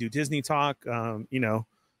how we do Disney talk.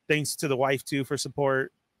 Thanks to the wife too for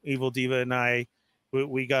support. Evil Diva and I,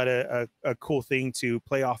 we got a cool thing to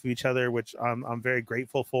play off of each other, which I'm very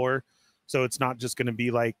grateful for. So it's not just going to be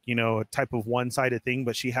like, a type of one-sided thing,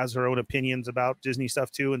 but she has her own opinions about Disney stuff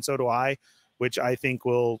too. And so do I, which I think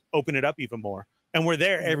will open it up even more. And we're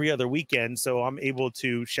there every other weekend. So I'm able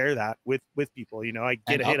to share that with people. I get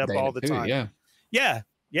And a hit up update all it the too, time. Yeah.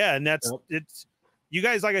 Yeah. And that's, Yep. it's, you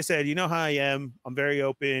guys, like I said, you know how I am. I'm very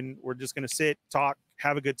open. We're just going to sit, talk,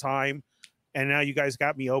 have a good time. And now you guys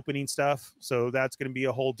got me opening stuff. So that's going to be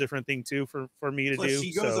a whole different thing too for me to Plus, do.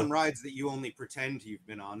 she goes So- on rides that you only pretend you've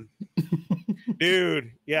been on.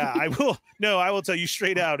 dude, yeah, I will. No, I will tell you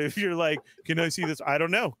straight out. If you're like, can I see this? I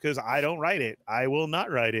don't know, because I don't write it. I will not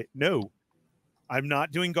write it. No, I'm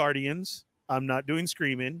not doing Guardians. I'm not doing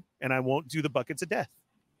Screaming, and I won't do the Buckets of Death.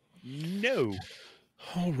 No.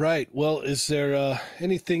 All right. Well, is there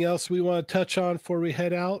anything else we want to touch on before we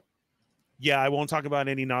head out? Yeah, I won't talk about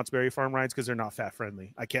any Knott's Berry Farm rides because they're not fat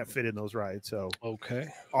friendly. I can't fit in those rides. So Okay.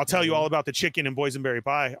 I'll tell you all about the chicken and boysenberry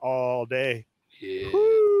pie all day. Yeah.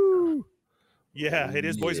 Woo! Yeah, it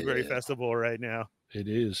is Boysenberry Yeah. Festival right now. It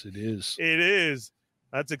is. It is. It is.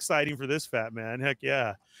 That's exciting for this fat man. Heck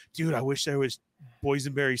yeah. Dude, I wish there was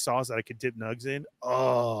boysenberry sauce that I could dip nugs in.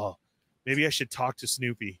 Oh, maybe I should talk to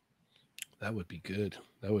Snoopy. That would be good.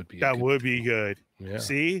 That would be. a That good- would be good. Yeah.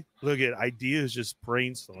 See, look at ideas just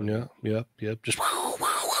brainstorming. Yeah. Yep. Just.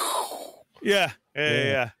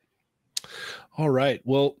 Yeah. All right.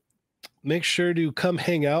 Well, make sure to come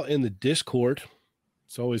hang out in the Discord.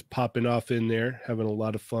 It's always popping off in there, having a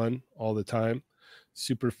lot of fun all the time.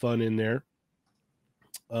 Super fun in there.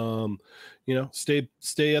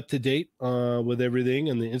 Stay up to date with everything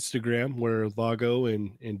on the Instagram, where Lago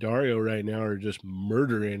and Dario right now are just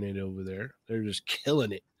murdering it over there. They're just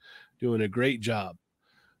killing it, doing a great job.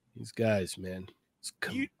 These guys, man.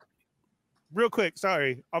 You- Real quick,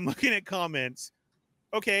 sorry. I'm looking at comments.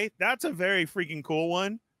 Okay, that's a very freaking cool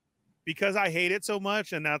one because I hate it so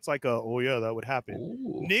much. And that's like oh yeah, that would happen.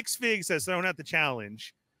 Ooh. Nick's Fig says thrown out the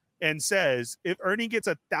challenge and says if Ernie gets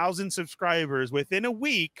 1,000 subscribers within a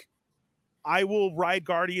week, I will ride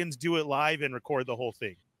Guardians, do it live, and record the whole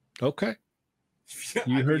thing. Okay. I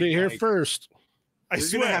You heard it mean, here like, first. I You're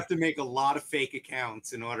swear. gonna have to make a lot of fake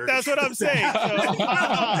accounts in order. That's to what I'm saying. So,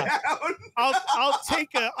 down.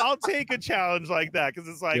 I'll take a challenge like that because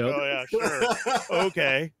it's like, Yep. oh yeah, sure,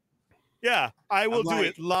 okay, yeah, I will I'm do like,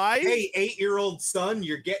 it live. Hey, 8-year-old son,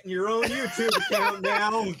 you're getting your own YouTube account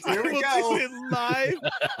now. Here I we will go. do it live.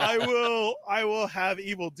 I will have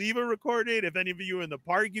Evil Diva recorded. If any of you are in the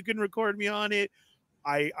park, you can record me on it.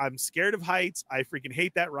 I'm scared of heights. I freaking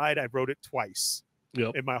hate that ride. I rode it twice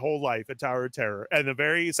Yep. in my whole life at Tower of Terror. And the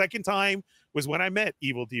very second time was when I met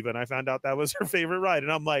Evil Diva and I found out that was her favorite ride. And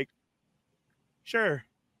I'm like, sure,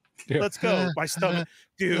 let's go. My stomach,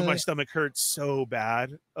 dude, my stomach hurts so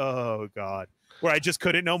bad. Oh God. Where I just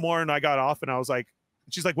couldn't no more. And I got off and I was like,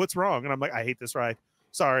 she's like, what's wrong? And I'm like, I hate this ride.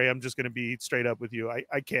 Sorry. I'm just going to be straight up with you.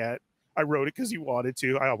 I can't. I rode it because you wanted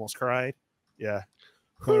to. I almost cried. Yeah.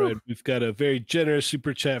 All right, we've got a very generous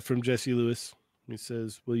super chat from Jesse Lewis. He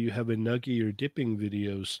says, "Will you have a nuggie or dipping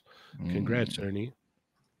videos?" Congrats, Ernie.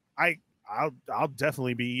 I'll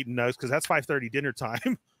definitely be eating those because that's 5:30 dinner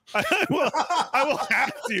time. I will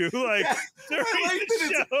have to like Yeah. during I like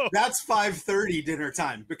the that show. That's 5:30 dinner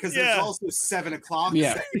time because Yeah. there's also 7 o'clock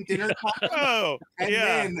Yeah. second dinner time, Oh, and yeah,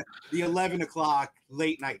 then the 11 o'clock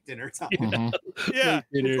late night dinner time. Mhm. yeah. Late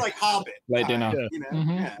dinner. It's like Hobbit. Late time, dinner. Yeah. You know?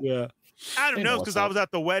 Mhm. Yeah. Yeah. Adam You know knows what's because I up. was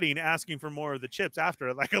at the wedding asking for more of the chips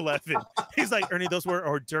after like 11. He's like, Ernie, those were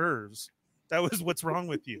hors d'oeuvres. That was what's wrong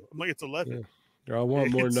with you. I'm like, it's 11. I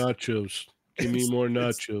want more It's- nachos. Give me more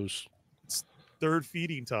nachos. Third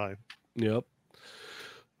feeding time. Yep.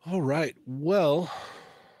 All right. Well,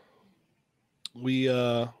 we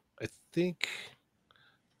I think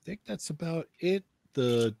that's about it.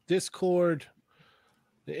 The Discord,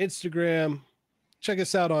 the Instagram. Check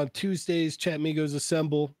us out on Tuesdays. Chat Migos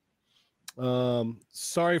Assemble.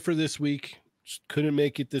 Sorry for this week. Just couldn't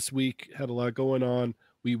make it this week. Had a lot going on.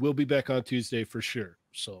 We will be back on Tuesday for sure.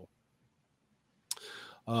 So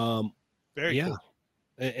Very yeah. cool.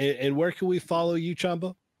 And where can we follow you,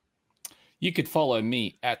 Chamba? You could follow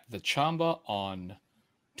me at the Chamba on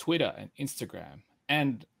Twitter and Instagram,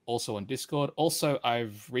 and also on Discord. Also,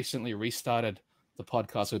 I've recently restarted the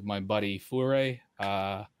podcast with my buddy Fure.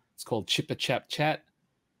 It's called Chipper Chap Chat,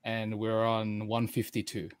 and we're on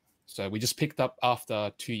 152. So we just picked up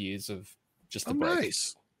after 2 years of just a break.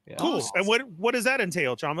 Nice. Yeah. Cool. And what does that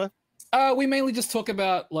entail, Chamba? We mainly just talk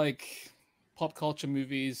about like pop culture,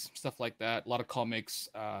 movies, stuff like that. A lot of comics.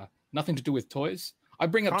 Nothing to do with toys. I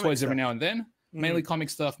bring up Comic toys every stuff. now and then. Mainly comic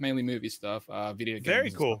stuff, mainly movie stuff, video games. Very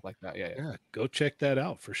and cool. stuff like that. Yeah. Yeah, go check that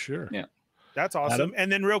out for sure. Yeah. That's awesome. Adam?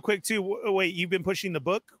 And then real quick too. Wait, you've been pushing the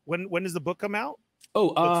book. When does the book come out?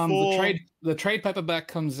 Oh, full- the trade paperback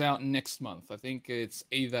comes out next month. I think it's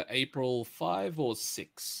either April 5 or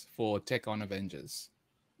 6 for Tech on Avengers.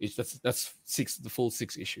 That's the full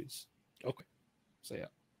 6 issues. Okay. So yeah,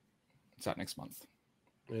 it's out next month.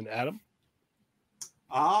 And Adam?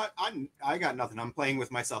 I got nothing. I'm playing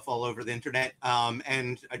with myself all over the internet.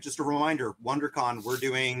 And just a reminder, WonderCon, we're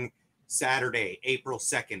doing Saturday, April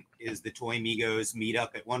 2nd is the Toy Migos meetup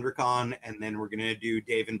at WonderCon, and then we're gonna do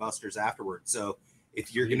Dave and Buster's afterwards. So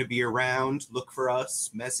if you're gonna be around, look for us,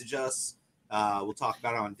 message us. We'll talk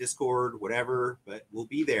about it on Discord, whatever, but we'll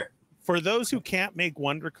be there. For those who can't make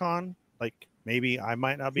WonderCon, like maybe I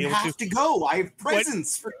might not be You able have to go. I have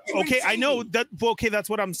presents for you. Okay, and I know Jamie. that. Okay, that's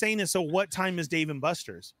what I'm saying. Is so what time is Dave and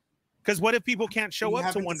Buster's? Because what if people can't show We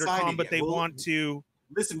up to haven't WonderCon, decided but yet. they We'll- want to?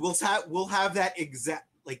 Listen, we'll have that exact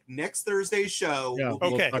like next Thursday's show. Yeah, will be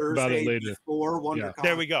we'll talk about it Thursday later. before WonderCon.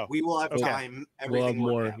 There we go. We will have Okay. time. We'll have Everything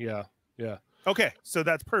worked more. out. Yeah. Okay, so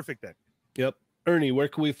that's perfect then. Yep. Ernie, where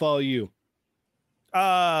can we follow you?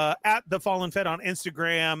 At the Fallen Fed on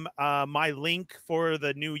Instagram. My link for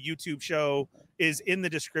the new YouTube show is in the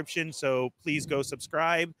description, so please go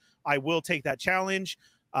subscribe. I will take that challenge.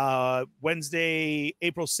 Wednesday,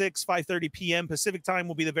 April 6th, 5:30 p.m. Pacific time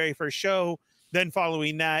will be the very first show. Then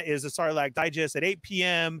following that is the Sarlacc Digest at 8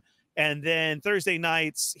 p.m. And then Thursday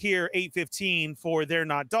nights here, 8:15 for They're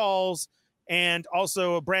Not Dolls. And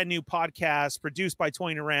also a brand new podcast produced by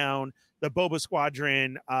Toying Around, the Boba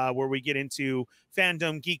Squadron, where we get into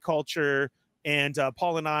fandom, geek culture, and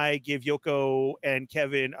Paul and I give Yoko and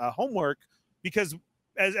Kevin homework because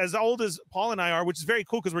as old as Paul and I are, which is very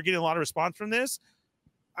cool because we're getting a lot of response from this,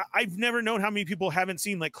 I've never known how many people haven't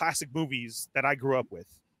seen like classic movies that I grew up with.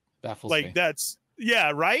 Baffles Like me. that's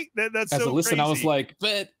right. That's As so a listener, I was crazy. like,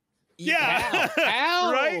 but Yeah.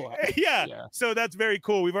 how? Right? Yeah. Yeah. So that's very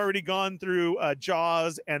cool. We've already gone through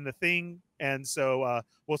Jaws and The Thing, and so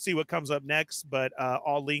we'll see what comes up next. But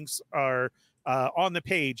all links are on the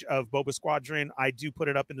page of Boba Squadron. I do put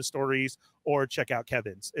it up in the stories, or check out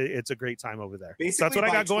Kevin's. It's a great time over there. Basically, So that's what I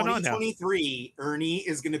by got going on now. 2023, Ernie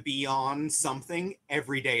is going to be on something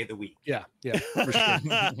every day of the week. Yeah. For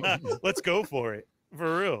sure. Let's go for it,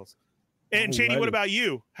 for reals. And Cheney, what Alrighty. about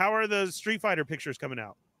you? How are the Street Fighter pictures coming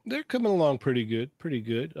out? They're coming along pretty good.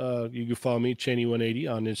 You can follow me,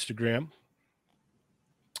 Cheney180 on Instagram.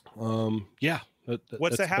 Yeah. What's the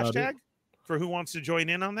that's about it. hashtag for who wants to join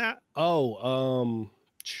in on that? Oh,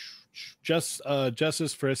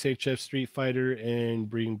 justice for SHF Street Fighter and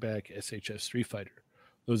bring back SHF Street Fighter.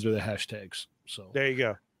 Those are the hashtags. So There you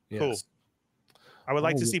go. Cool. yes. I would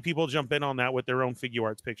like to Oh. see people jump in on that with their own figure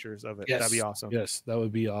arts pictures of it. That'd be Yes. awesome. Yes, that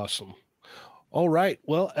would be awesome. All right.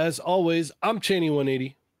 Well, as always, I'm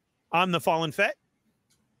Cheney180. I'm the Fallen Fett.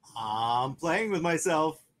 I'm playing with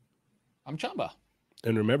myself. I'm Chamba.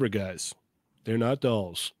 And remember, guys, they're not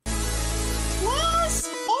dolls. Woo!